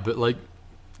 Yeah, but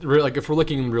if we're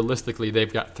looking realistically,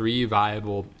 they've got 3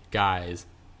 viable guys,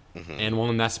 and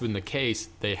when that's been the case,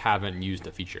 they haven't used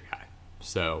a feature guy.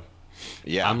 So,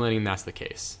 yeah, I'm letting that's the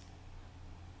case,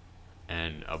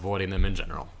 and avoiding them in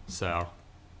general. So,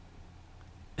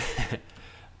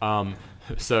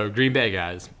 so Green Bay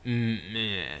guys,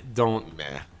 don't.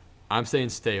 Meh. I'm saying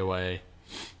stay away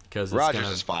because Rodgers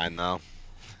is fine though.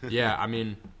 Yeah, I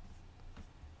mean,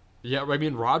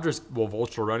 Rodgers will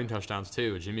vulture running touchdowns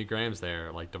too. Jimmy Graham's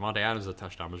there. Like Devontae Adams is a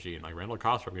touchdown machine. Like Randall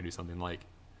Cobb can do something. Like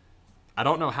I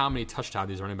don't know how many touchdowns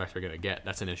these running backs are gonna get.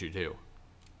 That's an issue too.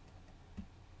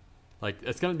 Like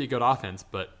it's gonna be good offense,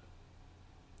 but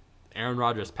Aaron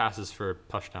Rodgers passes for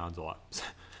touchdowns a lot.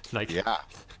 Like, yeah,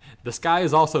 the sky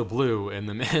is also blue, and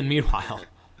meanwhile,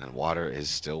 and water is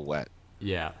still wet.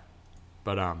 Yeah,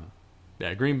 but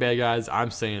yeah, Green Bay guys,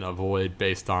 I'm saying avoid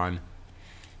based on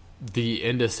the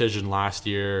indecision last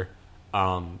year.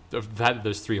 The fact that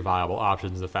there's 3 viable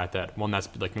options, the fact that when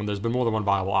there's been more than one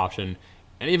viable option,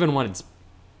 and even when it's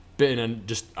been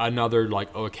just another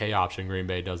like okay option, Green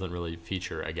Bay doesn't really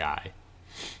feature a guy.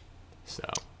 So,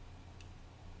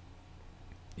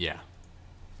 yeah,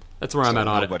 that's where I'm at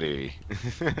on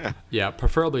it. Yeah,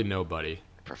 preferably nobody.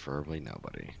 Preferably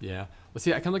nobody. Yeah. Let's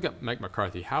see. I can look at Mike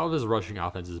McCarthy. How have his rushing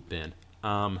offenses been?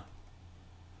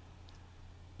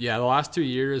 Yeah, the last 2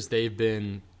 years they've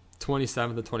been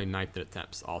 27th and 29th in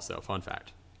attempts. Also, fun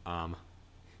fact.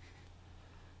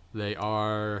 They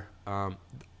were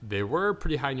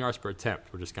pretty high in yards per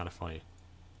attempt, which is kind of funny.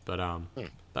 But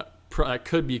that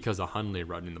could be because of Hundley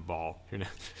running the ball.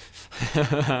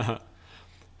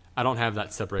 I don't have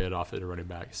that separated off at a running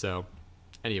back. So,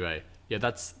 anyway, yeah,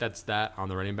 that's that on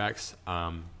the running backs.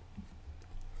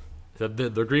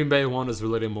 The Green Bay one is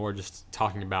really more just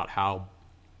talking about how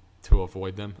to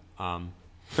avoid them.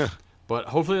 But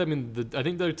hopefully, I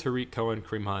think the Tariq Cohen,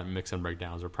 Kareem Hunt, mix and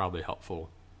breakdowns are probably helpful.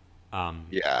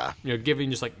 Yeah.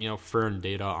 Giving just firm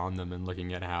data on them and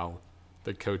looking at how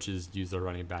the coaches use their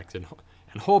running backs and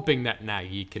hoping that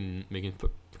Nagy can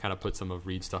put some of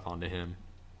Reed's stuff onto him.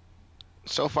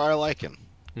 So far, I like him.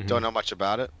 Mm-hmm. Don't know much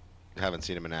about it. Haven't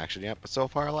seen him in action yet, but so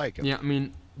far I like him. Yeah, I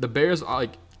mean the Bears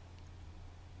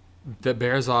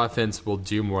offense will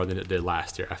do more than it did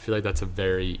last year. I feel like that's a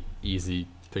very easy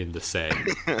thing to say.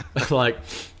 like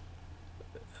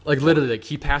literally,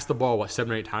 he passed the ball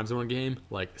 7 or 8 times in one game,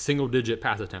 single digit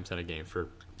pass attempts in a game for.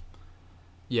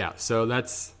 Yeah, so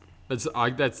that's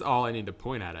all I need to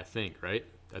point at. I think, right?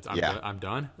 I'm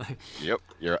done. Yep,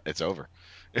 it's over.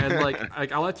 And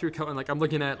I like to recover. I'm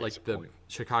looking at the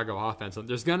Chicago offense.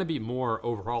 There's going to be more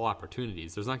overall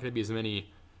opportunities. There's not going to be as many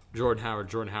Jordan Howard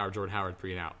 3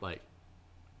 and out.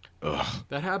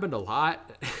 That happened a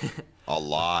lot. A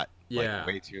lot. Yeah.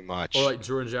 Way too much. Or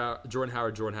Jordan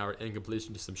Howard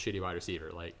incompletion to some shitty wide receiver.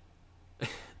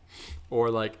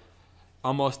 Or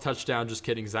almost touchdown. Just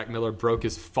kidding. Zach Miller broke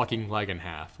his fucking leg in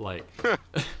half.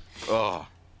 Oh.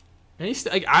 And he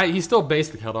still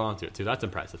basically held on to it too. That's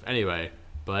impressive. Anyway.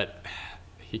 But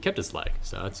he kept his leg,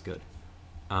 so that's good.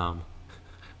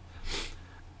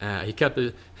 He kept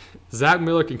it. Zach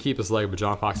Miller can keep his leg, but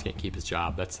John Fox can't keep his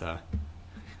job. That's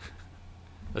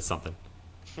something.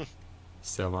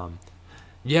 So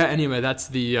yeah. Anyway, that's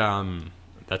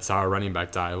our running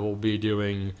back dive. We'll be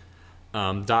doing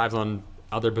dives on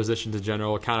other positions in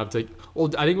general. I think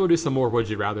we'll do some more would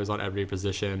you rather's on every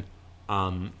position,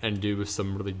 and do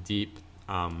some really deep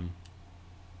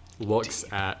looks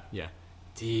at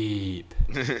Deep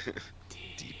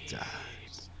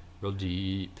dives. Real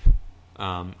deep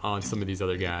on some of these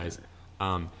other guys.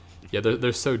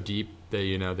 They're so deep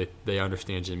they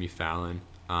understand Jimmy Fallon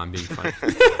being funny.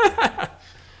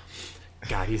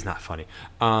 God, he's not funny.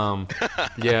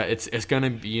 It's gonna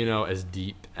be as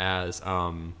deep as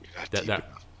that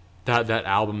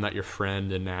album that your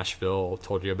friend in Nashville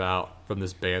told you about from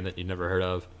this band that you never heard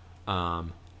of.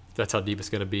 That's how deep it's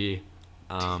gonna be.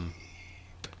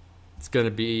 It's going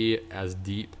to be as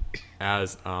deep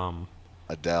as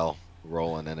Adele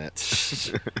rolling in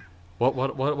it.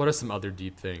 What are some other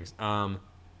deep things? I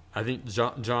think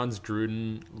John's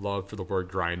Gruden love for the word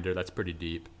grinder. That's pretty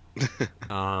deep.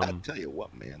 I tell you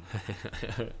what, man.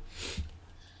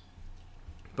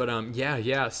 But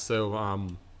yeah. So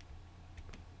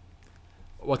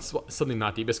what's something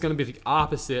not deep? It's going to be the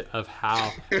opposite of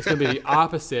how. It's going to be the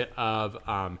opposite of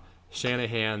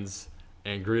Shanahan's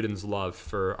and Gruden's love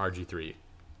for RG3.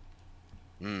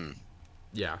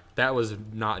 Yeah, that was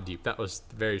not deep. That was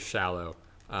very shallow.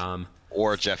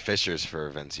 Or Jeff Fisher's for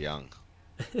Vince Young.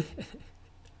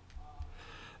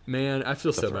 Man, I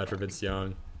feel so bad for Vince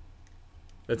Young.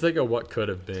 It's like a what could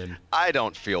have been. I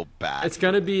don't feel bad. It's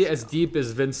going to be as deep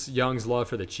as Vince Young's love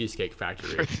for the Cheesecake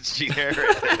Factory. There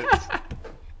it is.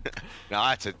 Now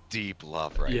that's a deep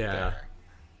love right there.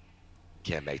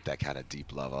 Can't make that kind of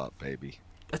deep love up, baby.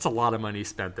 That's a lot of money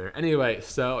spent there. Anyway,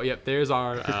 so yep, there's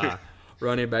our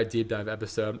running back deep dive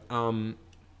episode.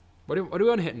 What do we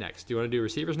want to hit next? Do you want to do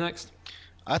receivers next?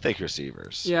 I think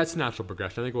receivers. Yeah, it's a natural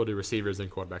progression. I think we'll do receivers and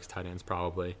quarterbacks, tight ends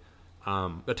probably.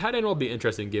 The tight end will be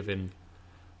interesting given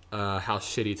how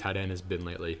shitty tight end has been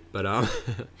lately. But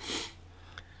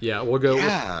yeah, we'll go.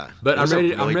 Yeah, but I'm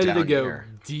ready to go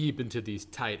deep into these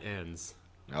tight ends.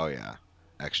 Oh yeah,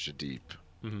 extra deep.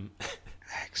 Mm-hmm.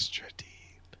 Extra deep.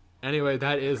 Anyway,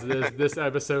 that is this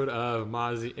episode of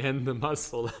Mozzie and the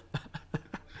Muscle.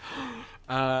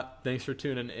 Thanks for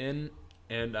tuning in,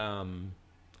 and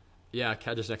yeah,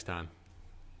 catch us next time.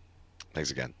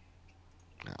 Thanks again.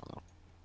 I don't know.